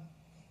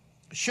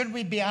 should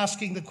we be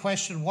asking the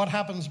question, what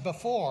happens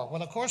before?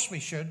 Well, of course we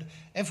should,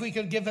 if we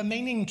could give a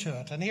meaning to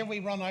it. And here we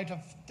run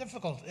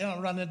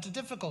into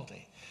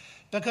difficulty.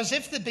 Because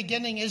if the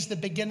beginning is the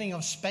beginning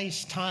of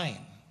space-time,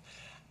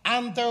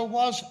 and there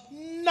was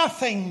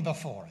nothing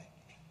before it,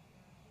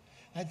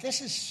 now,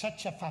 this is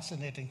such a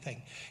fascinating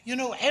thing. You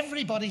know,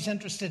 everybody's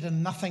interested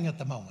in nothing at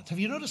the moment. Have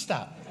you noticed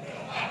that?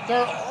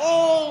 There are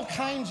all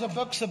kinds of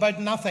books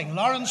about nothing.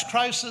 Lawrence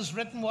Krauss has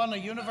written one, A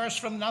Universe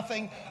from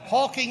Nothing.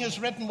 Hawking has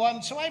written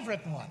one, so I've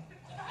written one.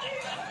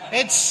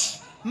 It's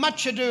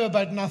Much ado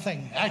about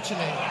nothing,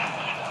 actually.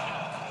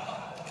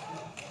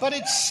 But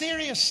it's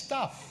serious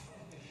stuff,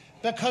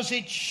 because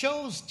it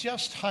shows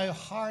just how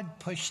hard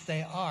pushed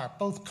they are,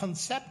 both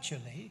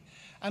conceptually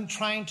and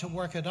trying to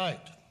work it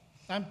out.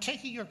 I'm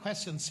taking your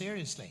question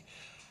seriously.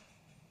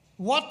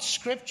 What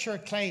Scripture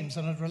claims,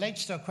 and it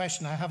relates to a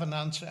question I haven't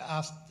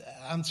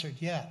answered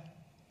yet,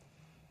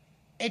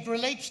 it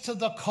relates to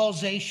the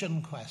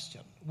causation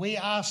question. We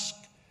ask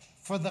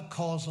for the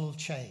causal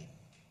chain.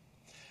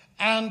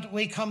 And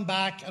we come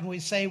back and we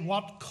say,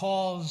 what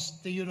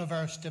caused the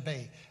universe to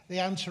be? The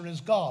answer is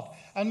God.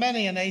 And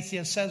many an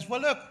atheist says,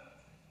 well, look,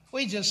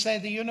 we just say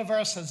the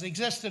universe has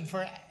existed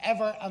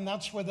forever, and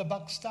that's where the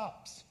buck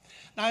stops.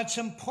 Now, it's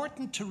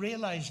important to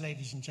realize,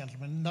 ladies and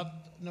gentlemen, that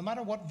no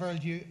matter what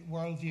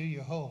worldview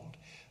you hold,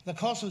 the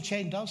causal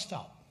chain does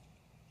stop.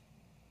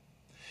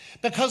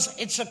 Because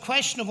it's a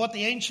question of what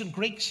the ancient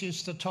Greeks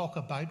used to talk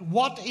about.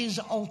 What is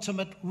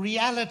ultimate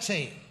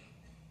reality?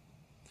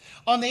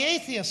 On the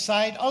atheist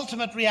side,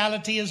 ultimate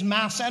reality is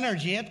mass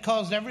energy. It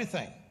caused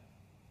everything.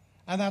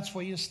 And that's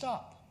where you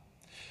stop.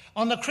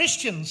 On the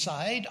Christian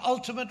side,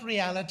 ultimate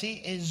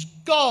reality is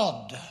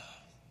God.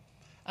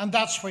 And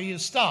that's where you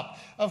stop.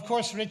 Of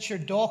course,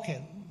 Richard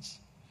Dawkins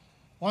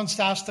once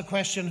asked the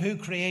question, who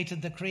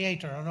created the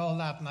creator, and all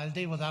that, and I'll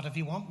deal with that if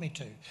you want me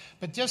to.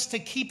 But just to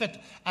keep it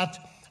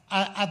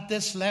at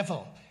this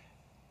level,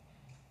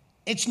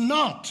 it's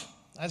not,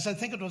 as I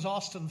think it was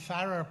Austin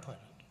Farrer put it,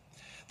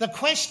 the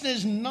question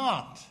is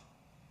not,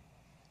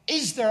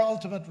 is there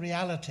ultimate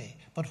reality,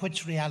 but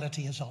which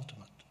reality is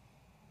ultimate?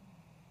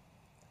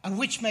 And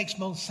which makes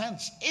most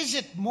sense? Is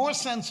it more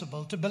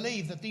sensible to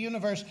believe that the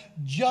universe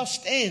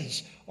just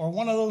is, or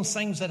one of those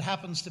things that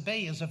happens to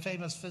be, as a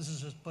famous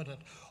physicist put it,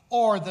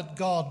 or that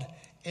God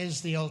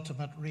is the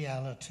ultimate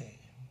reality?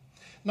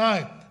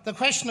 Now, the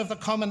question of the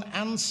common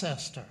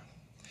ancestor.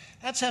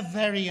 That's a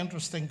very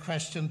interesting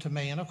question to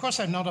me. And of course,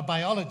 I'm not a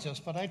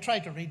biologist, but I try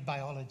to read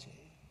biology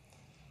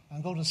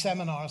and go to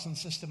seminars on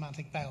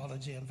systematic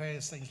biology and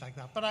various things like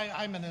that. But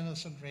I'm an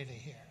innocent really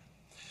here.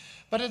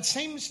 But it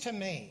seems to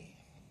me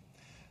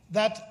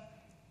that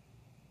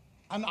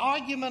an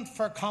argument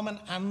for common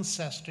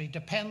ancestry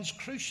depends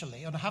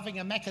crucially on having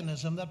a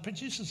mechanism that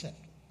produces it.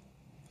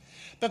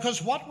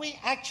 Because what we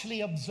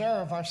actually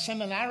observe are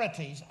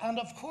similarities, and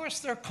of course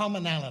they're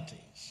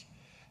commonalities.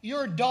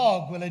 Your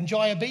dog will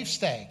enjoy a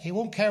beefsteak. He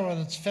won't care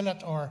whether it's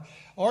fillet or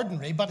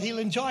ordinary, but he'll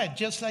enjoy it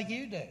just like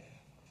you do.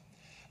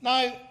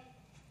 Now,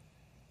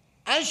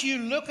 as you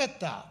look at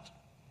that,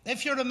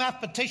 if you're a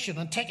mathematician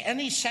and take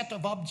any set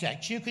of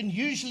objects, you can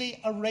usually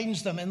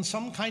arrange them in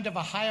some kind of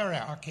a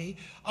hierarchy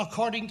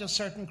according to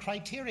certain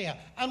criteria.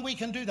 And we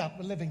can do that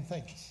with living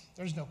things.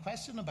 There's no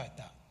question about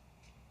that.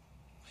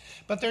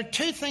 But there are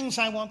two things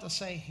I want to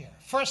say here.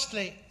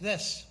 Firstly,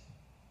 this.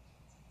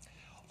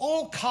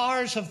 All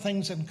cars have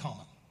things in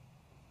common.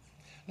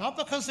 Not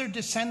because they're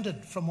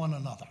descended from one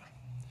another,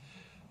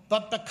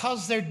 but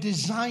because they're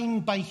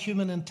designed by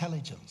human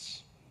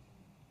intelligence.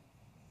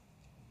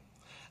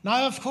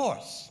 Now, of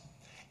course,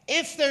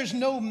 if there's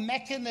no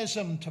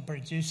mechanism to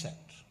produce it,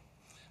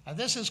 now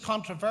this is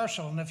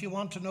controversial, and if you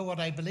want to know what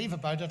I believe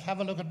about it, have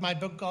a look at my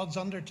book, God's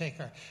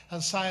Undertaker,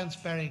 Has Science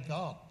Buried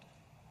God?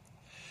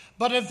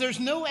 But if there's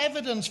no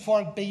evidence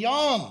for it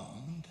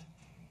beyond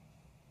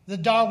the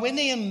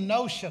Darwinian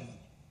notion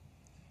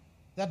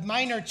that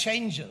minor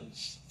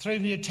changes through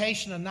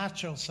mutation and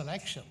natural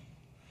selection,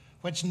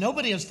 which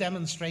nobody has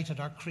demonstrated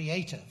are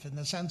creative in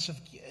the sense of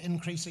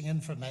increasing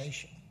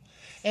information,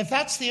 if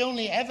that's the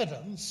only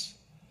evidence,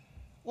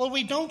 well,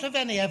 we don't have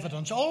any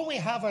evidence. All we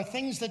have are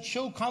things that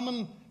show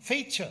common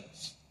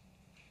features.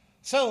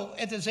 So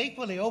it is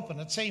equally open,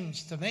 it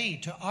seems to me,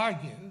 to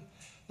argue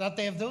that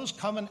they have those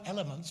common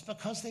elements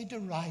because they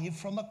derive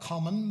from a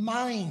common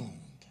mind.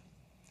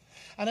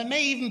 And it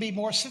may even be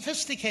more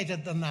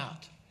sophisticated than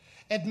that.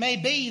 It may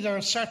be there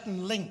are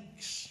certain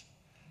links.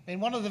 I mean,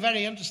 one of the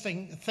very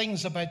interesting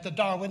things about the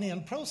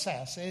Darwinian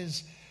process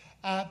is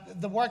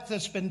the work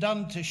that's been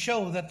done to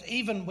show that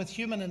even with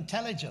human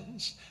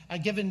intelligence, a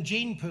given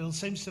gene pool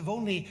seems to have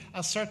only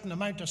a certain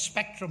amount of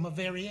spectrum of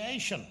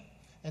variation.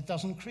 It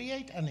doesn't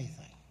create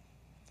anything.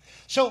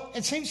 So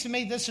it seems to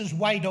me this is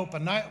wide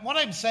open. Now, what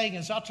I'm saying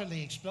is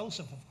utterly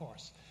explosive, of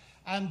course.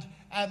 And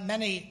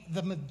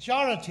the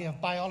majority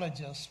of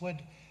biologists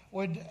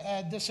would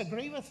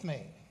disagree with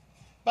me.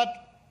 But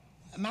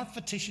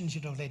mathematicians,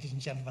 ladies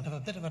and gentlemen, have a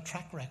bit of a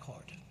track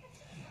record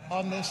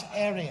on this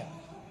area.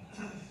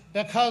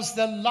 Because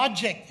the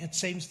logic, it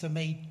seems to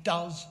me,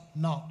 does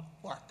not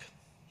work.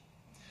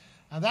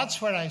 And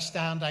that's where I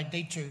stand. I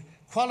need to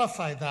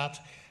qualify that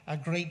a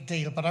great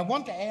deal. But I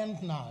want to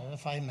end now,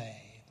 if I may,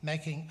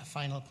 making a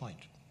final point.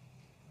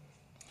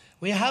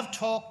 We have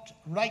talked,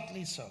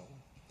 rightly so,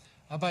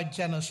 about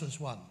Genesis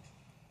 1.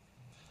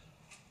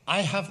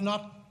 I have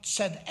not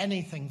said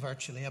anything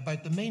virtually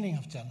about the meaning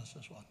of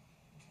Genesis 1.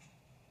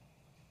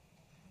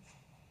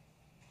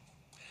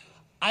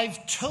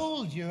 I've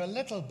told you a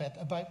little bit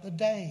about the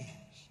days.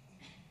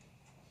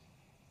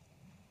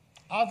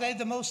 Are they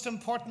the most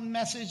important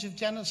message of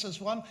Genesis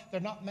 1?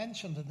 They're not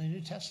mentioned in the New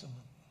Testament.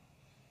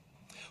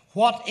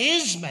 What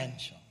is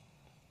mentioned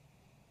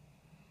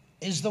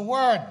is the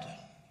Word.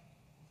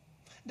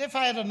 And if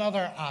I had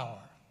another hour,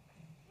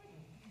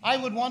 I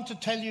would want to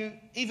tell you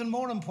even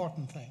more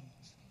important things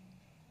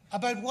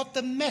about what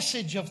the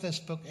message of this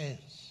book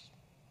is.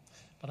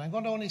 But I'm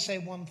going to only say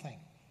one thing,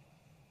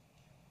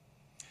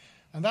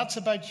 and that's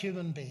about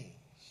human beings.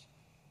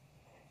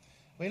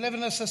 We live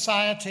in a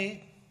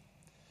society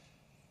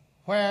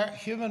where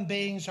human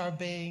beings are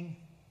being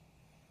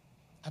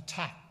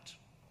attacked.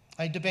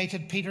 I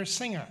debated Peter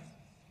Singer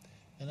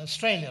in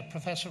Australia, a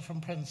professor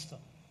from Princeton,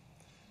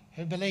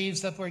 who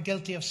believes that we're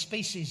guilty of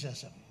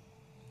speciesism,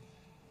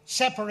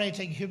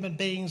 separating human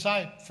beings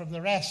out from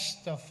the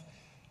rest of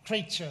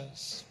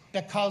creatures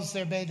because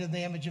they're made in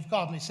the image of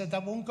God. And he said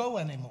that won't go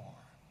anymore.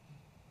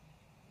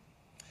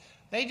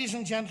 Ladies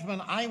and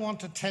gentlemen, I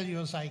want to tell you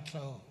as I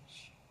close,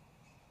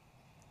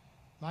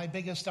 my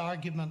biggest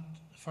argument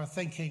for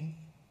thinking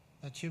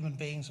that human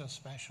beings are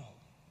special.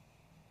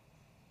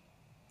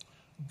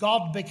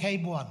 God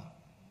became one.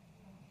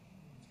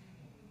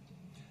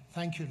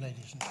 Thank you,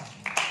 ladies and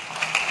gentlemen.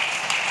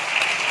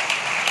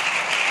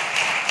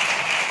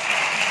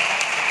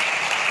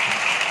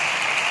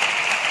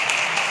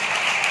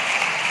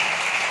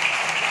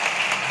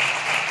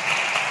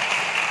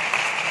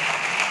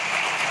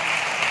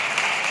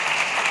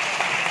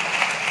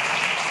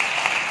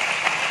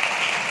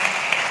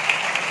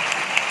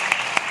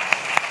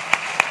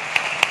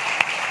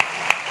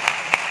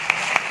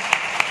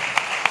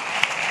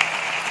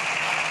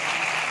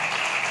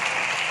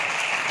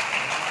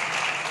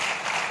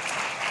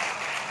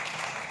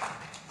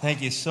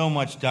 Thank you so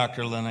much,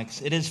 Dr.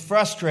 Lennox. It is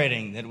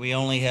frustrating that we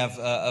only have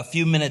a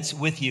few minutes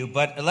with you,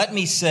 but let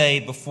me say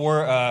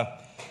before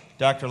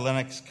Dr.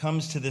 Lennox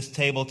comes to this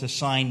table to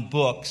sign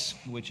books,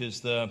 which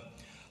is the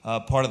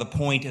part of the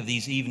point of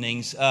these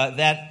evenings,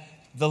 that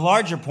the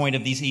larger point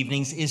of these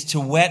evenings is to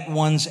whet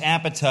one's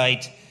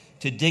appetite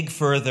to dig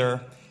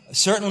further,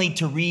 certainly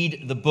to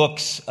read the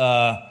books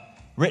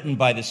written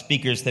by the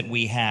speakers that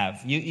we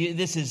have.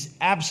 This is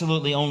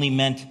absolutely only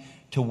meant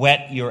to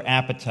whet your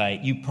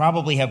appetite. You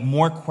probably have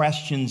more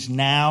questions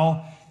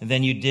now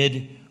than you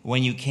did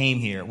when you came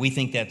here. We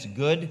think that's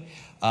good.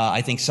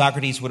 I think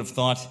Socrates would have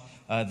thought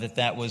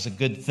that was a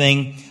good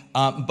thing.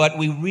 But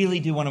we really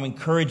do want to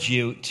encourage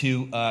you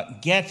to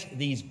get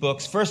these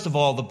books. First of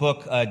all, the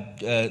book,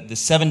 The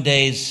 7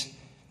 Days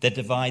That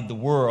Divide the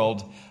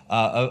World,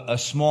 a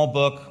small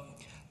book,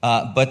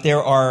 but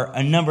there are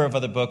a number of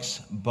other books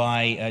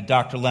by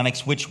Dr.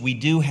 Lennox, which we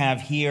do have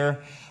here,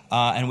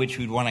 and which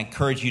we'd want to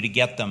encourage you to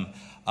get them.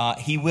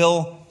 He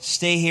will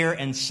stay here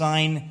and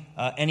sign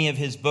any of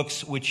his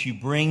books which you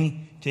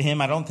bring to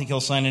him. I don't think he'll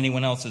sign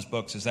anyone else's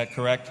books. Is that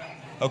correct?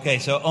 Okay,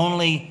 so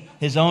only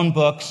his own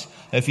books,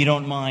 if you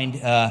don't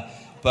mind.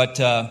 But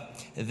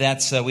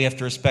that's we have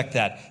to respect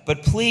that.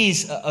 But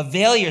please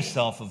avail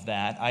yourself of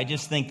that. I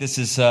just think this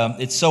is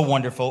it's so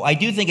wonderful. I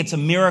do think it's a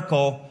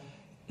miracle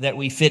that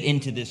we fit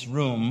into this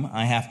room,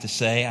 I have to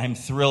say. I'm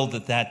thrilled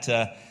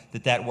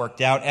that worked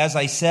out. As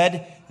I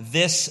said,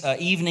 this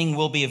evening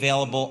will be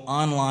available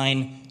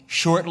online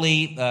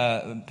shortly.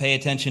 Pay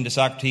attention to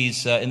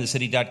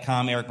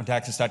SocratesInTheCity.com,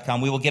 EricMetaxas.com.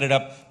 We will get it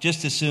up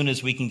just as soon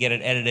as we can get it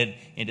edited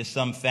into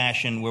some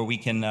fashion where we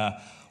can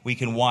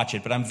watch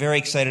it. But I'm very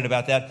excited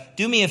about that.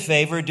 Do me a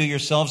favor, do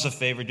yourselves a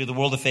favor, do the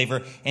world a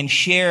favor, and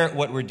share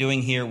what we're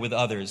doing here with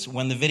others.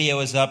 When the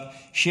video is up,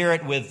 share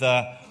it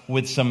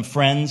with some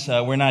friends.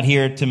 We're not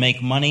here to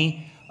make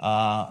money.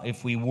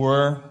 If we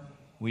were,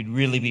 we'd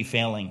really be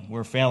failing.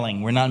 We're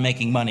failing. We're not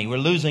making money. We're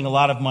losing a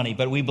lot of money,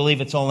 but we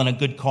believe it's all in a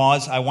good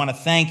cause. I want to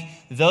thank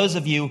those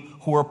of you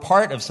who are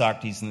part of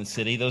Socrates in the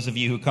City, those of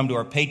you who come to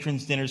our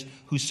patrons' dinners,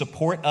 who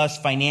support us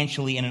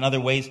financially and in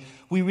other ways.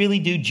 We really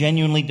do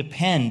genuinely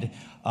depend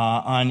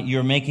on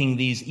your making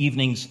these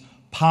evenings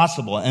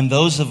possible. And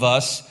those of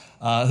us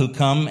who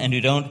come and who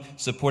don't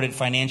support it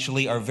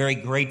financially are very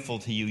grateful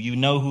to you. You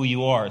know who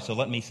you are. So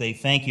let me say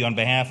thank you on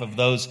behalf of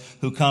those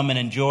who come and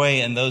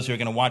enjoy and those who are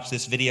going to watch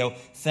this video.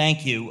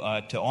 Thank you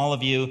to all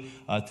of you,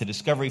 to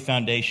Discovery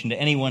Foundation, to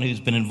anyone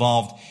who's been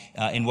involved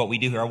in what we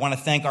do here. I want to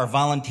thank our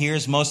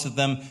volunteers, most of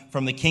them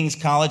from the King's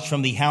College,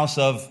 from the House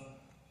of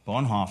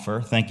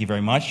Bonhoeffer. Thank you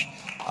very much.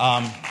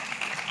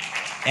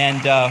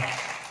 And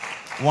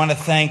want to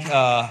thank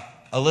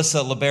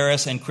Alyssa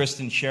Liberis and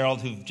Kristen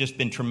Sherald, who've just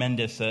been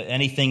tremendous.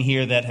 Anything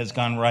here that has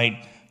gone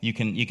right, you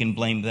can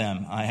blame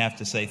them. I have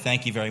to say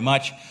thank you very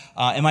much.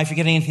 Am I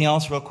forgetting anything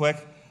else real quick?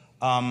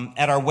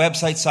 At our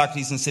website,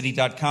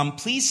 SocratesInTheCity.com,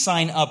 please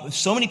sign up.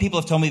 So many people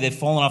have told me they've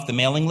fallen off the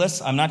mailing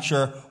list. I'm not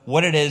sure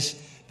what it is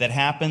that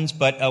happens,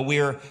 but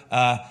we're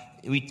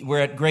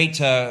at great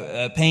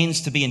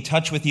pains to be in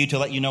touch with you to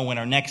let you know when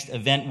our next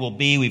event will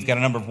be. We've got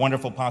a number of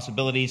wonderful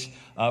possibilities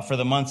for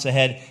the months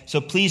ahead.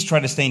 So please try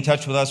to stay in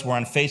touch with us. We're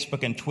on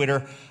Facebook and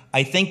Twitter.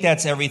 I think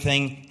that's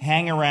everything.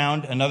 Hang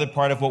around. Another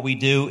part of what we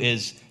do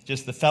is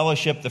just the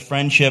fellowship, the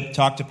friendship,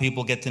 talk to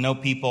people, get to know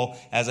people.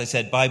 As I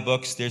said, buy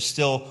books. There's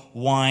still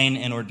wine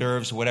and hors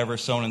d'oeuvres, whatever,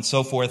 so on and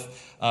so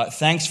forth.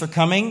 Thanks for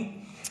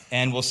coming,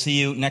 and we'll see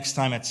you next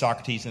time at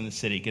Socrates in the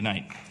City. Good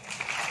night.